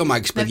 Σοβαρό παιδί ο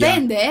Μάκης, παιδιά.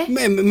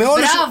 Με 5, με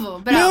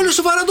όλο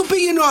σοβαρά το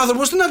πήγαινε ο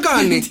άνθρωπος. Τι να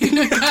κάνει.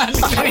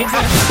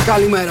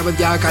 Καλημέρα,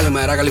 παιδιά.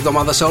 Καλημέρα. Καλή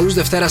εβδομάδα σε όλους.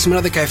 Δευτέρα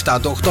σήμερα 17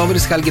 του Οκτώβρη.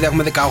 Στη Χαλκίδα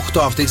έχουμε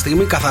 18 αυτή τη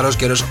στιγμή. Καθαρός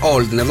καιρός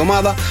όλη την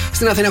εβδομάδα.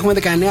 Στην Αθήνα έχουμε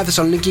 19.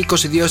 Θεσσαλονίκη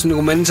 22. Στην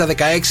Ιγουμενίτσα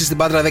 16. Στην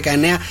Πάτρα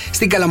 19.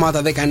 Στην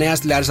Καλαμάτα 19.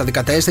 Στη Λάρισα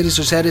 14.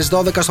 Στους Σέρρες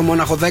 12. Στο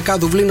Μόναχο 10.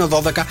 Δουβλίνο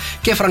 12.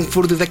 Και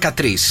Φραγκφούρτη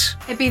 13.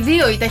 Επί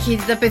 2 η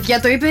ταχύτητα, παιδιά,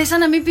 το είπε σαν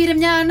να μην πήρε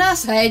μια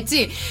ανάσα,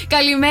 έτσι.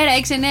 Καλημέρα,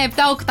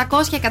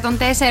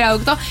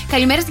 697-800-1048.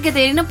 Καλημέρα στην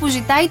Κατερίνα που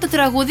ζητάει το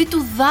τραγούδι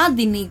του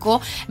Δάντη,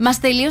 Νίκο. Μας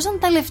τελείωσαν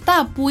τα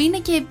λεφτά, που είναι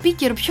και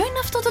επίκαιρο. Ποιο είναι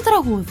αυτό το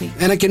τραγούδι?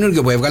 Ένα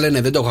καινούργιο που έβγαλε,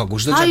 ναι, δεν το έχω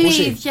ακούσει. Το έχεις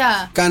ακούσει?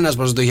 Κανένας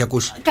μας δεν το έχει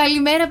ακούσει.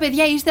 Καλημέρα,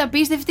 παιδιά, είστε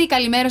απίστευτοι.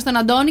 Καλημέρα στον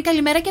Αντώνη,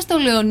 καλημέρα και στο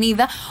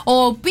Λεωνίδα, ο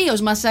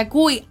οποίος μας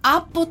ακούει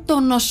από το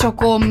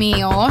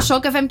νοσοκομείο.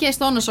 Sok FM και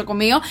στο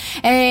νοσοκομείο.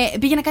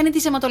 Πήγε να κάνει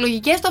τις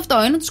αιματολογικές του αυτό.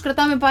 Ενώ τους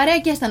κρατάμε παρέα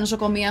και στα νοσοκομεία.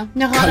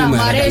 Μια χαρά,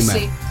 μου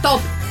αρέσει. Top.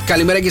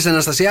 Καλημέρα και στην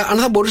Αναστασία. Αν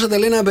θα μπορούσατε,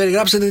 λέει, να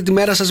περιγράψετε τη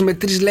μέρα σας με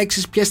 3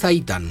 λέξεις, ποιες θα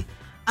ήταν?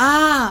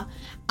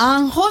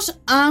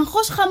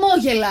 Άγχος,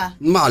 χαμόγελα.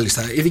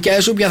 Μάλιστα. Η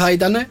δικιά σου ποια θα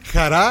ήτανε?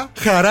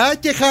 Χαρά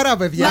και χαρά,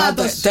 παιδιά.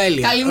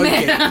 Τέλεια.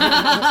 Καλημέρα.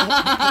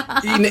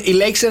 Η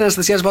λέξη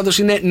Αναστασίας πάντως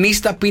είναι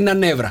νύστα πίνα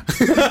νεύρα.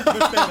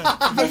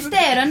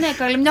 Δευτέρα, ναι,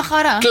 καλή, μια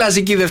χαρά.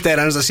 Κλασική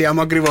Δευτέρα, Αναστασία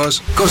μου,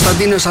 ακριβώς.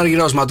 Κωνσταντίνος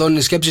Αργυρός,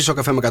 ματώνει σκέψη στο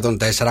καφέ με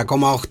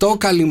 104,8.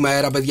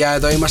 Καλημέρα, παιδιά.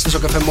 Εδώ είμαστε στο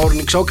καφέ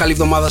Morning Show. Καλή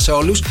εβδομάδα σε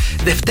όλους.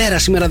 Δευτέρα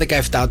σήμερα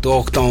 17 του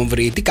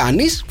Οκτώβρη. Τι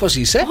κάνεις, πώς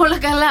είσαι? Όλα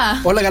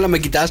καλά. Όλα καλά, με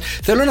κοιτάς.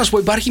 Θέλω να σου πω,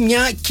 υπάρχει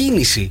μια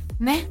κίνηση.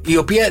 Ναι. Η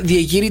οποία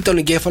διεγείρει τον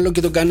εγκέφαλο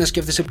και τον κάνει να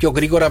σκέφτεσαι πιο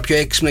γρήγορα, πιο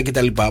έξυπνα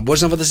κτλ.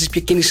 Μπορείς να φανταστείς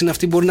ποια κίνηση είναι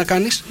αυτή που μπορεί να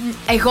κάνεις?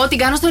 Εγώ την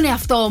κάνω στον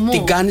εαυτό μου.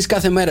 Την κάνεις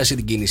κάθε μέρα εσύ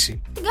την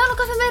κίνηση? Την κάνω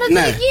κάθε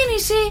μέρα την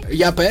κίνηση.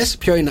 Για πες,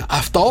 ποιο είναι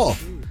αυτό?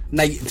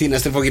 Να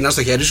στρεφογυρνάς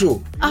στο χέρι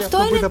σου? Αυτό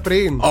είναι που είδα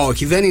πριν.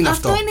 Όχι, δεν είναι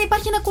αυτό. Αυτό είναι,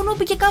 υπάρχει ένα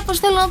κουνούπι και κάπως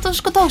θέλω να το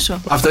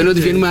σκοτώσω. Αυτό είναι ότι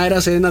βγαίνουμε αέρα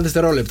σε 1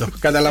 δευτερόλεπτο.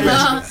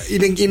 Καταλαβαίνεις.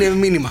 Είναι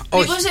μήνυμα.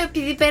 Μήπως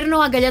επειδή παίρνω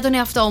αγκαλιά τον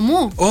εαυτό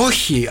μου?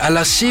 Όχι,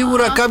 αλλά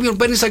σίγουρα κάποιον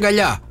παίρνεις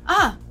αγκαλιά.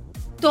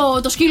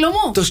 Το σκύλο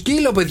μου. Το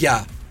σκύλο,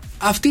 παιδιά.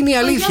 Αυτή είναι η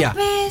αλήθεια.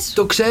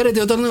 Το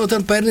ξέρετε,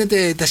 όταν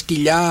παίρνετε τα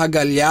σκυλιά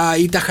αγκαλιά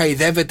ή τα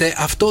χαϊδεύετε,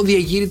 αυτό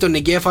διεγείρει τον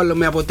εγκέφαλο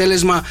με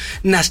αποτέλεσμα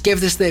να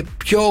σκέφτεστε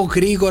πιο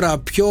γρήγορα,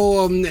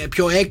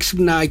 πιο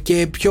έξυπνα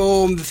και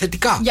πιο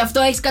θετικά. Γι'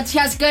 αυτό έχεις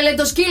κατσιάσει, καλέ,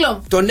 το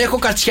σκύλο? Τον έχω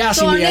κατσιάσει,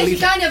 τον έχει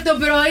κάνει από το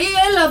πρωί.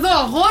 Έλα εδώ,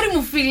 αγόρι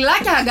μου,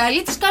 φυλάκια,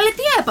 αγκαλίτης. Καλέ,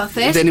 τι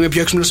έπαθες? Δεν είμαι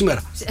πιο έξυπνο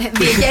σήμερα.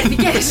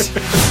 Διεκέρδικες.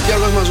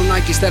 Γιώργος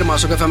Μαζουνάκης, τέρμα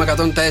στο καφέ με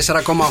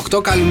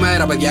 104,8.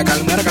 Καλημέρα, παιδιά,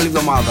 καλημέρα, καλή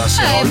εβδομάδα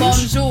σε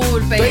όλους.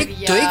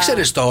 Το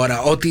ήξερες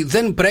τώρα ότι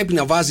δεν πρέπει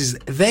να βάζεις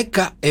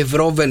 10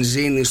 ευρώ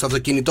βενζίνη στο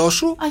αυτοκίνητό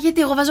σου?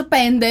 Γιατί εγώ βάζω 5.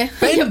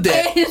 5?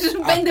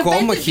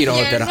 Ακόμα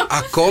χειρότερα.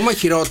 Ακόμα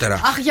χειρότερα.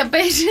 Αχ, για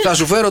πες. Θα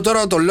σου φέρω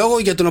τώρα το λόγο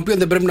για τον οποίο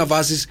δεν πρέπει να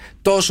βάζεις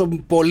τόσο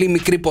πολύ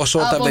μικρή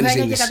ποσότητα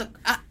βενζίνης.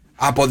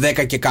 Από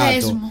 10 και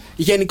κάτω.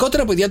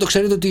 Γενικότερα, παιδιά, το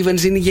ξέρετε ότι η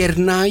βενζίνη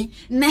γερνάει?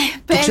 Ναι,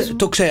 πες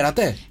το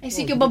ξέρατε?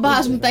 Εσύ και ο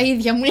μπαμπάς μου τα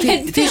ίδια μου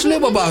λέτε. Τι σου λέει ο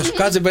μπαμπάς σου?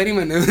 Κάτσε,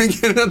 περίμενε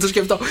να το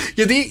σκεφτώ.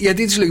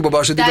 Γιατί τι σου λέει ο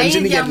μπαμπάς σου? Ότι η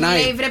βενζίνη γερνάει?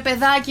 Μου λέει, βρε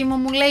παιδάκι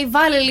μου λέει,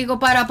 βάλε λίγο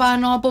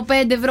παραπάνω από 5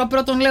 ευρώ.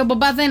 Πρώτον λέω,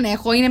 μπαμπά, δεν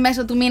έχω. Είναι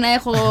μέσα του μήνα,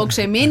 έχω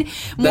ξεμείνει.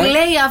 Μου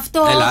λέει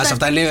αυτό. Ελά,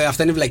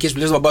 αυτά είναι βλακίες που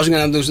λες τον μπαμπά σου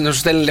για να σου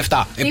στέλνει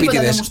λεφτά.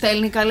 Τίποτα δεν μου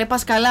στέλνει, καλέ,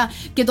 πας καλά.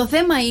 Και το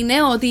θέμα είναι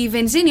ότι η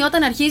βενζίνη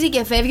όταν αρχίζει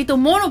και φεύγει, το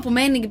μόνο που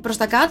μένει προς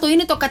τα κάτω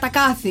είναι το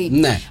κατακάθι.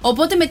 Ναι.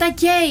 Οπότε μετά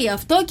καίει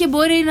αυτό και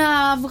μπορεί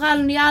να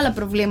βγάλουν οι άλλα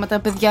προβλήματα,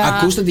 παιδιά.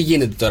 Ακούστε τι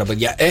γίνεται τώρα,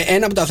 παιδιά.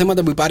 Ένα από τα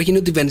θέματα που υπάρχει είναι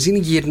ότι η βενζίνη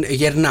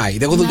γερνάει.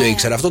 Εγώ δεν το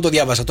ήξερα, αυτό το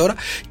διάβασα τώρα.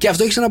 Και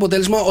αυτό έχει σαν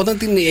αποτέλεσμα όταν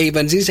η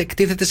βενζίνη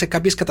εκτίθεται σε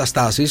κάποιες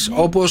καταστάσεις,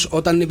 όπως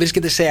όταν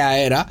βρίσκεται σε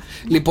αέρα,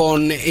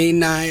 λοιπόν, η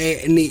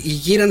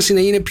γύρανση να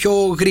είναι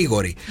πιο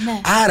γρήγορη. Ναι.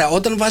 Άρα,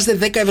 όταν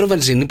βάζετε 10 ευρώ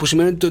βενζίνη, που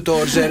σημαίνει ότι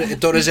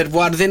το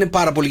ρεζερβουάρ δεν είναι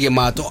πάρα πολύ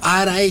γεμάτο,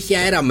 άρα έχει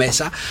αέρα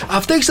μέσα,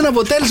 αυτό έχει σαν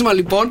αποτέλεσμα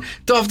λοιπόν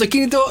το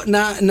αυτοκίνητο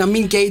να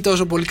μην καίει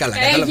τόσο πολύ καλά.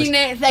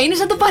 Θα είναι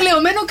σαν το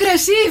παλαιωμένο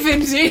κρασί η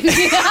βενζίνη.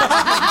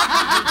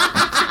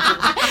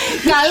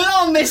 Καλό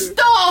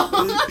μεστό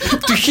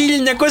του 1950.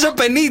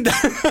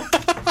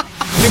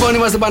 Λοιπόν,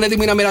 είμαστε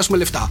πανέτοιμοι να μοιράσουμε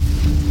λεφτά.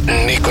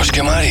 Νίκος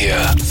και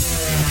Μαρία,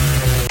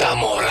 τα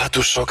μωρά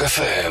του Sok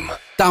FM.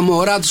 Τα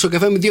μωρά του Sok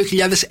FM,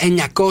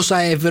 2.900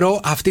 ευρώ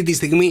αυτή τη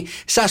στιγμή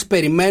σας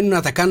περιμένουν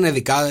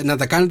να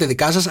τα κάνετε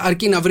δικά σας,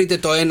 αρκεί να βρείτε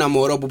το ένα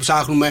μωρό που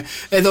ψάχνουμε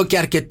εδώ και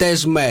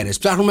αρκετές μέρες.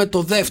 Ψάχνουμε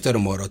το δεύτερο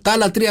μωρό, τα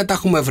άλλα 3 τα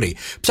έχουμε βρει.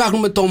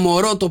 Ψάχνουμε το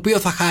μωρό το οποίο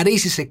θα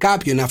χαρίσει σε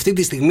κάποιον αυτή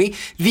τη στιγμή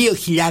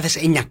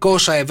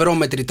 2.900 ευρώ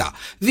μετρητά.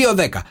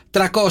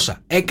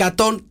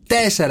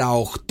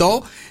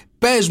 2-10-300-104-8.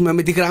 Παίζουμε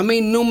με τη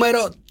γραμμή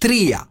νούμερο 3.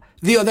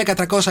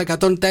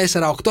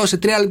 2-10-300-104-8. Σε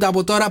 3 λεπτά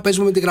από τώρα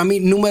παίζουμε με τη γραμμή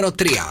νούμερο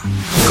 3.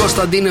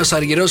 Κωνσταντίνος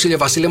Αργυρός,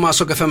 ηλιοβασίλεμα,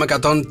 Sok FM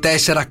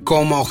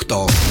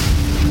 104,8.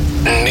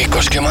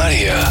 Νίκος και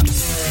Μαρία,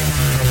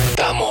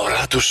 τα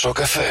μωρά του Sok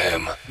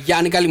FM.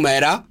 Γιάννη,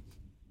 καλημέρα.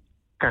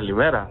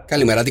 Καλημέρα.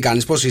 Καλημέρα, τι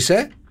κάνεις, πώς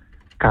είσαι?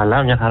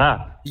 Καλά, μια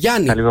χαρά.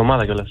 Γιάννη. Καλή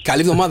εβδομάδα κιόλας.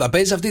 Καλή εβδομάδα.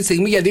 Παίζεις αυτή τη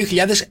στιγμή για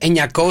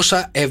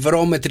 2.900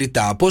 ευρώ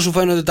μετρητά. Πώς σου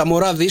φαίνονται τα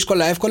μωρά,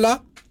 δύσκολα,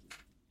 εύκολα?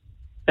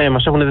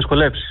 Μας έχουν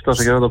δυσκολέψει.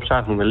 Τόσο καιρό το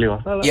ψάχνουμε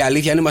λίγο. Η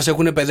αλήθεια είναι μας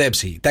έχουν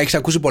παιδέψει. Τα έχεις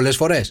ακούσει πολλές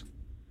φορές?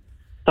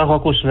 Τα έχω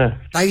ακούσει, ναι.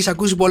 Τα έχεις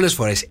ακούσει πολλές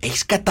φορές.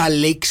 Έχεις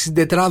καταλήξει στην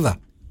τετράδα?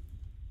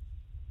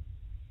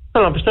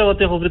 Θέλω να πιστεύω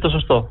ότι έχω βρει το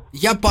σωστό.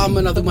 Για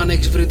πάμε να δούμε αν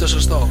έχεις βρει το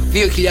σωστό.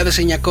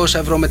 2.900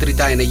 ευρώ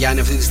μετρητά είναι, Γιάννη,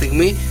 αυτή τη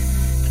στιγμή.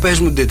 Πες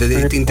μου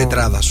την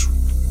τετράδα σου.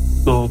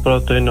 Το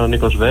πρώτο είναι ο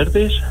Νίκος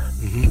Βέρτης.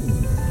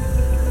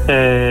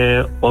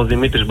 Ο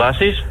Δημήτρης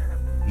Μπάσης.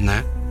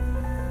 Ναι.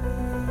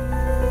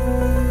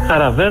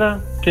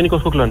 Χαραβέρα και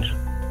Νίκος Κοκλώνης.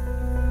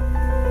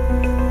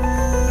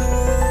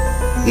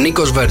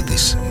 Νίκος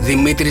Βέρτης,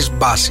 Δημήτρης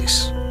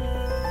Μπάσης.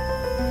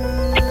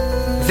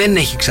 Δεν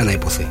έχει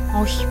ξαναϋποθεί.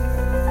 Όχι.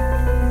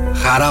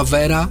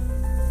 Χαραβέρα,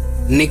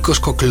 Νίκος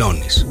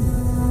Κοκλώνης.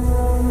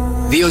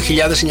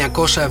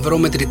 2.900 ευρώ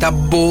μετρητά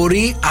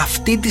μπορεί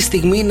αυτή τη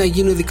στιγμή να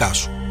γίνουν δικά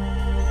σου.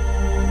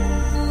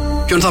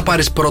 Ποιον θα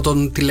πάρεις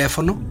πρώτον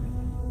τηλέφωνο?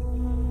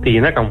 Τη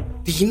γυναίκα μου.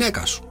 Τη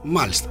γυναίκα σου,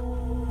 μάλιστα.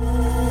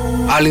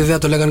 Άλλοι δεν θα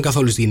το λέγανε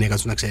καθόλου στη γυναίκα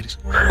του, να ξέρεις.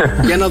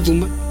 Για να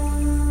δούμε.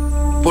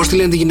 Πώς τη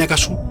λένε τη γυναίκα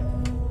σου?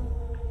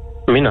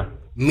 Μίνα.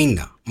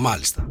 Μίνα,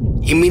 μάλιστα.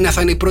 Η Μίνα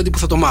θα είναι η πρώτη που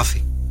θα το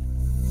μάθει.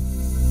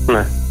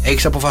 Ναι.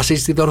 Έχεις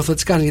αποφασίσει τι δώρο θα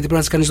της κάνεις? Γιατί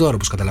πρέπει να της κάνεις δώρο,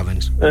 όπως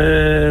καταλαβαίνεις.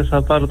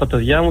 Θα πάρω τα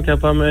παιδιά μου και θα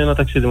πάμε ένα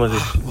ταξίδι μαζί.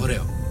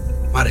 Ωραίο.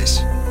 Μ'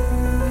 αρέσει.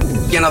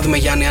 Για να δούμε,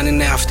 Γιάννη, αν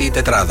είναι αυτή η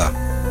τετράδα.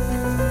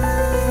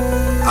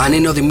 Αν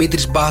είναι ο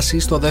Δημήτρης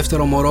Μπάσης, το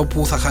δεύτερο μωρό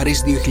που θα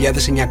χαρίσει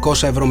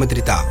 2.900 ευρώ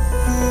μετρητά.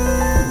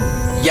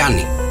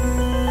 Γιάννη.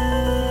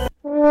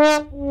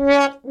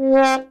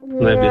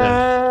 Δεν πειράζει.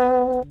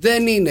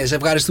 Δεν είναι. Σε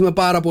ευχαριστούμε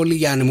πάρα πολύ,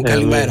 Γιάννη μου.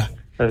 Καλημέρα.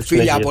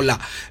 Φιλιά πολλά.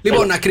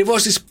 Λοιπόν,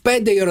 ακριβώς στις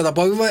 5 η ώρα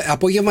το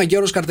απόγευμα,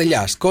 Γιώργος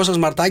Καρτελιάς, Κώστας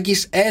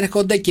Μαρτάκης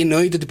έρχονται και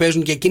εννοείται ότι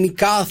παίζουν και εκείνοι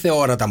κάθε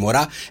ώρα τα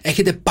μωρά.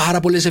 Έχετε πάρα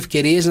πολλές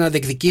ευκαιρίες να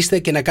διεκδικήσετε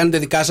και να κάνετε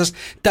δικά σας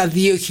τα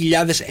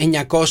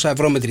 2.900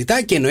 ευρώ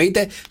μετρητά. Και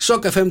εννοείται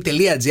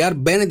sokfm.gr.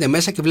 Μπαίνετε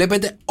μέσα και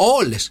βλέπετε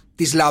όλες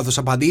τις λάθος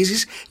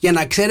απαντήσεις για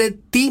να ξέρετε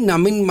τι να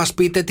μην μας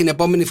πείτε την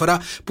επόμενη φορά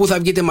που θα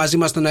βγείτε μαζί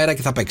μας στον αέρα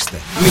και θα παίξετε.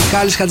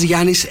 Μιχάλης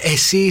Χατζηγιάννης,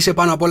 εσύ είσαι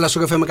πάνω απ' όλα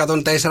Sok FM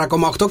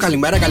 104,8.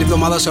 Καλημέρα, καλή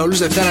εβδομάδα σε όλους.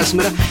 Δευτέρα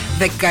σήμερα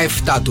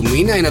 17 του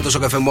μήνα είναι το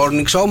Sok FM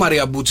Morning Show.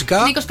 Μαρία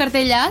Μπούτσικα. Νίκος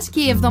Καρτελιάς.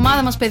 Και η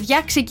εβδομάδα μας,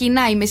 παιδιά,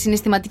 ξεκινάει με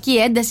συναισθηματική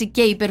ένταση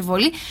και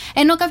υπερβολή,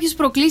 ενώ κάποιες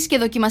προκλήσεις και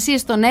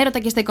δοκιμασίες στον έρωτα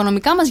και στα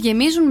οικονομικά μας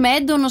γεμίζουν με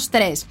έντονο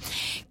στρες.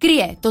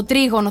 Κρύε, το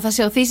τρίγωνο θα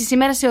σε οθήσει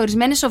σήμερα σε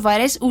ορισμένες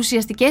σοβαρές,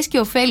 ουσιαστικές και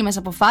ωφέλιμες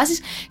αποφάσεις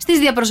στις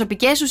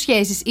διαπροσωπικές σου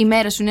σχέσεις. Η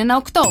μέρα σου είναι ένα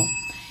 8.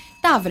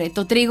 Ταύρε,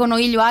 το τρίγωνο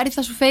ήλιο Άρη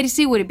θα σου φέρει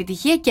σίγουρη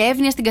επιτυχία και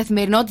εύνοια στην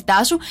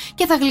καθημερινότητά σου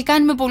και θα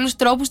γλυκάνει με πολλούς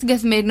τρόπους την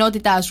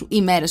καθημερινότητά σου.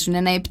 Η μέρα σου είναι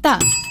ένα 7.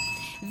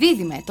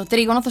 Δίδυμε, το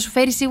τρίγωνο θα σου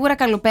φέρει σίγουρα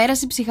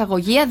καλοπέραση,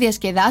 ψυχαγωγία,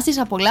 διασκεδάσεις,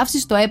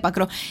 απολαύσεις στο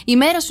έπακρο. Η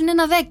μέρα σου είναι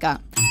ένα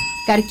 10.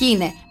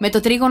 Καρκίνε, με το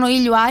τρίγωνο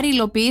ήλιο Άρη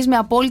υλοποιείς με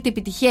απόλυτη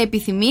επιτυχία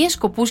επιθυμίες,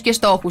 σκοπούς και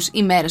στόχους.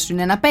 Η μέρα σου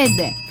είναι ένα 5.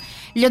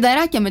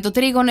 Λιονταράκια, με το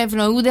τρίγωνο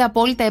ευνοούνται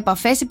απόλυτα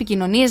επαφές,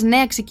 επικοινωνίες,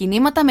 νέα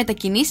ξεκινήματα,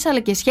 μετακινήσεις αλλά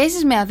και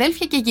σχέσεις με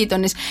αδέλφια και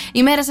γείτονες.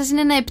 Η μέρα σας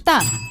είναι ένα 7.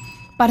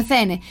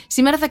 Παρθένε,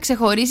 σήμερα θα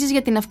ξεχωρίσεις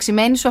για την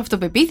αυξημένη σου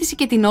αυτοπεποίθηση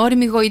και την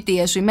ώριμη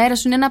γοητεία σου. Η μέρα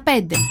σου είναι ένα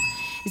 5.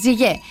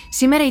 Ζυγέ,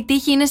 σήμερα η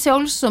τύχη είναι σε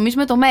όλους τους τομείς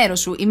με το μέρος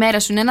σου. Η μέρα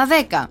σου είναι ένα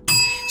 10.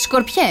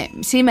 Σκορπιέ,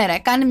 σήμερα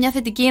κάνε μια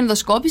θετική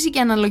ενδοσκόπηση και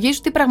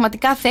αναλογήσου τι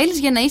πραγματικά θέλεις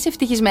για να είσαι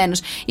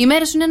ευτυχισμένος. Η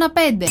μέρα σου είναι ένα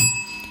 5.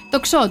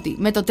 Τοξότη,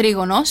 με το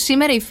τρίγωνο,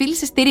 σήμερα οι φίλοι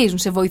σε στηρίζουν,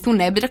 σε βοηθούν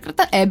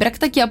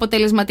έμπρακτα και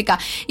αποτελεσματικά.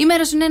 Η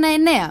μέρα σου είναι ένα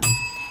 9.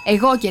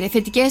 Εγώκερε,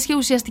 θετικές και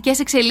ουσιαστικές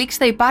εξελίξεις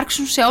θα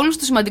υπάρξουν σε όλους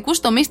τους σημαντικούς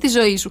τομείς της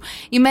ζωής σου.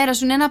 Η μέρα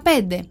σου είναι ένα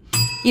 5.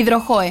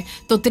 Υδροχόε,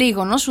 το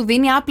τρίγωνο σου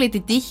δίνει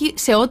άπλετη τύχη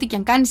σε ό,τι και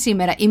αν κάνει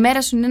σήμερα. Η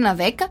μέρα σου είναι ένα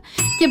 10.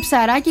 Και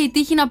Ψαράκια, η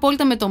τύχη είναι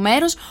απόλυτα με το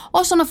μέρος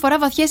όσον αφορά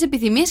βαθιές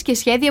επιθυμίες και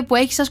σχέδια που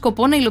έχεις σαν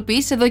σκοπό να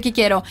υλοποιήσεις εδώ και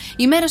καιρό.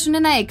 Η μέρα σου είναι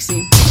ένα 6.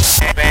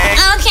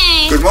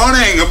 Okay. Good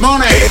morning, good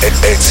morning.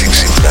 Έτσι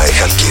ξυπνάει η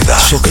Χαλκίδα.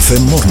 Sok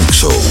FM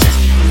Morning Show.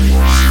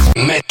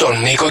 Με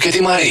τον Νίκο και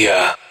τη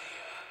Μαρία.